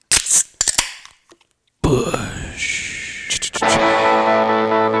Bush.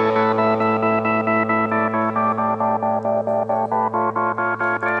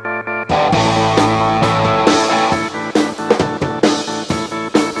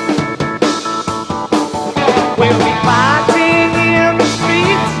 We'll be fighting in the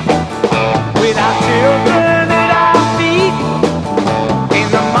streets with our children at our feet. In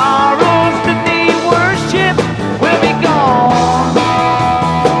tomorrow's today worship will be gone.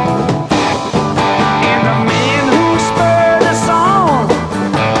 And the men who spurred us on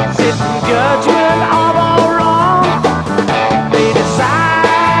sit in judgment of all wrong. They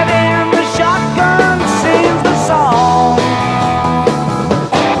decide and the shotgun sings the song.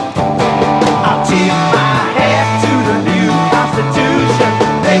 I'll tip my hat to the new Constitution.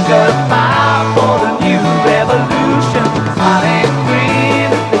 Make a smile for the new revolution. Smile and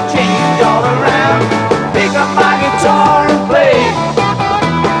grin, they change all around. Pick up my guitar and play,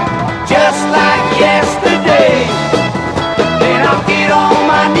 just like yesterday. Then I'll get on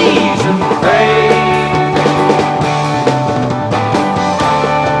my knees and pray.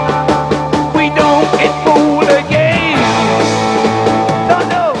 We don't get fooled again. No,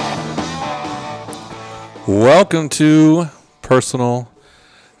 no. Welcome to Personal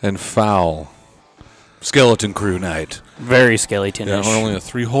and Foul. Skeleton Crew night. Very skeleton-ish. Yeah, we're only a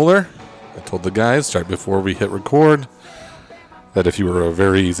 3-holer. I told the guys right before we hit record that if you were a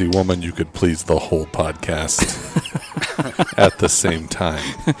very easy woman, you could please the whole podcast at the same time.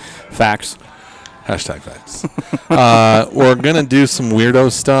 Facts. Hashtag facts. We're going to do some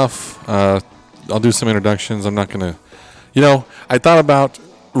weirdo stuff. I'll do some introductions. I'm not going to... I thought about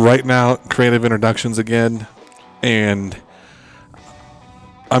right now creative introductions again, and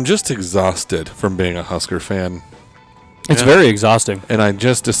I'm just exhausted from being a Husker fan. It's very exhausting. And I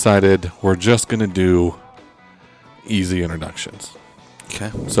just decided we're just going to do easy introductions.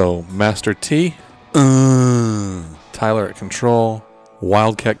 Okay. So, Master T, Tyler at Control,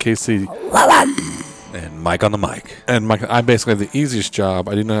 Wildcat KC, And Mike on the mic. and Mike. I basically have the easiest job.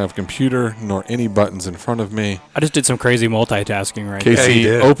 I do not have a computer nor any buttons in front of me. I just did some crazy multitasking right there. he KC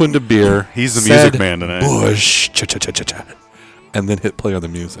did. opened a beer. He's the said, music man tonight. Bush, cha-cha-cha-cha-cha, and then hit play on the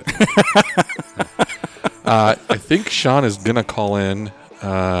music. I think Sean is going to call in.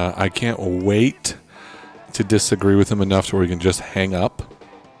 I can't wait to disagree with him enough to where we can just hang up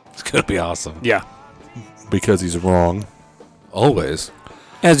It's going to be awesome. Yeah, because he's wrong. Always.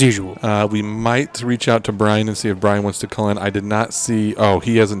 as usual. We might reach out to Brian and see if Brian wants to call in. I did not see... Oh,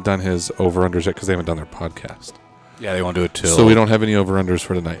 he hasn't done his over-unders yet because they haven't done their podcast. Yeah, they won't do it till... So we don't have any over-unders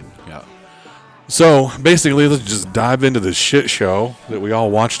for tonight. Yeah. So basically, let's just dive into the shit show that we all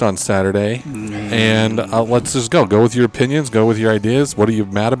watched on Saturday, and let's just go. Go with your opinions. Go with your ideas. What are you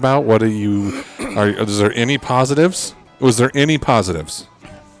mad about? What are you? Is there any positives? Was there any positives?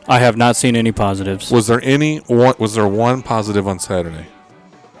 I have not seen any positives. Was there any? Was there one positive on Saturday?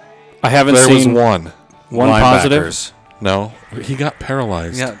 I haven't There was seen one. one positive. Linebackers. No, he got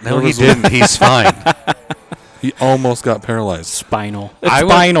paralyzed. Yeah, There no, he was- didn't. He's fine. He almost got paralyzed. Spinal. It's I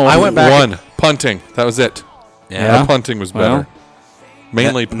went- spinal. I went back- One punting. That was it. Yeah. The punting was better. Well,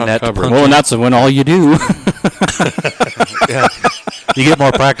 Mainly punt net coverage. Well, and that's when all you do. Yeah. You get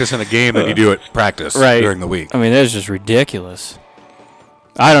more practice in a game than you do at practice Right. during the week. I mean, that's just ridiculous.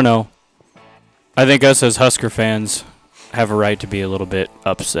 I don't know. I think us as Husker fans have a right to be a little bit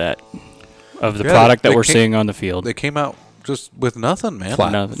upset of the Yeah, product that they we're came- seeing on the field. They came out just with nothing, man.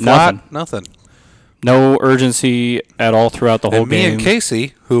 Flat. Nothing. Nothing. No urgency at all throughout the whole And me game. and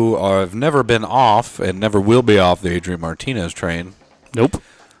Casey, who have never been off and never will be off the Adrian Martinez train, Nope.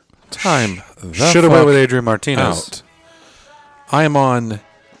 Time. should have went with Adrian Martinez. out. I am on.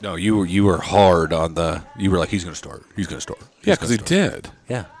 No, you were hard on the. You were like, he's going to start. He's going to start. Yeah, because he did.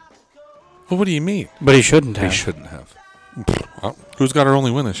 Yeah, Well, what do you mean? But he shouldn't he have. shouldn't have. Well, who's got our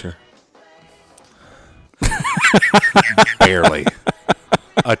only win this year? Barely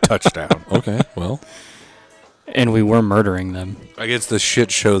a touchdown Okay, well, And we were murdering them. against the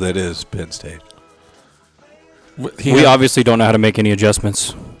shit show that is Penn State. We obviously don't know how to make any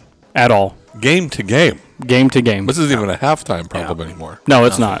adjustments at all. game to game. Game to game. This isn't even a halftime problem anymore. No,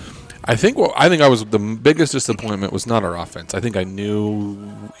 it's not. I think I was the biggest disappointment was not our offense. I think I knew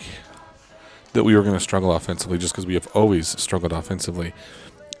that we were going to struggle offensively just because we have always struggled offensively.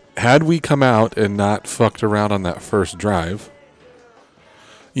 Had we come out and not fucked around on that first drive,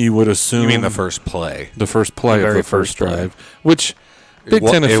 you would assume You mean the first play? the first play The of very the first first play. drive, which Big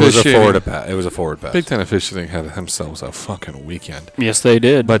Ten It was a officiating. forward pass. It was a forward pass. Big Ten officiating had themselves a fucking weekend. Yes, they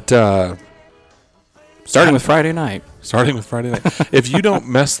did. But starting with Friday night. starting with Friday night, if you don't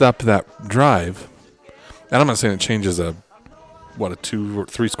mess up that drive, and I'm not saying it changes a 2 or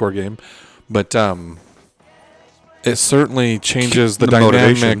 3 score game, but it certainly changes the The dynamic.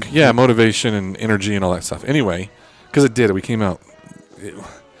 motivation. Yeah, motivation and energy and all that stuff. Anyway, because it did. We came out.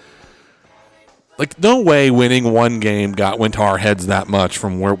 Like, no way winning one game went to our heads that much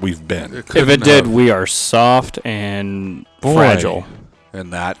from where we've been. If it did, we are soft and fragile.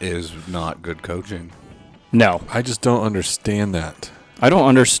 And that is not good coaching. No, I just don't understand that. I don't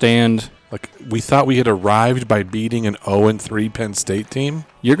understand. Like, we thought we had arrived by beating an 0-3 Penn State team.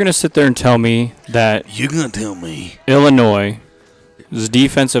 You're going to sit there and tell me that You gonna tell me? Illinois'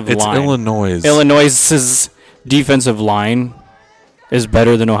 defensive It's line. Illinois' defensive line is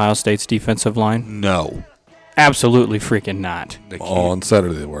better than Ohio State's defensive line? No. Absolutely freaking not. They can't. Oh, on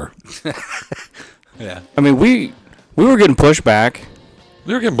Saturday they were. Yeah. I mean, we were getting pushed back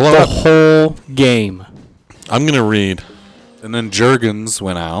They were getting blown the up. whole game. I'm going to read. And then Juergens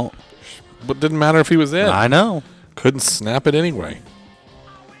went out. But it didn't matter if he was in. I know. Couldn't snap it anyway.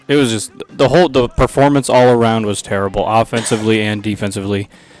 It was just the performance all around was terrible, offensively and defensively.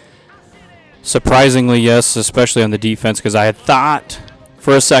 Surprisingly, yes, especially on the defense, because I had thought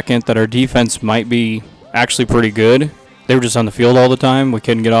for a second that our defense might be actually pretty good. They were just on the field all the time. We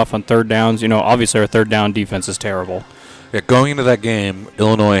couldn't get off on third downs. You know, obviously our third down defense is terrible. Yeah, going into that game,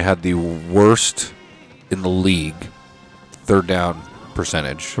 Illinois had the worst in the league third down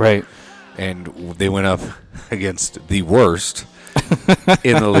percentage. Right. And they went up against the worst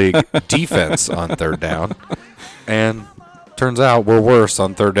in the league defense on third down. And turns out we're worse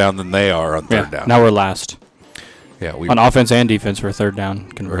on third down than they are on third down. Now we're last. Yeah, we On offense and defense for third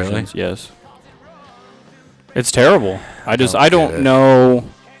down conversions. Yes. It's terrible. I Don't don't get it. know.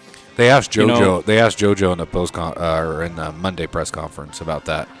 They asked You JoJo. know- They asked JoJo in the or in the Monday press conference about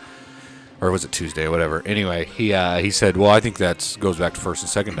that, or was it Tuesday? Whatever. Anyway, he said, "Well, I think that goes back to first and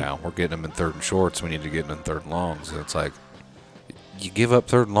second down. We're getting them in third and shorts. We need to get them in third and longs." And it's like, you give up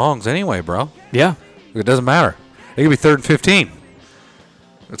third and longs anyway, bro. Yeah. It doesn't matter. It could be third and 15.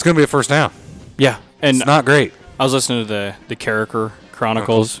 It's gonna be a first down. Yeah. And It's not great. I was listening to the Carricker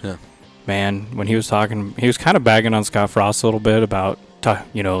Chronicles. Yeah. Man, when he was talking, he was kind of bagging on Scott Frost a little bit about,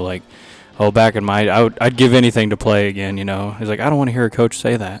 like, oh, back in my, I'd give anything to play again. You know, he's like, I don't want to hear a coach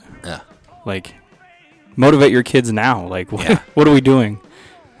say that. Yeah. Like, motivate your kids now. Like, what, Yeah. what are we doing?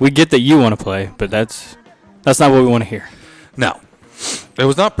 We get that you want to play, but that's not what we want to hear. No. It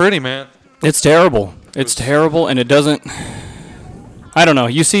was not pretty, man. It's terrible. It's terrible, and it doesn't. I don't know.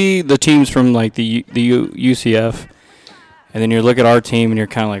 You see the teams from like the UCF, and then you look at our team, and you're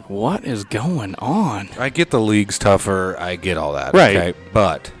kind of like, what is going on? I get the league's tougher. I get all that. Right. Okay?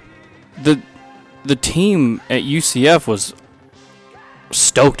 But The team at UCF was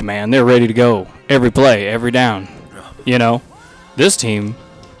stoked, man. They're ready to go every play, every down. You know, this team,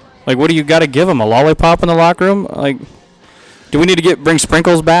 like, what do you got to give them? A lollipop in the locker room? Like, do we need to bring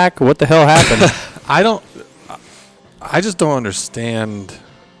Sprinkles back? What the hell happened? I just don't understand.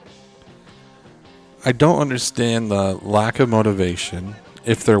 I don't understand the lack of motivation,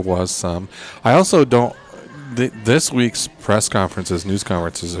 if there was some. I also don't. This week's press conferences, news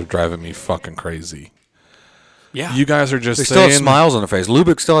conferences, are driving me fucking crazy. Yeah. You guys are just they still saying have smiles on their face.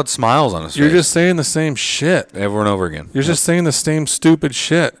 Lubick still had smiles on his you're face. just saying the same shit. Over and over again. You're just saying the same stupid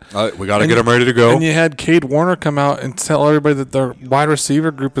shit. We got to And get them ready to go. And you had Cade Warner come out and tell everybody that their wide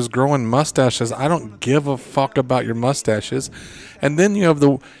receiver group is growing mustaches. I don't give a fuck about your mustaches. And then you have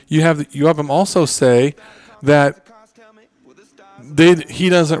them also say that he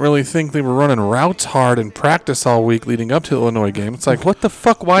doesn't really think they were running routes hard in practice all week leading up to the Illinois game. It's like, What the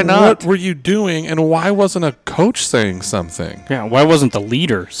fuck? Why not? What were you doing, and why wasn't a coach saying something? Yeah, why wasn't the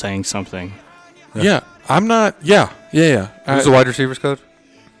leader saying something? Yeah, I'm not. Yeah. Who's the wide receivers coach?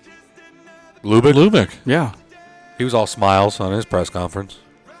 Lubick. Yeah. He was all smiles on his press conference.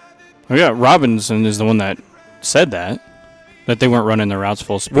 Oh, yeah, Robinson is the one that said that they weren't running their routes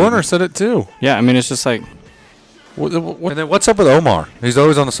full speed. Warner said it too. Yeah, I mean, it's just like, What, And then what's up with Omar? He's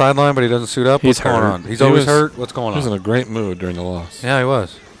always on the sideline, but he doesn't suit up. He's What's going hurt. on? He's He always was- hurt. What's going He was in on? a great mood during the loss. Yeah, he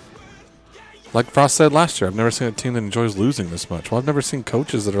was. Like Frost said last year, I've never seen a team that enjoys losing this much. Well, I've never seen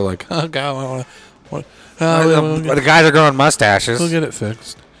coaches that are like, oh, God, The guys are growing mustaches. we'll get it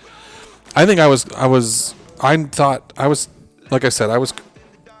fixed. I think like I said, I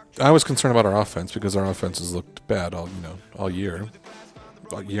was concerned about our offense because our offenses looked bad all year.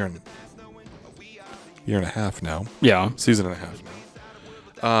 A year and a half now. yeah. Season and a half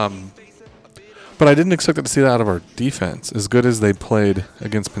now. But I didn't expect to see that out of our defense. As good as they played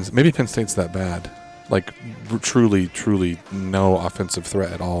against Penn State. Maybe Penn State's that bad. Like, truly, truly no offensive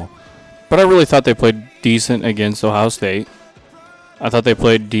threat at all. But I really thought they played decent against Ohio State. I thought they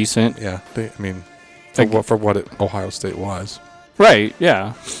played decent. Yeah, for Like- what Ohio State was. Right,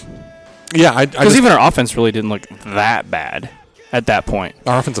 yeah. Yeah, I Because just, even our offense really didn't look that bad at that point.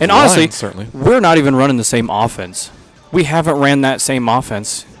 our offensive And line, honestly, certainly. we're not even running the same offense. We haven't ran that same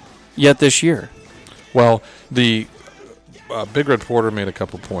offense yet this year. Well, the Big Red Porter made a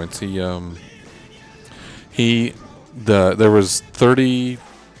couple points. There was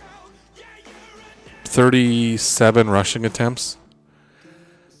 37 rushing attempts.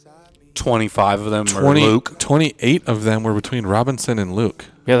 25 of them are Luke. 28 of them were between Robinson and Luke.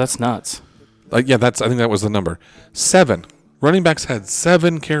 Yeah, that's nuts. I think that was the number. 7 running backs had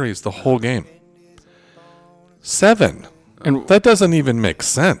 7 carries the whole game. 7, And that doesn't even make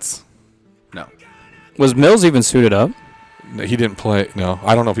sense. No. was Mills even suited up? He didn't play. No,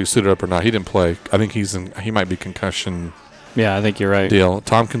 I don't know if he suited up or not. He didn't play. I think he might be concussion Yeah, I think you're right. deal.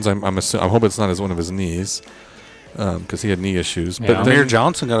 Tompkins, I hope it's not one of his knees, because he had knee issues. Yeah. But Ramir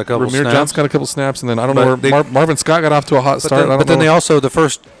Johnson got a couple Ramir snaps. Johnson got a couple snaps, and then I don't But know where they- Marvin Scott got off to a hot start. But then the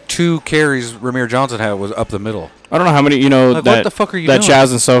first 2 carries Ramir Johnson had was up the middle. I don't know how many, Like, what the fuck are you that doing?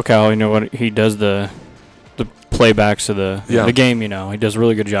 Chaz and SoCal, you know what he does the playbacks of the game, you know. He does a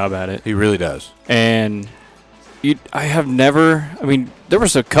really good job at it. He really does. And there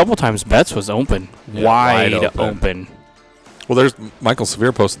was a couple times Betts was open, wide wide open. Well, there's Michael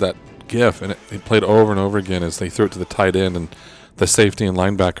Severe posted that GIF, and it played over and over again as they threw it to the tight end, and the safety and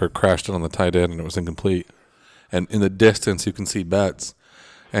linebacker crashed it on the tight end, and it was incomplete. And in the distance, you can see Betts,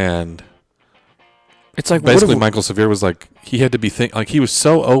 and It's like basically what Michael Severe was like he had to be he was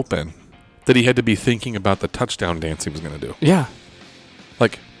so open that he had to be thinking about the touchdown dance he was going to do. yeah.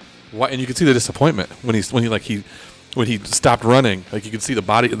 Like, why? And you could see the disappointment when he stopped running. Like, you could see his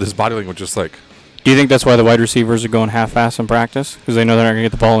body language just like. Do you think that's why the wide receivers are going half-ass in practice? Because they know they're not going to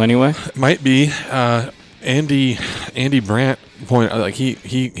get the ball anyway? Might be. Andy Brandt point like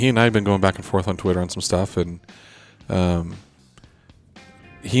he and I have been going back and forth on Twitter on some stuff, and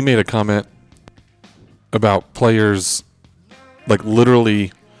he made a comment about players like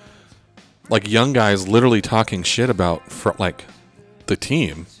literally, like young guys literally talking shit about the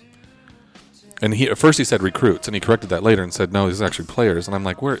team. And at first he said recruits, and he corrected that later and said no, these are actually players. And I'm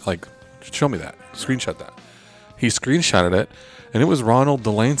like, where? Like, show me that. Screenshot that. He screenshotted it, and it was Ronald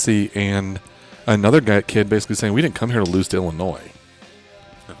Delancey and another kid basically saying we didn't come here to lose to Illinois.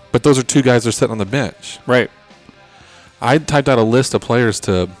 But those are 2 guys that are sitting on the bench. Right. I typed out a list of players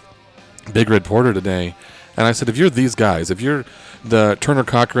to Big Red Porter today, and I said, if you're these guys, if you're the Turner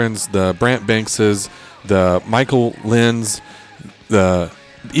Cochrans, the Brant Bankses, the Michael Linds,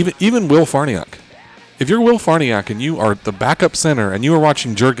 even Will Farniak. If you're Will Farniak and you are the backup center and you are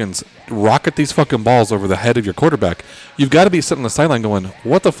watching Juergens rocket these fucking balls over the head of your quarterback, you've got to be sitting on the sideline going,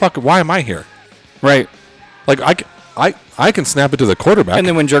 what the fuck? Why am I here? Right. Like, I can snap it to the quarterback. And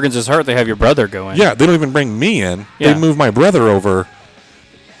then when Juergens is hurt, they have your brother go in. Yeah, they don't even bring me in. Yeah. They move my brother over.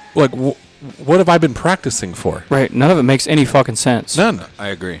 Like, what have I been practicing for? Right. None of it makes any fucking sense. None. I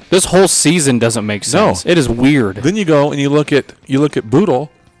agree. This whole season doesn't make sense. It is weird. Then you go and you look at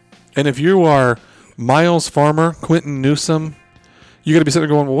Boodle, and if you are Miles Farmer, Quentin Newsom, you got to be sitting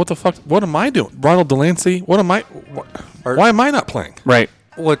there going, well, what the fuck? What am I doing? Ronald Delancey, what am I? Why am I not playing? Right.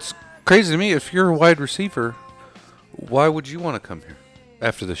 What's crazy to me, if you're a wide receiver, why would you want to come here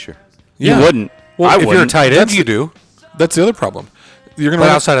after this year? Yeah. You wouldn't. Well, I if you're a wouldn't. Tight end, That's you do. That's the other problem. You're gonna But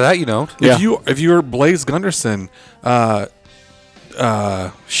run outside of that, you don't. Yeah. if you're Blaze Gunderson,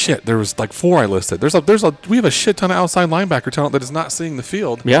 shit, there was like 4 I listed. We have a shit ton of outside linebacker talent that is not seeing the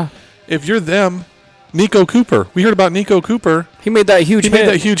field. Yeah. If you're them, Nico Cooper. We heard about Nico Cooper. He made that huge He hit. made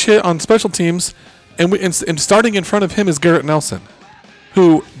that huge hit on special teams, and starting in front of him is Garrett Nelson,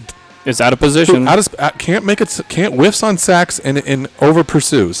 who It's out of position. can't whiffs on sacks and over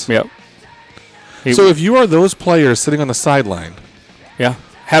pursues. Yep. So if you are those players sitting on the sideline, Yeah.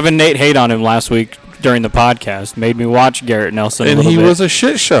 Having Nate hate on him last week during the podcast made me watch Garrett Nelson and a little he bit. was a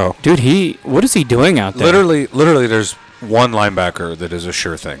shit show. Dude, what is he doing out there? Literally, there's one linebacker that is a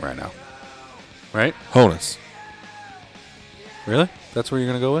sure thing right now. Right? Honus. Really? That's where you're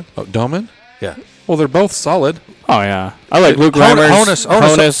going to go with? Oh, Doman? Yeah. Well, they're both solid. Oh, yeah. I like Luke Reimers.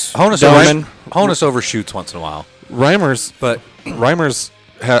 Honus overshoots once in a while. Reimers, But Reimers,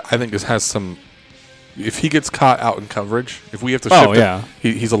 I think has some. If he gets caught out in coverage, if we have to ship Oh, him, yeah.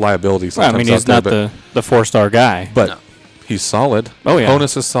 he's a liability. Well, I Sometimes mean, he's out not there, the 4-star guy. but No. he's solid. Oh, yeah.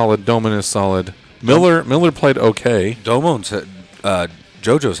 Honus is solid. Doman is solid. Miller played okay. Domon's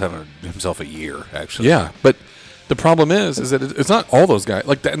JoJo's having himself a year, actually. Yeah, but the problem is that it's not all those guys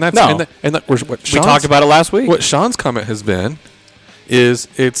like that, and that's No. and that what we Sean's, talked about it last week. What Sean's comment has been is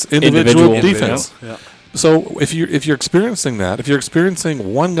it's individual defense. Yeah. So if you're experiencing that, if you're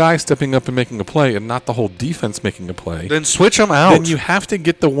experiencing one guy stepping up and making a play and not the whole defense making a play, Then switch them out. then you have to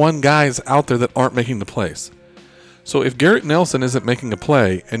get the one guys out there that aren't making the plays. So if Garrett Nelson isn't making a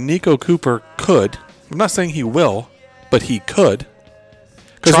play and Nico Cooper could, I'm not saying he will, but he could.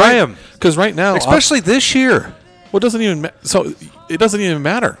 Try him. Because right now, Especially this year. well, it doesn't even so it doesn't even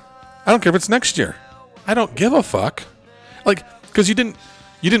matter. I don't care if it's next year. I don't give a fuck. Like, because you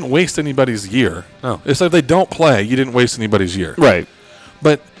didn't waste anybody's year. No. It's like if they don't play, you didn't waste anybody's year. Right.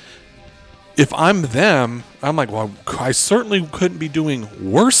 But if I'm them, I'm like, well, I certainly couldn't be doing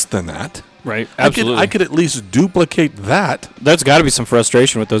worse than that. Right. Absolutely. I could at least duplicate that. That's got to be some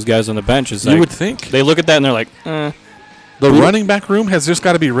frustration with those guys on the bench. Is You like, would think. they look at that and they're like, The running back room has just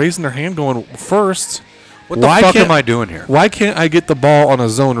got to be raising their hand going, first, What the fuck am I doing here? Why can't I get the ball on a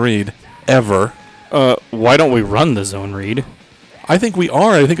zone read ever? why don't we run the zone read? I think we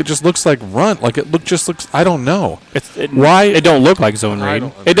are. I think it just looks like run. Like just looks. I don't know. Why it don't look like zone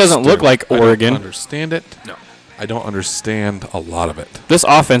read? It doesn't look like Oregon. I don't understand it. No. I don't understand a lot of it. This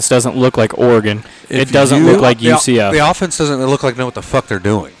offense doesn't look like Oregon. If It doesn't you- look like UCF. The offense doesn't look like know what the fuck they're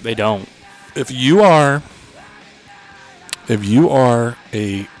doing. They don't. If you are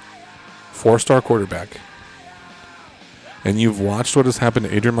a 4-star quarterback and you've watched what has happened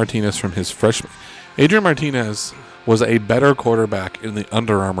to Adrian Martinez from his freshman, Adrian Martinez was a better quarterback in the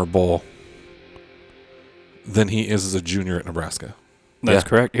Under Armour Bowl than he is as a junior at Nebraska. That's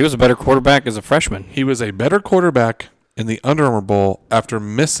correct. He was a better quarterback as a freshman. He was a better quarterback in the Under Armour Bowl after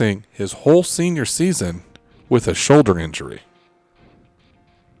missing his whole senior season with a shoulder injury.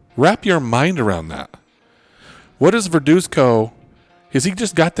 Wrap your mind around that. What is Verduzco? Has he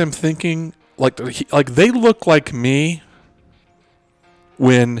just got them thinking like they look like me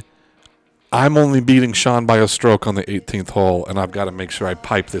when I'm only beating Sean by a stroke on the 18th hole and I've got to make sure I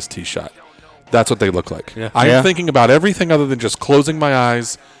pipe this tee shot. That's what they look like. Yeah. I'm thinking about everything other than just closing my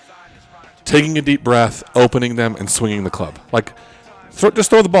eyes, taking a deep breath, opening them, and swinging the club. Like, just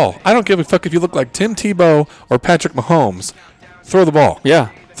throw the ball. I don't give a fuck if you look like Tim Tebow or Patrick Mahomes. Throw the ball. Yeah.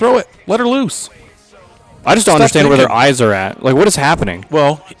 Throw it. Let her loose. I just don't Stop understand where their thinking. eyes are at. Like, what is happening?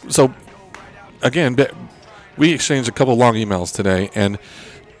 Well, so, again, we exchanged a couple long emails today, and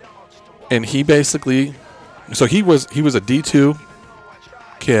he basically, so he was a D2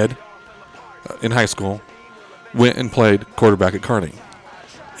 kid in high school, went and played quarterback at Kearney,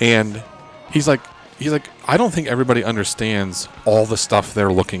 and he's like, I don't think everybody understands all the stuff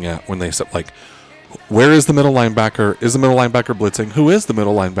they're looking at when they say, like, where is the middle linebacker? Is the middle linebacker blitzing? Who is the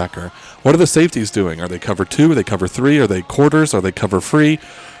middle linebacker? What are the safeties doing? Are they cover 2? Are they cover 3? Are they quarters? Are they cover free?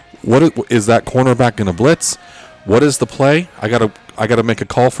 What is that cornerback going to blitz? What is the play? I gotta make a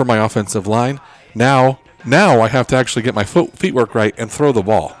call for my offensive line. Now I have to actually get my feet work right and throw the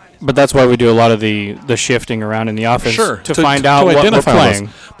ball. But that's why we do a lot of the shifting around in the offense to find out what we're identify playing.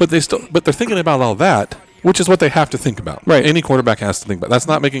 those. But they're thinking about all that, which is what they have to think about. Right. Any quarterback has to think about. That's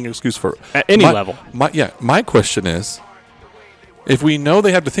not making an excuse for At any level. My question is, if we know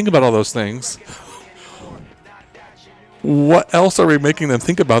they have to think about all those things, what else are we making them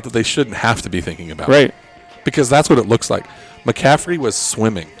think about that they shouldn't have to be thinking about? Right. Because that's what it looks like. McCaffrey was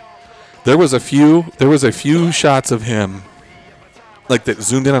swimming. There was a few shots of him, like that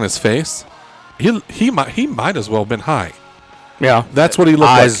zoomed in on his face. He might as well have been high. Yeah. That's what he looked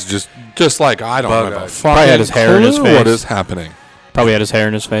Eyes like. Just like I don't have a bug-eyed. fucking had his hair in his clue what face. is happening. Probably had his hair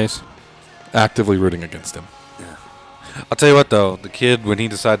in his face. Actively rooting against him. I'll tell you what, though, the kid when he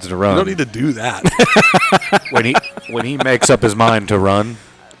decides to run, You don't need to do that. when he makes up his mind to run,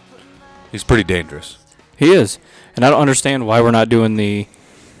 he's pretty dangerous. He is. And I don't understand why we're not doing the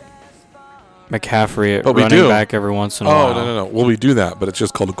McCaffrey at But we running do. back every once in a Oh while. no. Well, we do that, but it's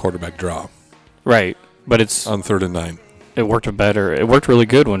just called a quarterback draw Right. But it's on 3rd and 9. it worked better. It worked really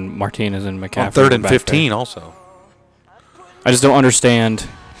good when Martinez and McCaffrey On 3rd were and back 15 also. there. I just don't understand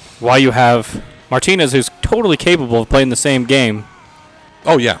why you have Martinez, who's totally capable of playing the same game.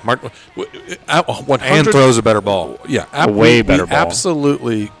 Oh yeah, 100 And throws a better ball. Yeah, A way better ball.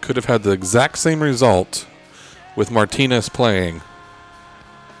 Absolutely could have had the exact same result with Martinez playing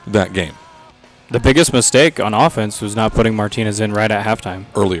that game The biggest mistake on offense was not putting Martinez in right at halftime.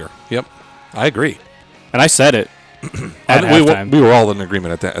 earlier. Yep, I agree. And I said it at we halftime. we were all in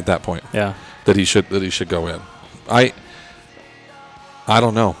agreement at that point Yeah. that he should go in. I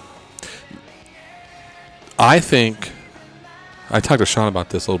don't know. I think I talked to Sean about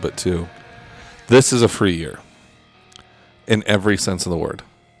this a little bit too. This is a free year in every sense of the word.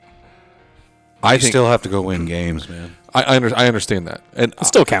 I You think still have to go win games, man. I understand that, and It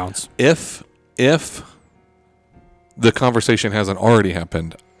still counts. if the conversation hasn't already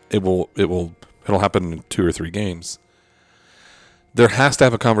happened, it will It'll happen in 2 or 3 games. There has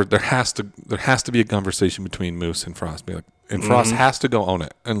to be a conversation between Moose and Frost. And Frost has to go own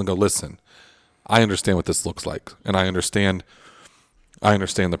it and go, listen, I understand what this looks like, and I understand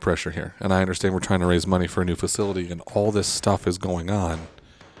the pressure here, and I understand we're trying to raise money for a new facility, and all this stuff is going on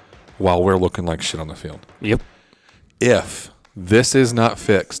while we're looking like shit on the field. Yep. If this is not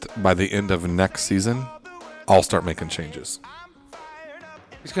fixed by the end of next season, I'll start making changes.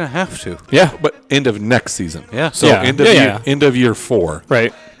 He's going to have to. Yeah. But end of next season. Yeah. So Yeah. End of year 4.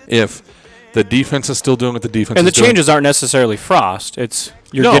 Right. If the defense is still doing what the defense And the is doing. changes aren't necessarily Frost. It's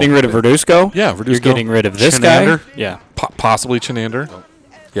you're No. getting rid of Verduzco. Yeah, You're Verduzco. getting rid of this Chenander. guy. Yeah. Possibly Chenander.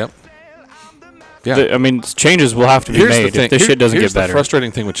 Yep. Yeah. I mean, changes will have to be Here's made the thing. if this shit doesn't Here's get better. the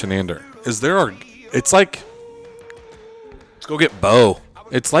frustrating thing with Chenander is it's like Let's go get Bo.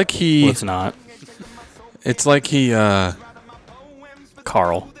 it's like he Well, it's not. it's like he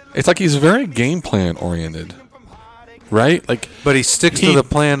Carl. it's like he's very game plan oriented. Right? Like But he sticks He- to the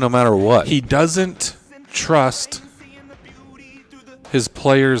plan no matter what. he doesn't trust his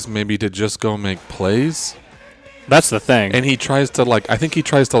players maybe to just go make plays. That's the thing. And he tries to I think he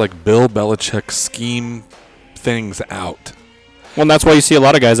tries to Bill Belichick scheme things out. well, and that's why you see a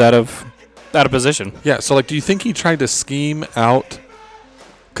lot of guys out of position. Yeah, so do you think he tried to scheme out?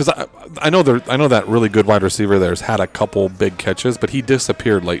 Because I know that really good wide receiver there's had a couple big catches, but he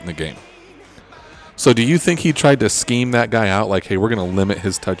disappeared late in the game. So do you think he tried to scheme that guy out? Like, hey, we're going to limit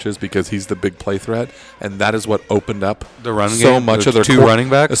his touches because he's the big play threat, and that is what opened up The running so game? much The of their two running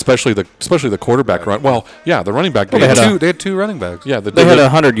backs? especially the quarterback run. Well, yeah, the running back. Well, game. they had They had two running backs. yeah, They had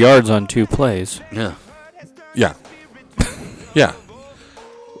 100 yards on 2 plays. Yeah. Yeah. Yeah.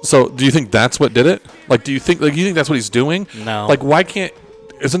 So, do you think that's what did it? Do you think that's what he's doing? No. Why can't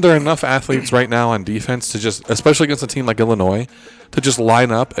isn't there enough athletes right now on defense to just, especially against a team like Illinois, to just line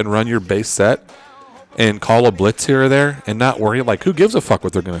up and run your base set and call a blitz here or there and not worry who gives a fuck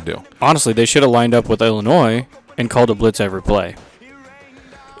what they're going to do? Honestly, they should have lined up with Illinois and called a blitz every play.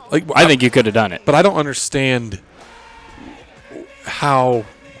 I I think you could have done it. but I don't understand how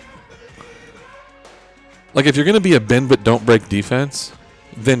if you're going to be a bend but don't break defense,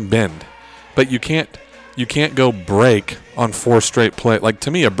 then bend. But you can't go break on 4 straight play.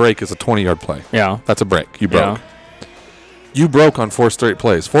 To me, a break is a 20-yard play. Yeah. That's a break. You broke. Yeah. You broke on 4 straight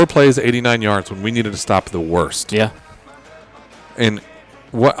plays. 4 plays, 89 yards when we needed to stop the worst. Yeah. And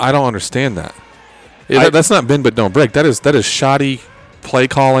what I don't understand that. That's not bend but don't break. That is shoddy play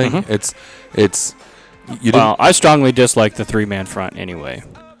calling. Mm-hmm. It's you Well, I strongly dislike the 3-man front anyway.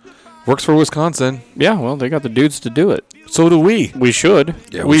 works for Wisconsin. Yeah, well, they got the dudes to do it. So do we. We should.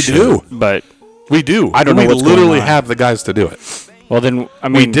 Yeah, we do. But, We do. I don't know We what's literally going on. have the guys to do it. well, then, I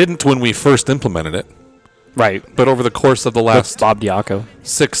We mean, didn't when we first implemented it, right. but over the course of the With last Bob Diaco.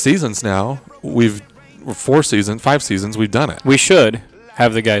 5 seasons, we've done it. We should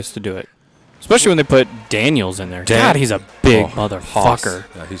have the guys to do it. Especially when they put Daniels in there. God, he's a big motherfucker.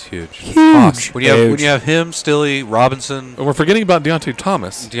 Yeah, he's huge. Huge. When you have him, Stilly, Robinson, And we're forgetting about Deontay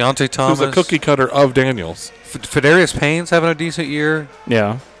Thomas, Deontay Thomas, who's a cookie cutter of Daniels. Fedarius Payne's having a decent year.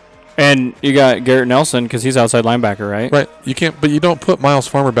 Yeah. And you got Garrett Nelson because he's outside linebacker, right? Right. You don't put Miles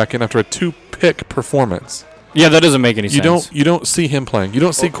Farmer back in after a 2-pick performance. Yeah, that doesn't make any sense. You don't see him playing. You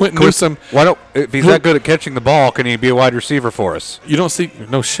don't see Quentin Newsome. Why don't if he's that good at catching the ball, can he be a wide receiver for us? You don't see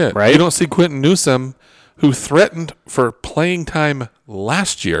no shit. Right. You don't see Quentin Newsome, who threatened for playing time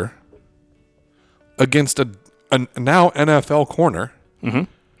last year against a now NFL corner. Mm-hmm.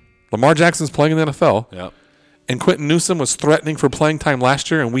 Lamar Jackson's playing in the NFL, Yeah. and Quentin Newsome was threatening for playing time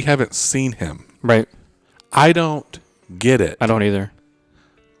last year, and we haven't seen him. Right. I don't get it. I don't either.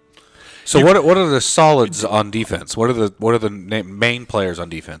 So what are the solids on defense? What are the main players on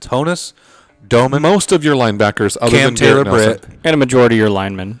defense? Honus, Doman, Most of your linebackers, other Cam than Garrett Taylor Nelson, Britt, And a majority of your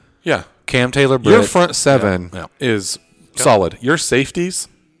linemen. yeah, Cam Taylor Britt. your front 7 Yeah. is solid. Your safeties,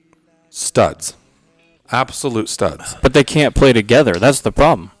 studs, absolute studs. But they can't play together. That's the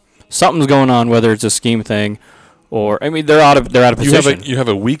problem. Something's going on, whether it's a scheme thing or they're out of position. You have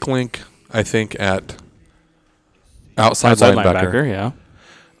a weak link, I think, at outside Outside linebacker.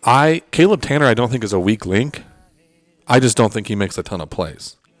 yeah. Caleb Tanner, I don't think is a weak link. I just don't think he makes a ton of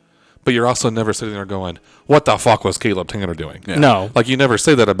plays. But you're also never sitting there going, "What the fuck was Caleb Tanner doing?" Yeah. No. Like you never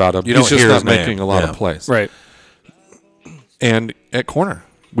say that about him. You He's don't just hear not his name. making a lot Yeah. of plays. Right. And at corner,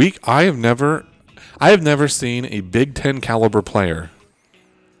 I have never seen a Big Ten caliber player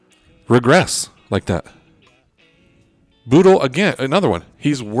regress like that. Boodle, again, another one.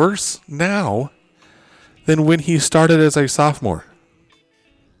 He's worse now than when he started as a sophomore.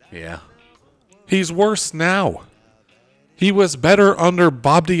 Yeah. He's worse now. He was better under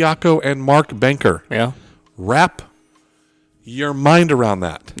Bob Diaco and Mark Banker. Yeah, Wrap your mind around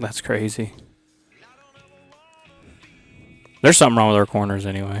that. that's crazy. There's something wrong with our corners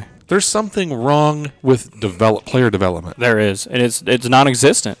anyway. There's something wrong with player development, There is, and it's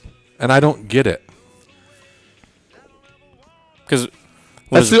non-existent. and I don't get it. Because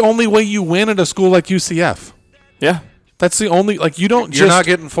That's the only way you win at a school like UCF. yeah, That's the only you don't You're not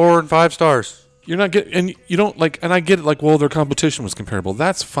getting 4 and 5 stars. you're not getting and you don't and I get it well their competition was comparable.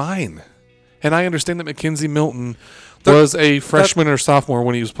 That's fine. And I understand that Mackenzie Milton was a freshman or sophomore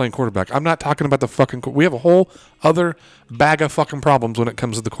when he was playing quarterback. I'm not talking about the fucking we have a whole other bag of fucking problems when it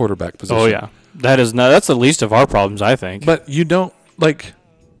comes to the quarterback position. oh yeah, that's the least of our problems, I think. But you don't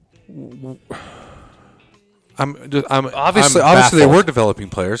I'm Obviously, baffled. they were developing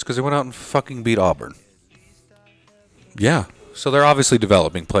players because they went out and fucking beat Auburn. Yeah. So they're obviously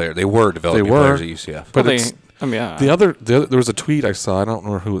developing players. They were developing players at UCF. But Well, it's, yeah. there was a tweet I saw. I don't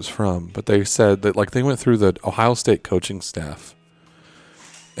know who it's from, but they said that they went through the Ohio State coaching staff,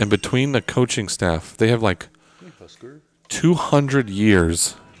 and between the coaching staff, they have 200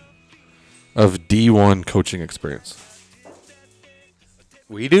 years of D1 coaching experience.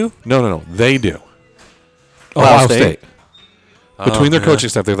 We do? No, they do. Ohio State. Between their coaching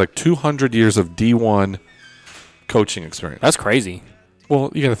staff, they have 200 years of D1 coaching experience. That's crazy.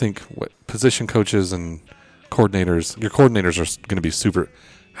 Well, you got to think what position coaches and coordinators. Your coordinators are going to be super.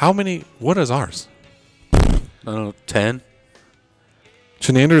 How many? What is ours? I don't know, 10?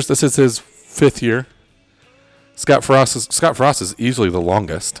 Chenanders. This is his 5th year. Scott Frost is easily the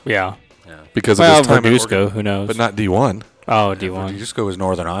longest Yeah. because of Well, his time at Verduzco, Oregon, who knows? but not D1. Oh, D1. You just go as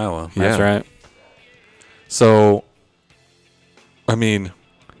Northern Iowa. Yeah. That's right. So, I mean,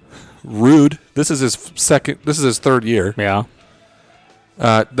 Rude. This is his 3rd year. Yeah.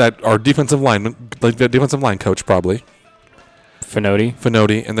 That our defensive line coach probably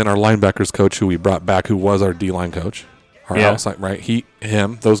Finoti. and then our linebackers coach who we brought back, who was our D line coach, our Yeah. outside right.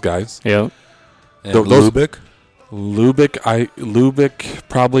 Those guys. Yep. And Those- Lubick? Lubick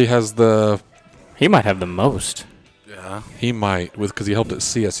probably has He might have the most. Yeah. he might because he helped at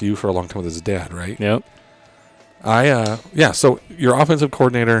CSU for a long time with his dad, right? Yep. So your offensive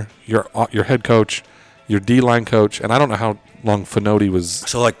coordinator, your head coach, your D-line coach, and I don't know how long Finoti was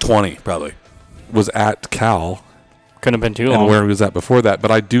So 20, probably. at Cal Couldn't have been too and long. where he was at before that,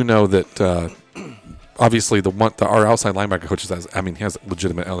 but I do know that obviously our outside linebacker coach he has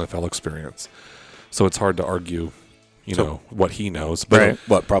legitimate NFL experience. So it's hard to argue, what he knows. But Right.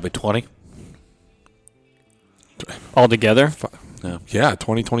 What, probably 20? All together? yeah,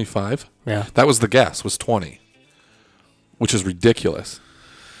 2025. Yeah. That was the guess, was 20, which is ridiculous.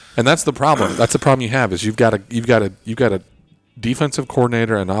 And that's the problem. That's the problem you have is you've got a defensive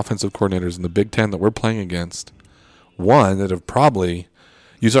coordinator and offensive coordinators in the Big Ten that we're playing against. One that have probably,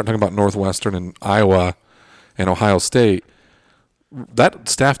 you start talking about Northwestern and Iowa and Ohio State, that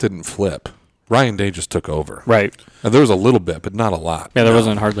staff didn't flip. Ryan Day just took over. Right. And there was a little bit, but not a lot. Yeah, there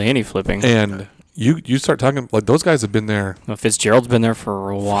wasn't hardly any flipping. And you start talking, those guys have been there Well, Fitzgerald's been there for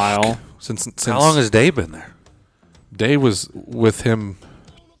a while. since How long has Dave been there? Day was with him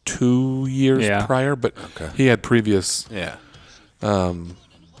 2 years Yeah. prior, but Okay. he had previous. Yeah.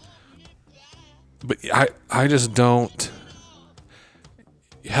 But I just don't.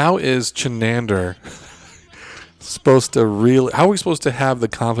 How is Chenander supposed to really? How are we supposed to have the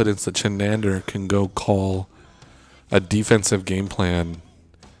confidence that Chenander can go call a defensive game plan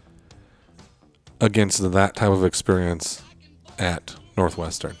against that type of experience at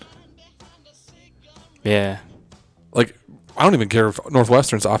Northwestern? Yeah. I don't even care if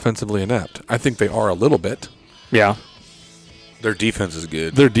Northwestern's offensively inept. I think they are a little bit. Yeah. Their defense is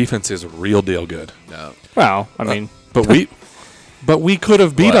good. Their defense is real deal good. No. Well, I mean, But we could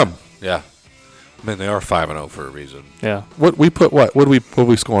have beat them. Yeah. I mean, they are 5-0 for a reason. yeah. What did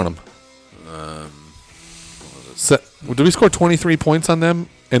we score on them? Did we score 23 points on them?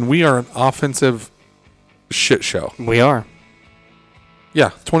 And we are an offensive shit show. We are.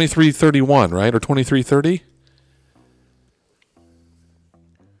 Yeah, 23-31, right? Or 23-30?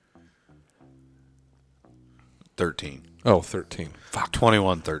 Oh, 13. Fuck.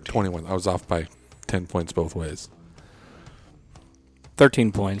 21-13. 21. I was off by 10 points both ways.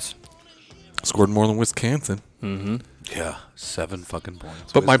 13 points. Scored more than Wisconsin. Yeah. 7 fucking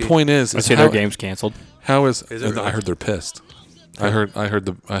points. But my point is I see their game's canceled. how is Is it really? I heard they're pissed. I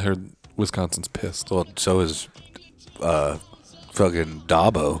heard Wisconsin's pissed. Well, so is fucking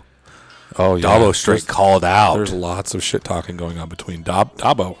Dabo. Oh, yeah. Dabo straight called out. There's lots of shit talking going on between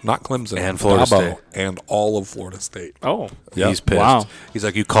Dabo, not Clemson, And Florida Dabo, State. and all of Florida State. Oh, He's pissed. Wow. He's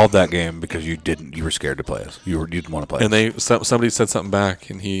like, you called that game because you were scared to play us. You didn't want to play And us. somebody said something back,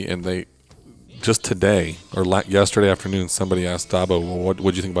 and they just today or yesterday afternoon, somebody asked Dabo, well, what do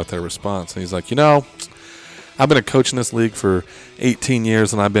you think about their response? And he's like, I've been a coach in this league for 18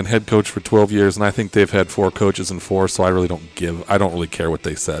 years, and I've been head coach for 12 years, and I think they've had 4 coaches in 4, so I don't really care what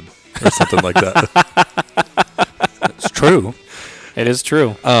they said, or something like that. It's true. it is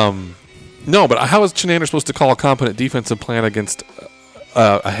true. No, but how is Chinander supposed to call a competent defensive plan against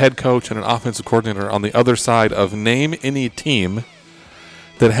a head coach and an offensive coordinator on the other side of name any team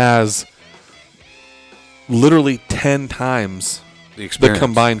that has literally 10 times The the experience.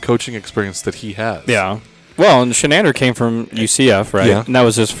 combined coaching experience that he has? Yeah. Well, and Shenander came from UCF, right? Yeah. And that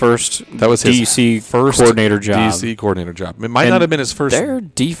was his first That was his DC first coordinator job. DC coordinator job. It might And not have been his first. Their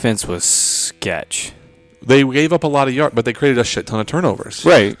defense was sketch. They gave up a lot of yards, but they created a shit ton of turnovers.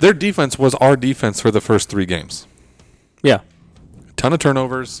 Right. Their defense was our defense for the first 3 games. Yeah. Ton of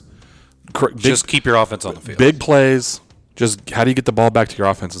turnovers. Just keep your offense on the field. Big plays. Just how do you get the ball back to your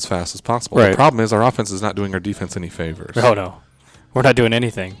offense as fast as possible? Right. The problem is our offense is not doing our defense any favors. Oh, no. We're not doing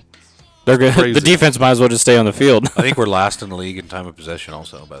anything. They're good. Crazy. The defense might as well just stay on the field. I think we're last in the league in time of possession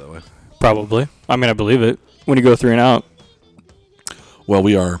also, by the way. Probably. I mean, I believe it. When you go 3 and out. Well,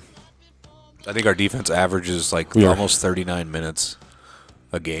 we are. I think our defense averages like We are. almost 39 minutes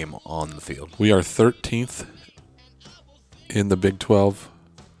a game on the field. We are 13th in the Big 12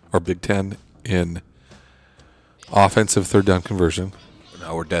 or Big 10 in offensive third down conversion.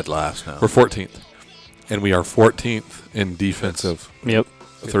 No, we're dead last now. We're 14th. And we are 14th in defensive Yep.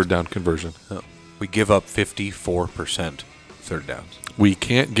 third down conversion. We give up 54% third downs. We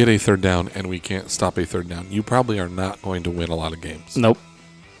can't get a third down and we can't stop a third down. You probably are not going to win a lot of games. Nope.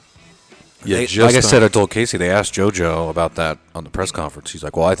 You They- just like I said, I aren't. told Casey, they asked JoJo about that on the press conference. He's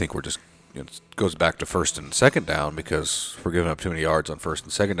like, well, I think we're just, it goes back to first and second down because we're giving up too many yards on first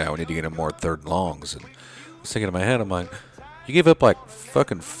and second down. We need to get them more third and longs. And I was thinking in my head, I'm like, you gave up like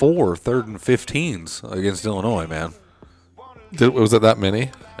fucking 4 third and 15s against Illinois, man. Was it that many?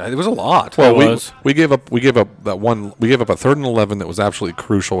 It was a lot. Well, we, it was. we gave up that one. We gave up a 3rd and 11 that was absolutely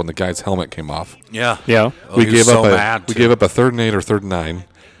crucial when the guy's helmet came off. Yeah. Yeah. Oh, we he was gave so up mad, we too. gave up a 3rd and 8 or 3rd and 9,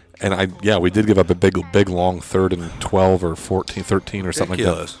 and we did give up a big long 3rd and 12 or 14, 13 or something like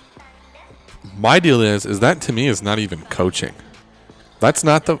Ridiculous. that. My deal is that to me is not even coaching. That's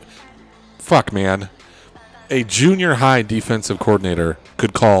not the fuck, man. A junior high defensive coordinator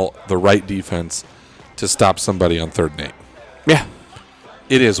could call the right defense to stop somebody on 3rd and 8. Yeah.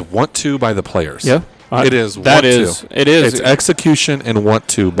 It is want to by the players. Yeah. It is That want is. to. It is. It's execution and want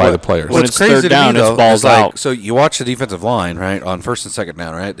to by the players. When it's third down, it's balls out. So you watch the defensive line, right, on first and second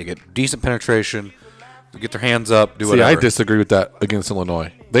down, right? They get decent penetration, they get their hands up, do See, whatever. I disagree with that against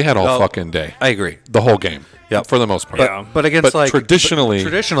Illinois. They had all Oh, fucking day. I agree. The whole game. Yep. For the most part. Yeah. But against like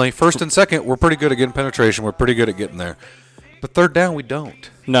traditionally, first and second, we're pretty good at getting penetration. We're pretty good at getting there. But third down, we don't.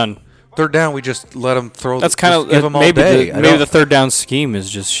 None. Third down, we just let them throw. That's just kind of give them all maybe day. maybe the third down scheme is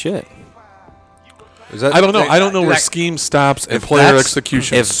just shit. I don't know. I don't know where scheme stops and player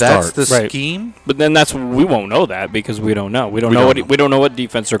execution If starts. that's the Right. scheme, But then we won't know that because we don't know. We don't We know don't what know. we don't know what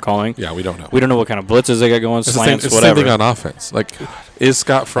defense they're calling. Yeah, we don't know. We don't know what kind of blitzes they got going, It's the same, slants, it's the whatever. same thing on offense. Like, is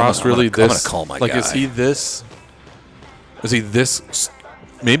Scott Frost I'm gonna- really I'm gonna this? call my like, is guy. he this? Is he this?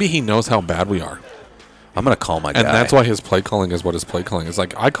 Maybe he knows how bad we are, I'm gonna call my and guy. that's why his play calling is what his play calling is.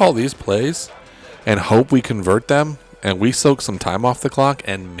 Like, I call these plays, and hope we convert them, and we soak some time off the clock,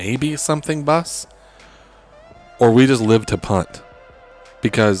 and maybe something busts, or we just live to punt.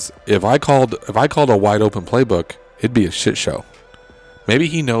 Because if I called a wide open playbook, it'd be a shit show. Maybe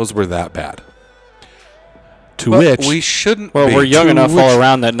he knows we're that bad. To But which we shouldn't. Well, be. we're young to enough which- all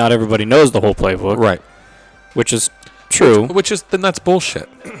around that not everybody knows the whole playbook, right, which is true. which is then that's bullshit.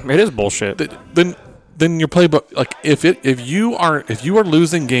 It is bullshit. Then your playbook, like if you are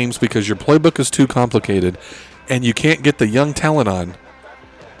losing games because your playbook is too complicated and you can't get the young talent on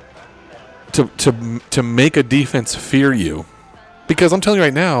to make a defense fear you, because I'm telling you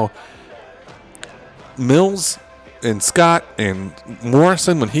right now, Mills and Scott and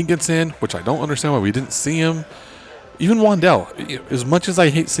Morrison, when he gets in, which I don't understand why we didn't see him, even Wandell, as much as I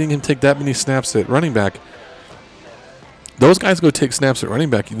hate seeing him take that many snaps at running back, those guys go take snaps at running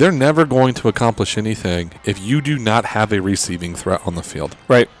back. They're never going to accomplish anything if you do not have a receiving threat on the field.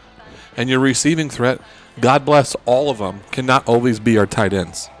 Right. And your receiving threat, God bless all of them, cannot always be our tight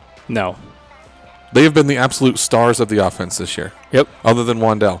ends. No. They have been the absolute stars of the offense this year. Yep. Other than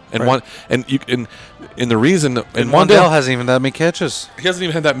Wandell. And Right. the reason And Wandell Wandell hasn't even that many catches. he hasn't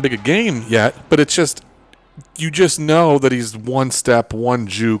even had that big a game yet, but it's just you just know that he's one step, one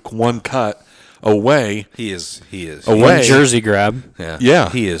juke, one cut away. He is. Away. One jersey grab. Yeah,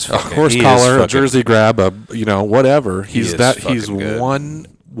 He is. a fucking- horse he is collar, a fucking- jersey grab, whatever. He He's is that. fucking He's good.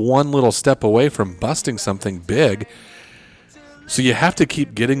 one little step away from busting something big. So you have to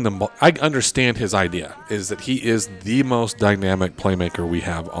keep getting the ball. I understand his idea is that he is the most dynamic playmaker we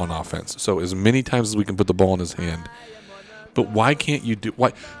have on offense. So as many times as we can put the ball in his hand. But why can't you do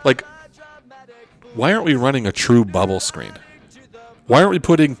why aren't we running a true bubble screen? Why aren't we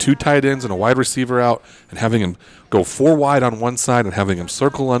putting 2 tight ends and a wide receiver out and having him go 4 wide on one side and having him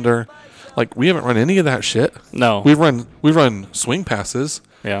circle under? Like, we haven't run any of that shit. No. We've run swing passes.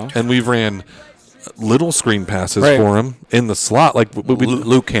 Yeah. And we've ran little screen passes Right. for him in the slot. Like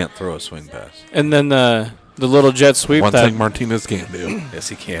Luke can't throw a swing pass. And then the little jet sweep one that thing Martinez can't do. Yes,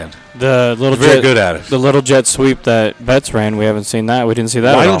 he can. the little He's very jet, good at it. The little jet sweep that Betts ran, we haven't seen that. We didn't see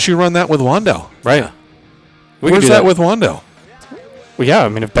that. Why at all. don't you run that with Wandell? Right. We could Where's do that with Wandell? Well, yeah. I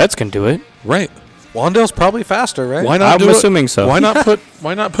mean, if Betts can do it, Right. Wandell's probably faster, right? Why not? I'm do it? assuming so. Why not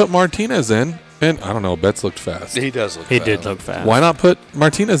put Martinez in? And I don't know. Betts looked fast. He does look he fast. did look fast. Why not put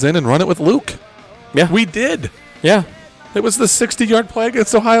Martinez in and run it with Luke? Yeah. We did. Yeah. It was the 60-yard play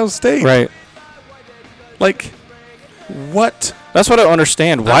against Ohio State. Right. Like, what? That's what I don't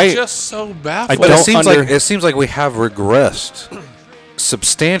understand. Why? I'm just so baffled. But don't it seems like we have regressed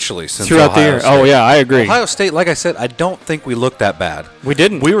substantially since throughout the Ohio year. State. Oh yeah, I agree. Ohio State, like I said, I don't think we looked that bad. We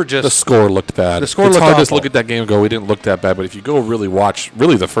didn't. We were just The score looked bad. The score it's looked hard to just awful. look at that game and go, we didn't look that bad. But if you go really watch,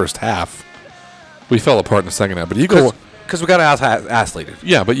 really the first half, we fell apart in the second half. But you go, because we got athleted.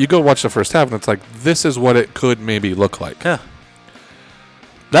 yeah, but you go watch the first half, and it's like, this is what it could maybe look like. Yeah.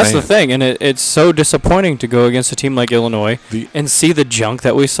 That's the Man. thing, and it's so disappointing to go against a team like Illinois The- and see the junk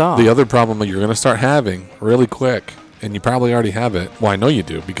that we saw. The other problem that you're going to start having really quick, and you probably already have it. Well, I know you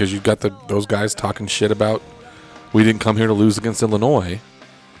do because you've got those guys talking shit about we didn't come here to lose against Illinois,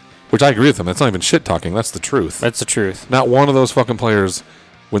 which I agree with them. That's not even shit talking. That's the truth. That's the truth. Not one of those fucking players,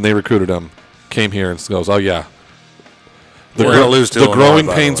 when they recruited him, came here and goes, "Oh yeah, We're gonna lose to the Illinois, growing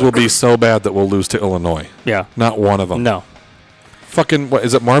by the pains way." will be so bad that we'll lose to Illinois." Yeah. Not one of them. No. Fucking what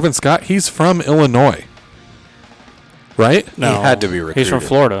is it? Marvin Scott? He's from Illinois, right? No. He had to be He's from recruited.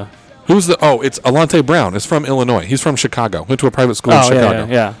 Florida. Who's the? Oh, it's Alante Brown. Is from Illinois. He's from Chicago. Went to a private school in Oh, yeah, Chicago.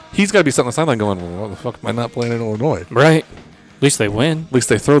 yeah. He's got to be sitting on the sideline going, well, "What the fuck am I not playing in Illinois?" Right. At least they win. At least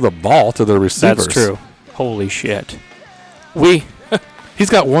they throw the ball to their receivers. That's true. Holy shit. He's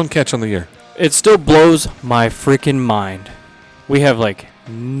got 1 catch on the year. It still blows my freaking mind. We have like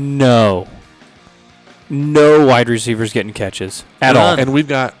no wide receivers getting catches at all. And we've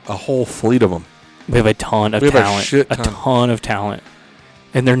got a whole fleet of them. We have a ton of We have a talent. shit A ton. ton of talent.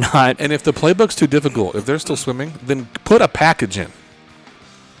 And they're not. And if the playbook's too difficult, if they're still swimming, then put a package in.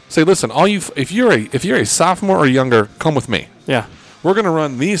 Say, listen, if you're a sophomore or younger, come with me. Yeah. We're gonna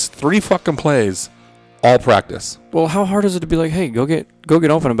run these 3 fucking plays all practice. Well, how hard is it to be like, hey, go get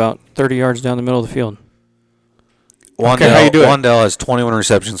open about 30 yards down the middle of the field? Wandell, how you doing? Wandell has 21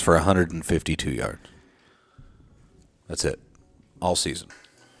 receptions for 152 yards. That's it. All season.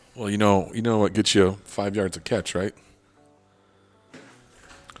 Well, you know what gets you 5 yards a catch, right?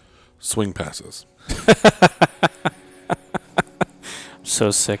 Swing passes. I'm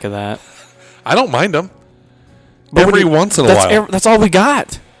so sick of that. I don't mind them. But Every when once in a while. That's all we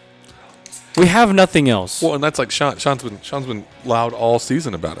got. We have nothing else. Well, and that's like Sean's been loud all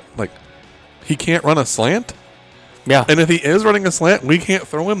season about it. Like, he can't run a slant, yeah. and if he is running a slant, we can't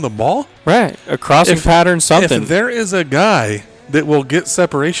throw him the ball. Right. A crossing pattern, something. If there is a guy that will get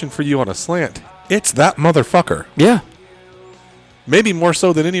separation for you on a slant, it's that motherfucker. yeah. Maybe more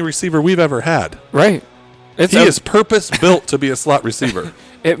so than any receiver we've ever had. Right. He is purpose built to be a slot receiver.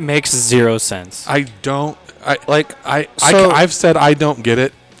 It makes zero sense. I've So- said I don't get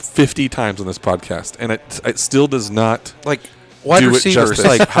it 50 times on this podcast, and it still does not Like, wide do it receivers. justice.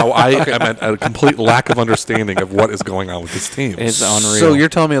 Like, How I am at a complete lack of understanding of what is going on with this team. It's unreal. so you're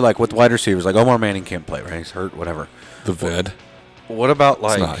telling me, like, with wide receivers, like Omar Manning can't play, right? He's hurt, whatever. The vid. What about, It's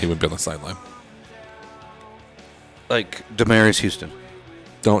like, not. He would be on the sideline. like Demarius Houston?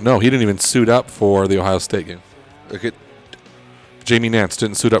 Don't know. He didn't even suit up for the Ohio State game. Like it, Jamie Nance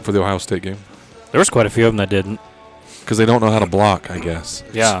didn't suit up for the Ohio State game there was quite a few of them that didn't. because they don't know how to block, I guess.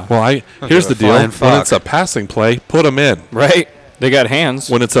 Yeah. Well, here's the deal. flying When fuck. it's a passing play, put them in. Right. They got hands.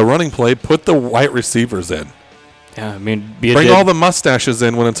 When it's a running play, put the white receivers in. Yeah. I mean, Bring all the mustaches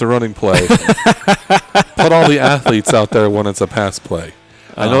in when it's a running play. Put all the athletes out there when it's a pass play.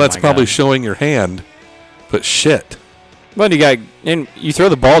 I know Oh that's my probably God. showing your hand, but shit. But you throw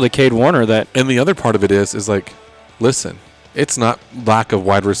the ball to Cade Warner that And the other part of it is like, listen, it's not lack of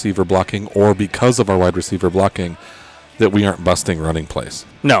wide receiver blocking or because of our wide receiver blocking that we aren't busting running plays.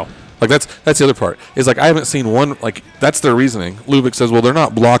 no. Like that's the other part. Is like I haven't seen one like that's their reasoning. Lubick says, well, they're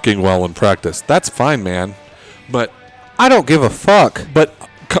not blocking well in practice. That's fine, man. But I don't give a fuck.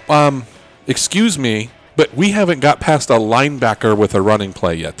 excuse me, but we haven't got past a linebacker with a running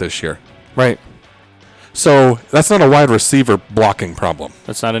play yet this year. Right. So that's not a wide receiver blocking problem.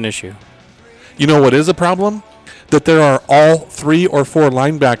 That's not an issue. You know what is a problem? That there are all 3 or 4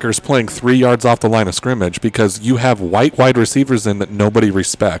 linebackers playing 3 yards off the line of scrimmage because you have white wide receivers in that nobody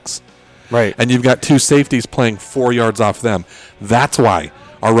respects. Right. And you've got 2 safeties playing 4 yards off them. That's why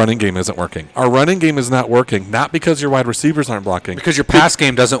our running game isn't working. Our running game is not working, not because your wide receivers aren't blocking. Because your pass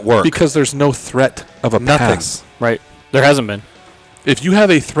game doesn't work. Because there's no threat of a Nothing. pass. Right. There hasn't been. If you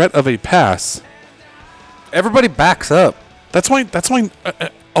have a threat of a pass, Everybody backs up. that's why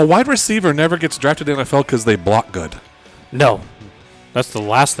a wide receiver never gets drafted in the NFL because they block good. No. That's the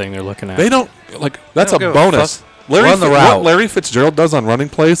last thing they're looking at. They don't like that's They a don't give a bonus. fuck. Run the What route. Larry Fitzgerald does on running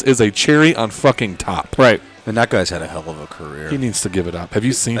plays is a cherry on fucking top. Right. And that guy's had a hell of a career. He needs to give it up. Have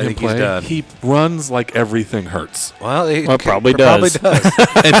you seen I him think he's play? done. He runs like everything hurts, Well, he probably does. Probably does.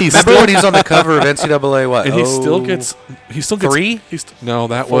 and he Remember still when he's on the cover of NCAA? What? and he still gets 3? No,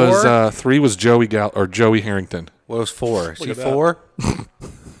 that 4? was 3 was Joey Joey Harrington. What was 4? Is he at that. 4?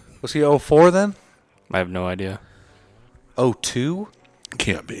 Was he 04 then? I have no idea. 02?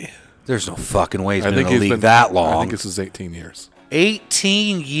 Can't be. There's no fucking way he's I been think in the he's league been that I long. think this is 18 years.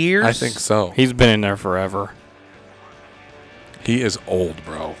 18 years? I think so. He's been in there forever. He is old,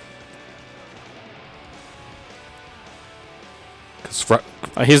 bro.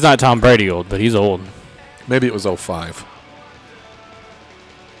 He's not Tom Brady old, but he's old. Maybe it was 05.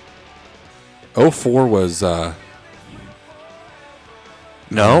 04 was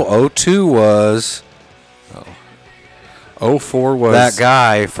No, 02 was 04 was that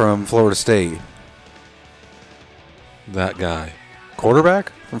guy from Florida State. That guy.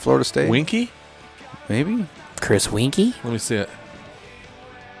 Quarterback from Florida State? Winky? Maybe? Chris Winky? Let me see it.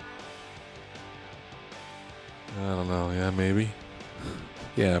 I don't know. Yeah, maybe.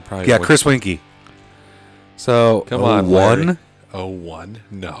 Yeah, probably. Yeah, Chris Winky. So, Come on, 01? Larry. 01?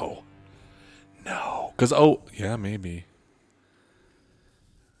 No. No. Because, yeah, maybe.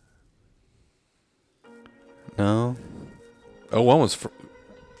 No. 01 was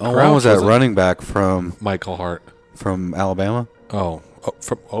One Crouch was that was a- running back from Michael Hart. Alabama?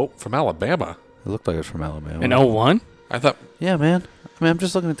 From Alabama. It looked like it was from Alabama. In 01? I thought Yeah, man. I mean, I'm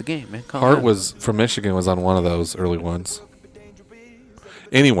just looking at the game, man. Calm Hart down. was from Michigan, was on one of those early ones.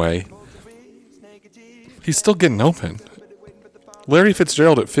 Anyway, he's still getting open. Larry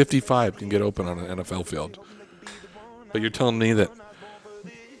Fitzgerald at 55 can get open on an NFL field. But you're telling me that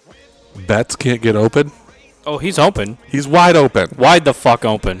Betts can't get open? Oh, he's open. He's wide open. Wide the fuck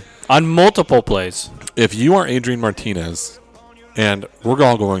open. On multiple plays. If you are Adrian Martinez, and we're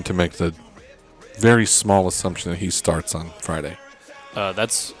all going to make the very small assumption that he starts on Friday.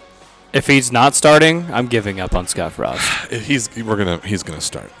 If he's not starting, I'm giving up on Scott Frost. He's gonna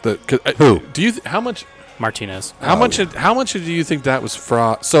start. Who? Do you how much Martinez. how much do you think that was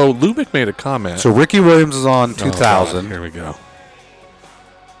fraud? So Lubick made a comment. So Ricky Williams was on Oh, 2000. God, here we go.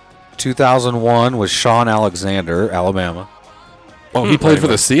 2001 was Sean Alexander, Alabama. Oh, he played for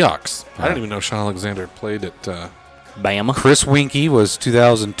the Seahawks. I didn't even know Sean Alexander played at. Bama. Chris Winky was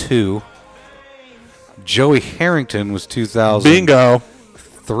 2002. Joey Harrington was 2003. Bingo.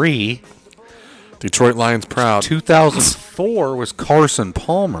 Detroit Lions proud. 2004 was Carson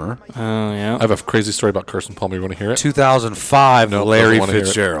Palmer. Oh, yeah. I have a crazy story about Carson Palmer. You want to hear it? 2005 Nope, Larry doesn't wanna hear it.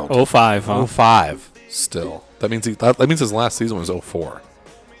 Fitzgerald. 05, huh? 05. Still, that means his last season was 04.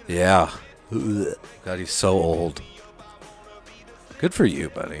 Yeah. Ugh. God, he's so old. Good for you,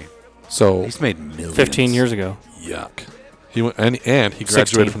 buddy. So He's made millions. 15 years ago. yuck. He went and he graduated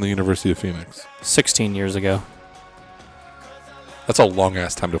 16. from the University of Phoenix. 16 years ago. That's a long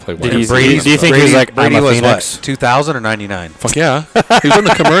ass time to play Did wide he- receiver. do you think he was like, Brady I'm a was Phoenix? what? 2000 or 99? Fuck yeah, he was in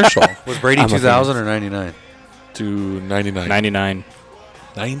the commercial. Was Brady I'm a 2000 or 99? To 99. 99.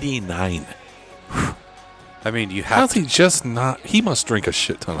 99. I mean, you How's have to. he just not? He must drink a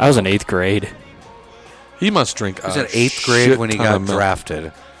shit ton of I was in milk. 8th grade. He must drink He was a in 8th grade shit when he ton got of milk.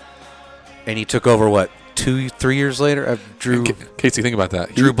 drafted. And he took over, what, 2-3 years later? Drew Casey, think about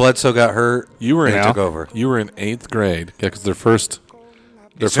that. Drew Bledsoe got hurt. You were and in he took over. You were in 8th grade. Yeah, because their first.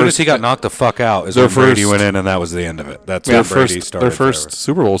 As soon as he got knocked the fuck out, is their when Brady first- went in, and that was the end of it. That's Their when Brady first, started. their first forever.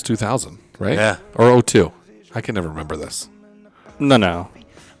 Super Bowl was 2000, right? Yeah. Or 02. I can never remember this. No.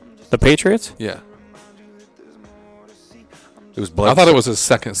 The Patriots? Yeah. It was Bledsoe. I thought it was his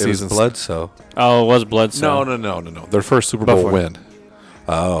second It was season. Bledsoe. Oh, it was Bledsoe. No. Their first Super Bowl Before. win.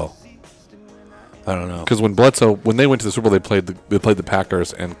 Oh. I don't know. Because when they went to the Super Bowl, they played the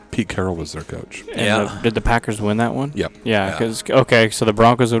Packers, and Pete Carroll was their coach. And Yeah. did the Packers win that one? Yep. Yeah, because so the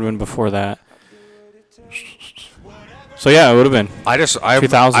Broncos would have been before that. So yeah, it would have been. I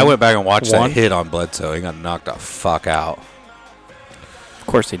 2001. went back and watched that hit on Bledsoe. He got knocked the fuck out. Of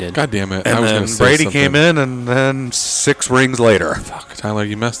course he did. God damn it! And I was then going to say Brady something. came in, and then 6 rings later. Fuck, Tyler,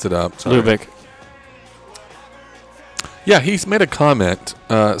 you messed it up. Sorry. Lubick. Yeah, he's made a comment.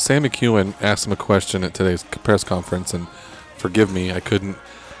 Sam McEwen asked him a question at today's press conference, and forgive me,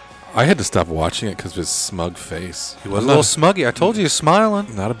 I had to stop watching it because of his smug face. He was a little smuggy. I told you he's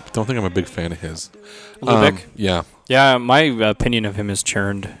smiling. Don't think I'm a big fan of his. Lubick? Yeah. Yeah, my opinion of him has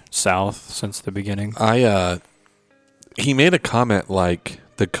churned south since the beginning. He made a comment like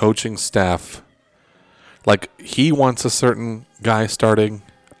the coaching staff, like he wants a certain guy starting.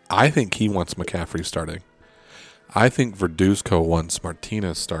 I think he wants McCaffrey starting. I think Verduzco wants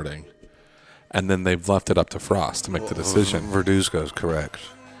Martinez starting, and then they've left it up to Frost to make the decision. Verduzco's correct.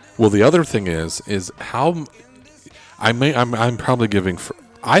 Well, the other thing is how I'm probably giving.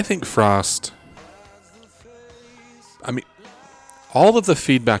 I think Frost. I mean, all of the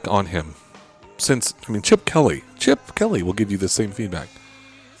feedback on him, Chip Kelly will give you the same feedback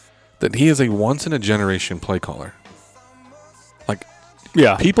that he is a once in a generation play caller. Like,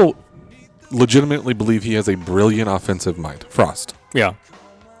 Yeah. people legitimately believe he has a brilliant offensive mind. Frost. Yeah.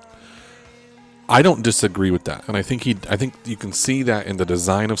 I don't disagree with that, and I think you can see that in the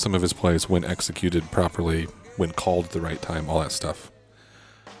design of some of his plays when executed properly, when called at the right time, all that stuff.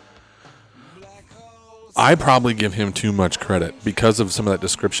 I probably give him too much credit because of some of that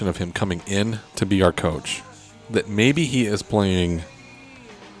description of him coming in to be our coach. That maybe he is playing.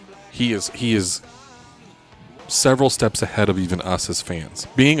 He is several steps ahead of even us as fans,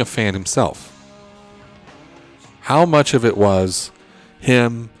 being a fan himself. How much of it was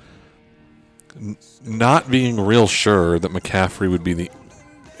him not being real sure that McCaffrey would be the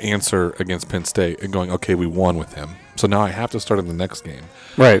answer against Penn State and going, okay, we won with him, so now I have to start in the next game.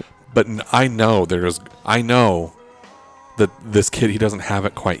 Right. But I know that this kid, he doesn't have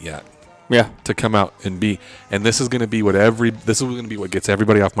it quite yet Yeah. to come out and be, and this is going to be what gets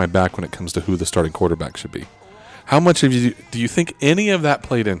everybody off my back when it comes to who the starting quarterback should be. How much do you think any of that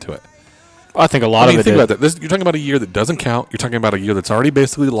played into it? I think a lot of it think did. about that. You're talking about a year that doesn't count. You're talking about a year that's already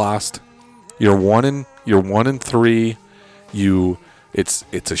basically lost. You're 1-3.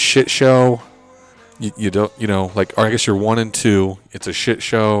 It's a shit show. You don't, or I guess you're 1-2. It's a shit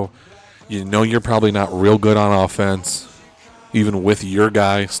show. You're probably not real good on offense, even with your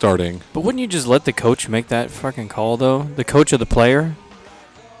guy starting. But wouldn't you just let the coach make that fucking call, though? The coach of the player?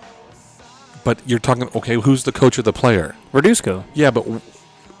 But you're talking, okay, who's the coach of the player? Verduzco. Yeah, but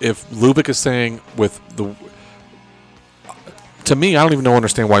if Lubick is saying to me, I don't even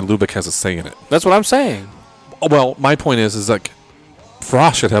understand why Lubick has a say in it. That's what I'm saying. Well, my point is like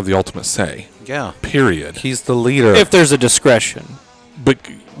Frost should have the ultimate say. Yeah. Period. He's the leader. If there's a discretion. But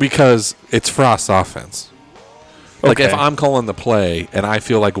because it's Frost's offense. Like Okay. if I'm calling the play and I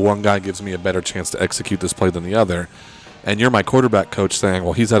feel like one guy gives me a better chance to execute this play than the other, and you're my quarterback coach saying,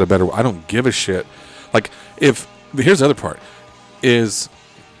 well, he's had a better, I don't give a shit. Like here's the other part is,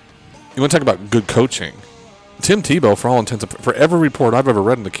 you want to talk about good coaching. Tim Tebow, for all intents and for every report I've ever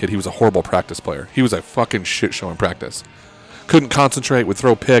read in the kid, he was a horrible practice player. He was a fucking shit show in practice. Couldn't concentrate, would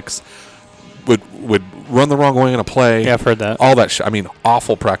throw picks, would run the wrong way in a play. Yeah, I've heard that. All that shit. I mean,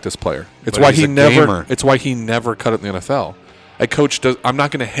 awful practice player. It's But why he's he a never. gamer. It's why he never cut it in the NFL. A coach does. I'm not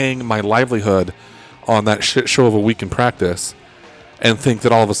going to hang my livelihood on that shit show of a week in practice, and think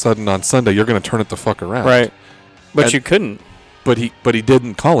that all of a sudden on Sunday you're going to turn it the fuck around. Right. But And- you couldn't. But he did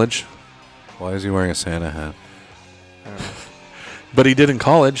in college. Why is he wearing a Santa hat? But he did in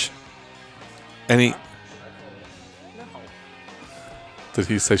college, and he. Did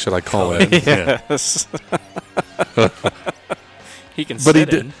he say, should I call in? Yes. He can But he sit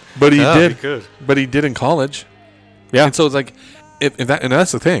did. in. But he Yeah, did. he could. But he did in college. Yeah. And so it's like, if that, and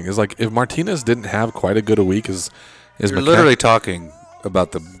that's the thing is like, if Martinez didn't have quite a good a week as You're literally talking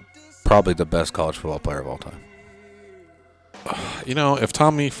about probably the best college football player of all time. if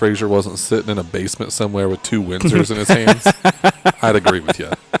Tommy Frazier wasn't sitting in a basement somewhere with 2 Windsors in his hands, I'd agree with you.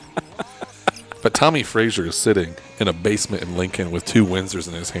 But Tommy Frazier is sitting in a basement in Lincoln with 2 Windsors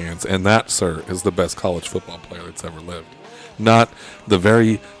in his hands, and that, sir, is the best college football player that's ever lived. Not the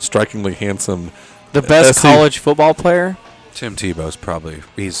very strikingly handsome. The best SC college football player? Tim Tebow's probably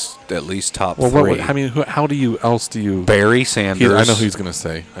he's at least top Well, three. how do you else do you? Barry Sanders. I know who he's gonna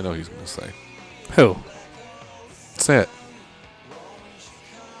say. Who? Say it.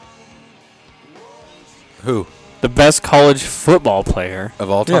 Who The best college football player of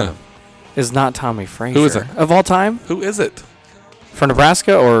all Yeah. time? is not Tommy Frazier. Who is it? Of all time? Who is it? For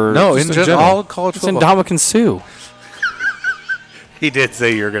Nebraska or No, Just in in general, general. all college it's in football. Dominican Sue. He did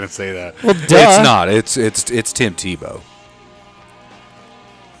say you were going to say that. Well, duh. It's not. It's Tim Tebow.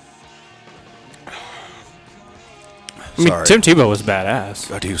 I mean, Sorry. Tim Tebow was badass.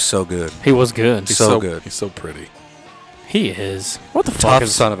 God, he was so good. He was good. He's so good. He's so pretty. He is. What the fuck Tough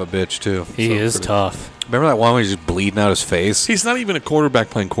is? son of a bitch too. He so is pretty. tough. Remember that one where he's just bleeding out his face? He's not even a quarterback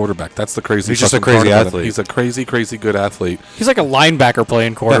playing quarterback. That's the crazy. He's just a fucking part crazy about him. athlete. He's a crazy good athlete. He's like a linebacker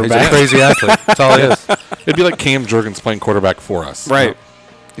playing Yeah, quarterback. he's a crazy athlete. That's all he is. It'd be like Cam Jurgens playing quarterback for us. Right.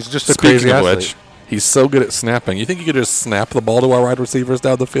 He's just a Speaking crazy of athlete. which, he's so good at snapping. You think he could just snap the ball to our wide receivers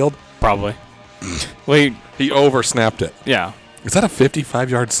down the field? Probably. Wait. He over snapped it. Yeah. Is that a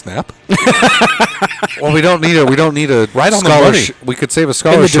 55-yard snap? Well, we don't need a Right on the scholarship. We could save a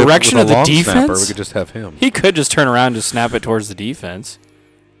scholarship direction with of a the long snapper. defense? We could just have him. He could just turn around and snap it towards the defense.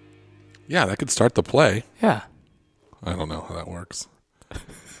 Yeah, that could start the play. Yeah. I don't know how that works.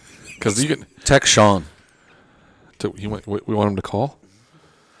 Because you can. Text Sean. We want him to call?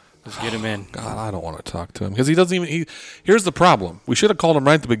 Just get him in. God, I don't want to talk to him because he doesn't even. Here's the problem: we should have called him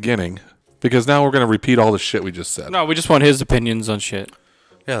right at the beginning because now we're going to repeat all the shit we just said. No, we just want his opinions on shit.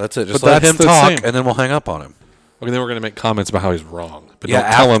 Yeah, that's it. Just But let that's him the talk, same. and then we'll hang up on him. Okay, then we're going to make comments about how he's wrong. But don't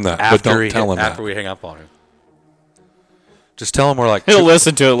tell him that. But don't tell him that. After we hang up on him. Just tell him we're like He'll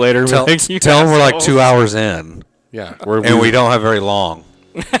listen to it later. And be tell, like, "You tell him we're like assholes." 2 hours in, Yeah, and we don't have very long.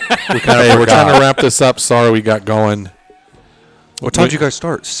 We're trying to wrap this up. Sorry, we got going. What time did you guys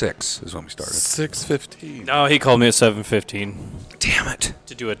start? 6 is when we started. 6:15. No, he called me at 7:15 Damn it.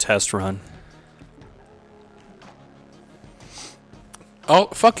 to do a test run. Oh,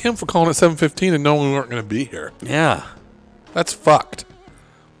 fuck him for calling at 7:15 and knowing we weren't going to be here. Yeah. That's fucked.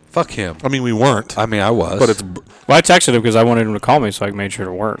 Fuck him. I mean, we weren't. I mean, I was. But it's. Well, I texted him because I wanted him to call me, so I made sure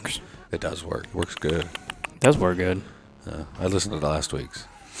it works. It does work. It works good. It does work good. I listened to the last week's.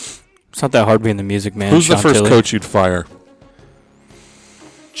 It's not that hard being the music man. Who's the Sean first Tilley. coach you'd fire?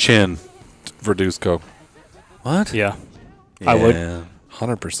 Chin. Verduzco. What? Yeah. I would.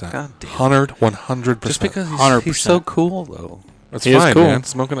 100%. God damn. 100%. Just because he's 100%. so cool, though. That's He is fine, cool. man.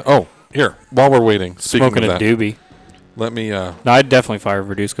 Smoking. Oh, here. While we're waiting, speaking Smoking of a that, doobie. let me. No, I'd definitely fire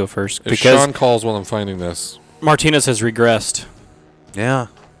Verduzco first If because Sean calls while I'm finding this, Martinez has regressed. Yeah.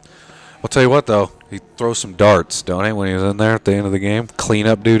 I'll tell you what, though. He throws some darts, don't he, when he was in there at the end of the game?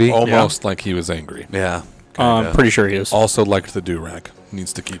 Cleanup duty. almost like he was angry. Yeah. I'm kinda. pretty sure he is. Also liked the do-rag.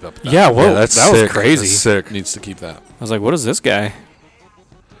 Needs to keep up. With that. Yeah, whoa, Yeah, that's that was sick. crazy. That's sick. Needs to keep that. I was like, what is this guy?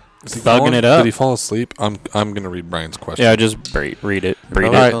 Is he Thugging falling? it up. Did he fall asleep? I'm gonna read Brian's question. Yeah, just read it. Read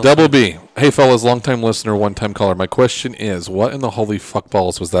All it. right, Double B. Hey, fellas, long-time listener, one-time caller. My question is, what in the holy fuck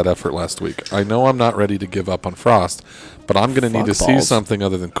balls was that effort last week? I know I'm not ready to give up on Frost, but I'm going to need to Fuck see balls. something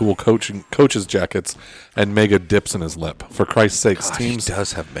other than cool coaches' jackets and mega dips in his lip. For Christ's sakes, God, he teams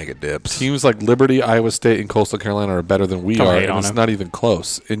does have mega dips. teams like Liberty, Iowa State, and Coastal Carolina are better than we Don't are, hate and on it's him. not even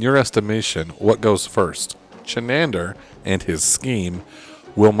close. In your estimation, what goes first? Chenander and his scheme.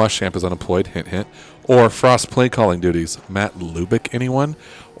 Will Muschamp is unemployed, hint, hint. Or Frost play calling duties. Matt Lubick, anyone?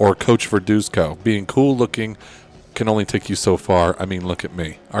 Or Coach Verduzco. Being cool looking can only take you so far. I mean, look at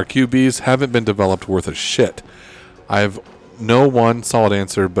me. Our QBs haven't been developed worth a shit. I've no one solid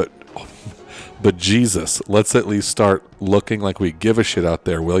answer, but Jesus, let's at least start looking like we give a shit out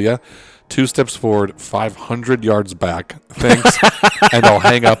there, will ya? 2 steps forward, 500 yards back. Thanks, and I'll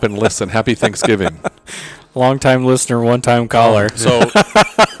hang up and listen. Happy Thanksgiving. Long-time listener, one-time caller. So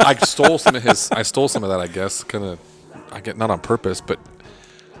I stole some of that, I guess. Not on purpose, but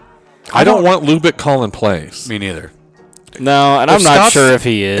I don't want Lubick calling plays. Me neither. No, and If I'm not Scott's- sure if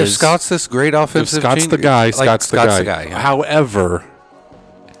he is. If Scott's this great If offensive Scott's the genius- guy, like, Scott's the guy. yeah. However,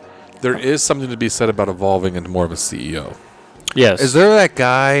 there is something to be said about evolving into more of a CEO. Yes. Is there that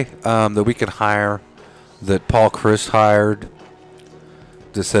guy that we can hire that Paul Chris hired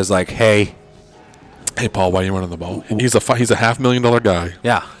that says, like, hey, Hey, Paul, why are you running the ball? He's a $500,000 guy.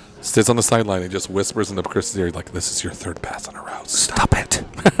 yeah, Sits on the sideline and just whispers into Chris's ear like, "This is your third pass in a row. stop it.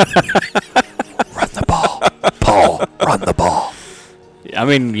 Run the ball. Paul, run the ball. I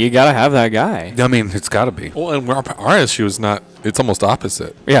mean, you got to have that guy. I mean, it's got to be. Well, and our issue is not. It's almost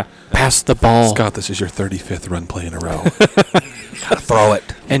opposite. Yeah. Pass the ball. Scott, this is your 35th run play in a row. Gotta throw it.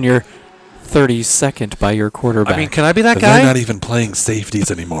 And you're 32nd by your quarterback. I mean, can I be that They're guy? not even playing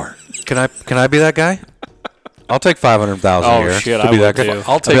safeties anymore. Can I be that guy? I'll take 500,000 Oh, a year. shit, To I be would that good. too.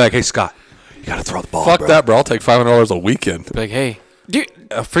 I'll be like, hey Scott, you gotta throw the ball. Fuck bro. that, bro. I'll take $500 a weekend. Like, hey, dude,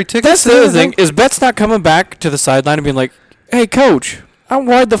 Free tickets. that's the other thing. Is Betts not coming back to the sideline and being like, hey, coach, I'm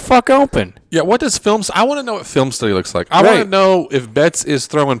wide the fuck open. Yeah, what does I want to know what film study looks like. I want Right. to know if Betts is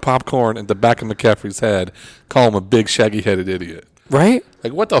throwing popcorn at the back of McCaffrey's head, call him a big shaggy-headed idiot. Right?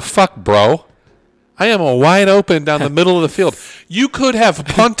 Like, what the fuck, bro? I am a wide open down the middle of the field. You could have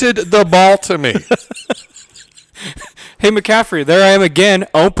punted the ball to me. Hey, McCaffrey, there I am again,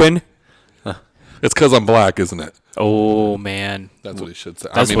 open. It's because I'm black, isn't it? Oh, man. That's what he should say.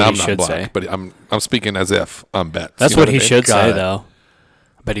 That's I mean, what I'm he not should black, say. but I'm speaking as if I'm Betts. That's You know what he I mean? should Got say, it. though.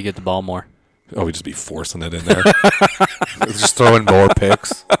 I bet he get the ball more. Oh, he'd just be forcing it in there. Just throwing more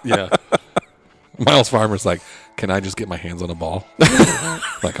picks. Yeah. Miles Farmer's like, can I just get my hands on a ball?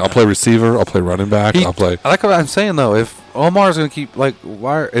 Like, I'll play receiver, I'll play running back, I'll play. I like what I'm saying though. If Omar's going to keep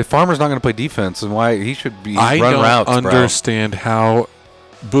if Farmer's not going to play defense, then why he should be I run don't routes, understand how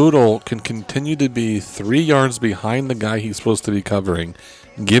Boodle can continue to be 3 yards behind the guy he's supposed to be covering,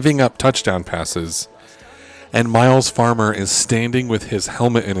 giving up touchdown passes, and Miles Farmer is standing with his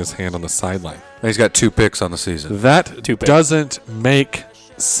helmet in his hand on the sideline. bro. He's got 2 picks on the season. That 2 picks. doesn't make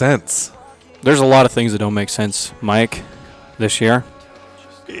sense. There's a lot of things that don't make sense, Mike, this year.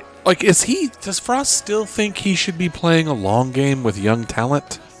 Like, does Frost still think he should be playing a long game with young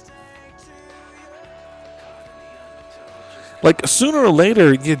talent? Like, sooner or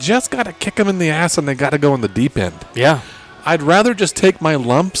later, you just got to kick them in the ass and they got to go in the deep end. Yeah. I'd rather just take my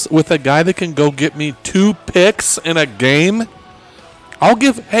lumps with a guy that can go get me 2 picks in a game.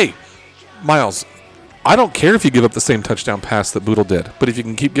 Hey, Miles, I don't care if you give up the same touchdown pass that Boodle did, but if you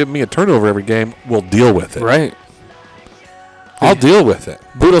can keep giving me a turnover every game, we'll deal with it. Right. I'll deal with it.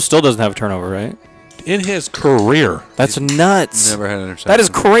 Boodle still doesn't have a turnover, right? In his career, That's nuts. Never had an interception. That is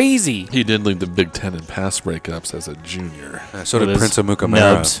crazy. he did lead the Big Ten in pass breakups as a junior. So did With Prince his Amukamara.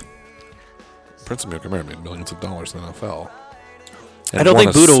 nubs. Prince Amukamara made millions of dollars in the NFL. I don't won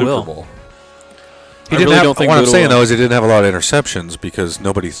think a Boodle Super will. Bowl. He I didn't really have, don't think what I'm Boodle saying will. though is he didn't have a lot of interceptions because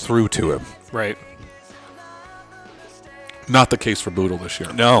nobody threw to him. Right. Not the case for Boodle this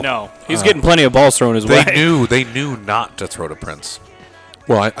year. No. He's getting plenty of balls thrown his way. They knew not to throw to Prince.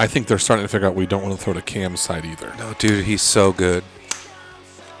 Well, I think they're starting to figure out we don't want to throw to Cam's side either. No, dude, he's so good.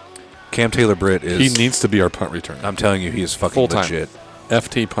 Cam Taylor-Britt is. He needs to be our punt returner. I'm telling you, he is fucking Full-time. legit.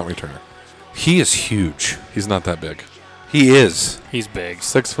 FT punt returner. He is huge. He's not that big. He is. He's big.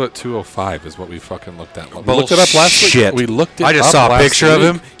 6 foot 205 is what we fucking looked at. We looked it up last week. Shit. We looked it I just up saw a last picture of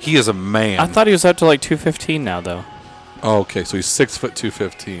week. him. He is a man. I thought he was up to like 215 now, though. Oh, okay, so he's 6 foot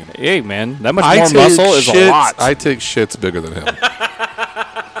 215. Hey, man, that much more muscle is a lot. I take shits bigger than him.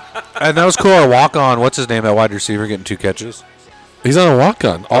 And that was cool. Our walk-on, what's his name, that wide receiver getting 2 catches? He's on a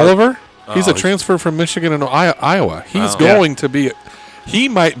walk-on. Oliver? He's a he's- transfer from Michigan and Iowa. He's Oh. going to be. He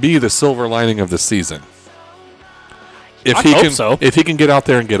might be the silver lining of the season. If I he hope can, so. if he can get out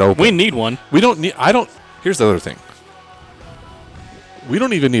there and get open, We need one. we don't need. I don't. Here's the other thing. We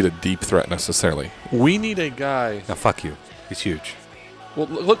don't even need a deep threat necessarily. We need a guy. Now, fuck you. He's huge. Well,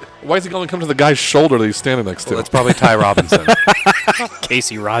 look. Why is he going to come to the guy's shoulder that he's standing next to? Well, that's probably Ty Robinson.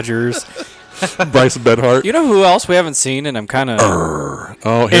 Casey Rogers. Bryce Bedhart. You know who else we haven't seen, and I'm kind of...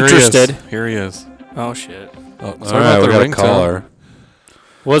 Oh, here Interested. He is. Here he is. Oh, shit. Oh, All sorry right, about we the got a ringtone. caller.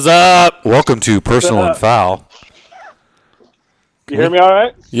 What's up? Welcome to Personal and Foul. You hear me all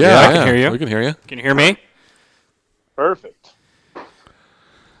right? Yeah, I can hear you. We can hear you. Can you hear me? Perfect.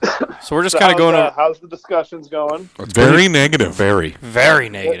 So we're just kind of going over... How's the discussions going? Very negative. Very. Very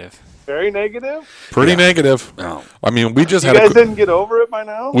negative. Very negative? Pretty negative. Oh. I mean, we just You had guys a didn't get over it by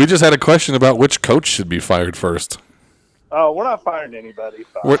now? a question about which coach should be fired first. Oh, we're not firing anybody.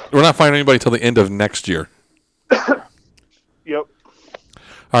 We're not firing anybody till the end of next year. Yep. All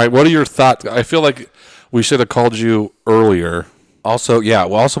right, what are your thoughts? I feel like we should have called you earlier. Also, yeah.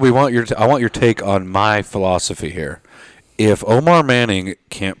 Well, also, I want your take on my philosophy here. If Omar Manning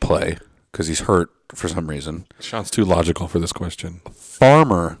can't play because he's hurt for some reason, Sean's too logical for this question.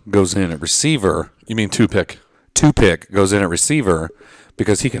 Farmer goes in at receiver. You mean 2-pick? 2-pick goes in at receiver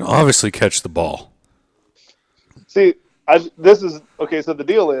because he can obviously catch the ball. See, this is okay. So the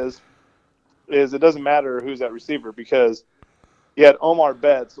deal is it doesn't matter who's at receiver because you had Omar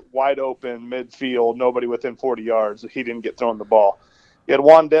Betts wide open midfield, nobody within 40 yards. He didn't get thrown the ball. You had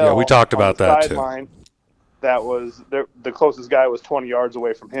Wandell. Yeah, we talked about on the that, too. sideline. That was the closest guy was 20 yards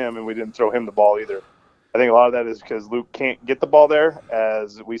away from him, and we didn't throw him the ball either. I think a lot of that is because Luke can't get the ball there,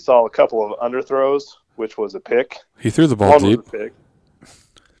 as we saw a couple of underthrows, which was a pick. He threw the ball One deep. was a pick.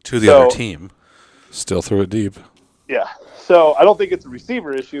 To the So- other team. Still threw it deep. Yeah. So I don't think it's a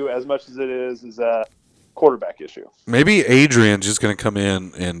receiver issue as much as it is quarterback issue. Maybe Adrian's just going to come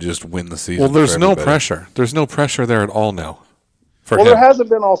in and just win the season. Well, there's for no everybody. pressure. There's no pressure there at all now. For Well, him. there hasn't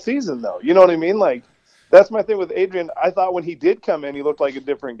been all season, though. You know what I mean? Like, that's my thing with Adrian. I thought when he did come in, he looked like a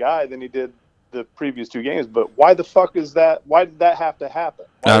different guy than he did the previous 2 games. But why the fuck is that? Why did that have to happen?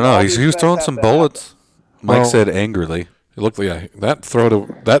 Why I did don't know. all He these was things throwing have some to bullets. Mike Well- said angrily. It looked like that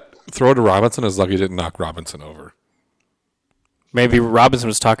throw to Robinson is lucky he didn't knock Robinson over. Maybe Robinson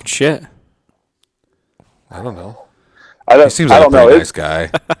was talking shit. I don't know. happen? He seems like a don't know. pretty nice guy.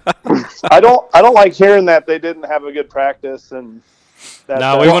 I don't like hearing that they didn't have a good practice and.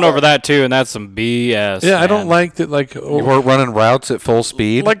 No, we went over that too, and that's some BS. Yeah, I man. don't like that. Like, You weren't running routes at full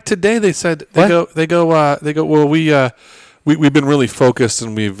speed. like today, they said What? they go. Well, we've been really focused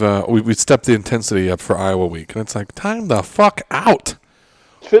and we've stepped the intensity up for Iowa week, and it's like time the fuck out.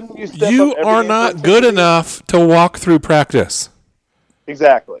 Shouldn't you step You up every are game not for good intensity? enough to walk through practice.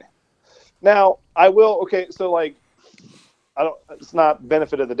 Exactly. Now, I will. Okay, so like, I don't. It's not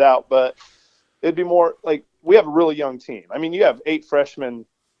benefit of the doubt, but it'd be more like we have a really young team. I mean, you have 8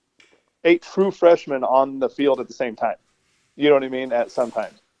 true freshmen on the field at the same time. You know what I mean? At some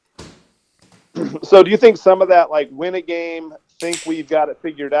time. So, do you think some of that, like, win a game, think we've got it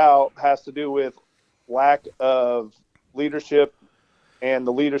figured out, has to do with lack of leadership, and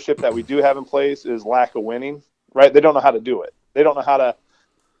the leadership that we do have in place is lack of winning? Right? They don't know how to do it. They don't know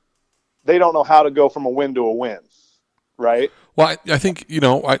how to go from a win to a win, right? Well, I think,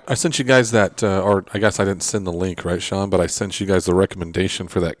 I sent you guys that, or I guess I didn't send the link, right, Sean? But I sent you guys the recommendation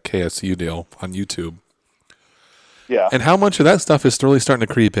for that KSU deal on YouTube. Yeah. And how much of that stuff is really starting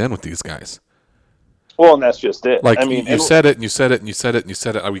to creep in with these guys? Well, and that's just it. Like, I mean, you said it, and you said it, and you said it, and you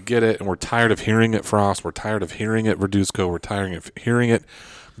said it. We get it, and we're tired of hearing it, Frost. We're tired of hearing it, Verduzco. We're tired of hearing it,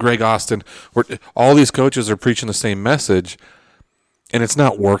 Greg Austin. All these coaches are preaching the same message, and it's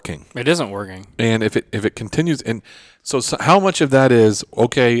not working. It isn't working. And if it continues, and so how much of that is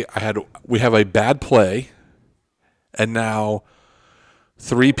okay? We have a bad play, and now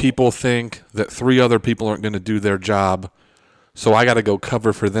 3 people think that 3 other people aren't going to do their job, so I got to go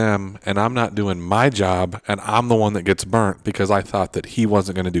cover for them, and I'm not doing my job, and I'm the one that gets burnt because I thought that he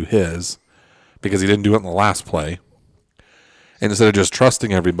wasn't going to do his because he didn't do it in the last play, and instead of just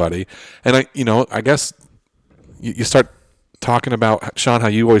trusting everybody, and I guess you start talking about, Sean, how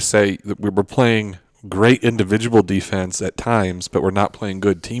you always say that we're playing great individual defense at times, but we're not playing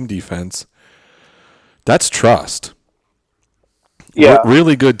good team defense. That's trust. yeah.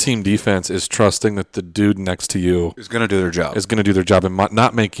 Really good team defense is trusting that the dude next to you He's going to do their job. is going to do their job and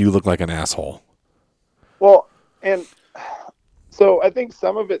not make you look like an asshole. Well, and so I think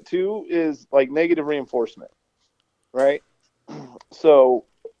some of it too is like negative reinforcement, right? So,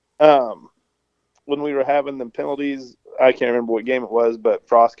 when we were having the penalties, I can't remember what game it was, but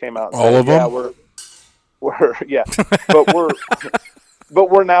Frost came out and All said, of them? Yeah, we're yeah,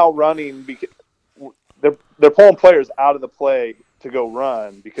 but we're now running because they're pulling players out of the play to go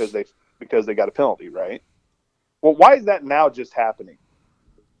run because they got a penalty, right? Well, why is that now just happening?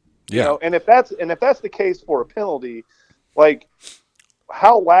 Yeah. You know, and if that's the case for a penalty, like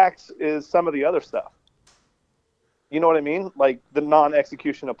how lax is some of the other stuff? You know what I mean? Like the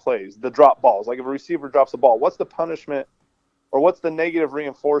non-execution of plays, the drop balls. Like if a receiver drops a ball, what's the punishment or what's the negative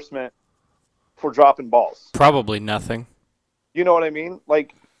reinforcement for dropping balls? Probably nothing. You know what I mean?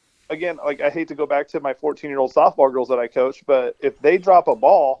 Like, again, like I hate to go back to my 14-year-old softball girls that I coach, but if they drop a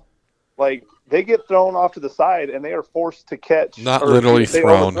ball, like they get thrown off to the side and they are forced to catch. Not or literally they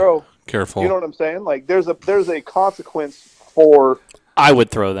thrown. overthrow. Careful. You know what I'm saying? Like there's a consequence for. I would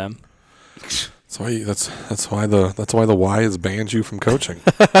throw them. That's why the Y has banned you from coaching.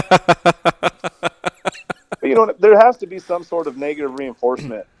 You know, there has to be some sort of negative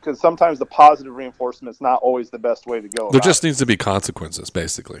reinforcement because sometimes the positive reinforcement is not always the best way to go. There about just it. needs to be consequences,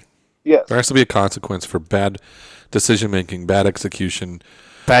 basically. Yes. There has to be a consequence for bad decision making, bad execution.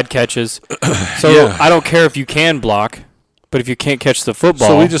 Bad catches. So Yeah. I don't care if you can block, but if you can't catch the football.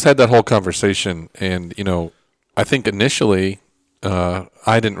 So we just had that whole conversation, and I think initially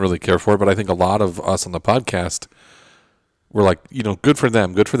I didn't really care for it, but I think a lot of us on the podcast were like, good for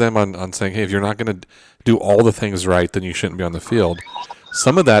them on saying, hey, if you're not going to do all the things right, then you shouldn't be on the field.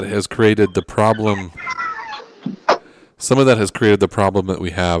 Some of that has created the problem. Some of that has created the problem that we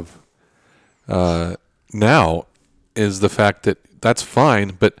have now is the fact that that's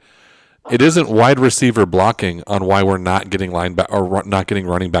fine, but it isn't wide receiver blocking on why we're not getting not getting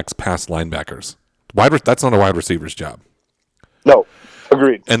running backs past linebackers. That's not a wide receiver's job. No.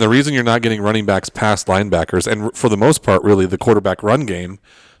 Agreed. And the reason you're not getting running backs past linebackers, and for the most part, really the quarterback run game,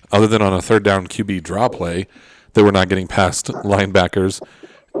 other than on a third down QB draw play, that we're not getting past linebackers,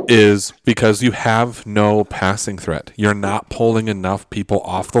 is because you have no passing threat. You're not pulling enough people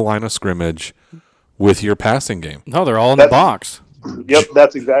off the line of scrimmage with your passing game. No, they're all in the That's- box. Yep,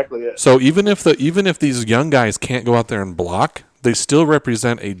 that's exactly it. So even if these young guys can't go out there and block, they still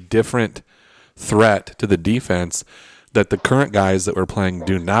represent a different threat to the defense that the current guys that we're playing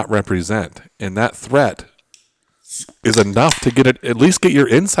do not represent. And that threat is enough to at least get your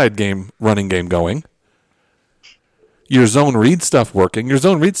inside running game going. Your zone read stuff working. Your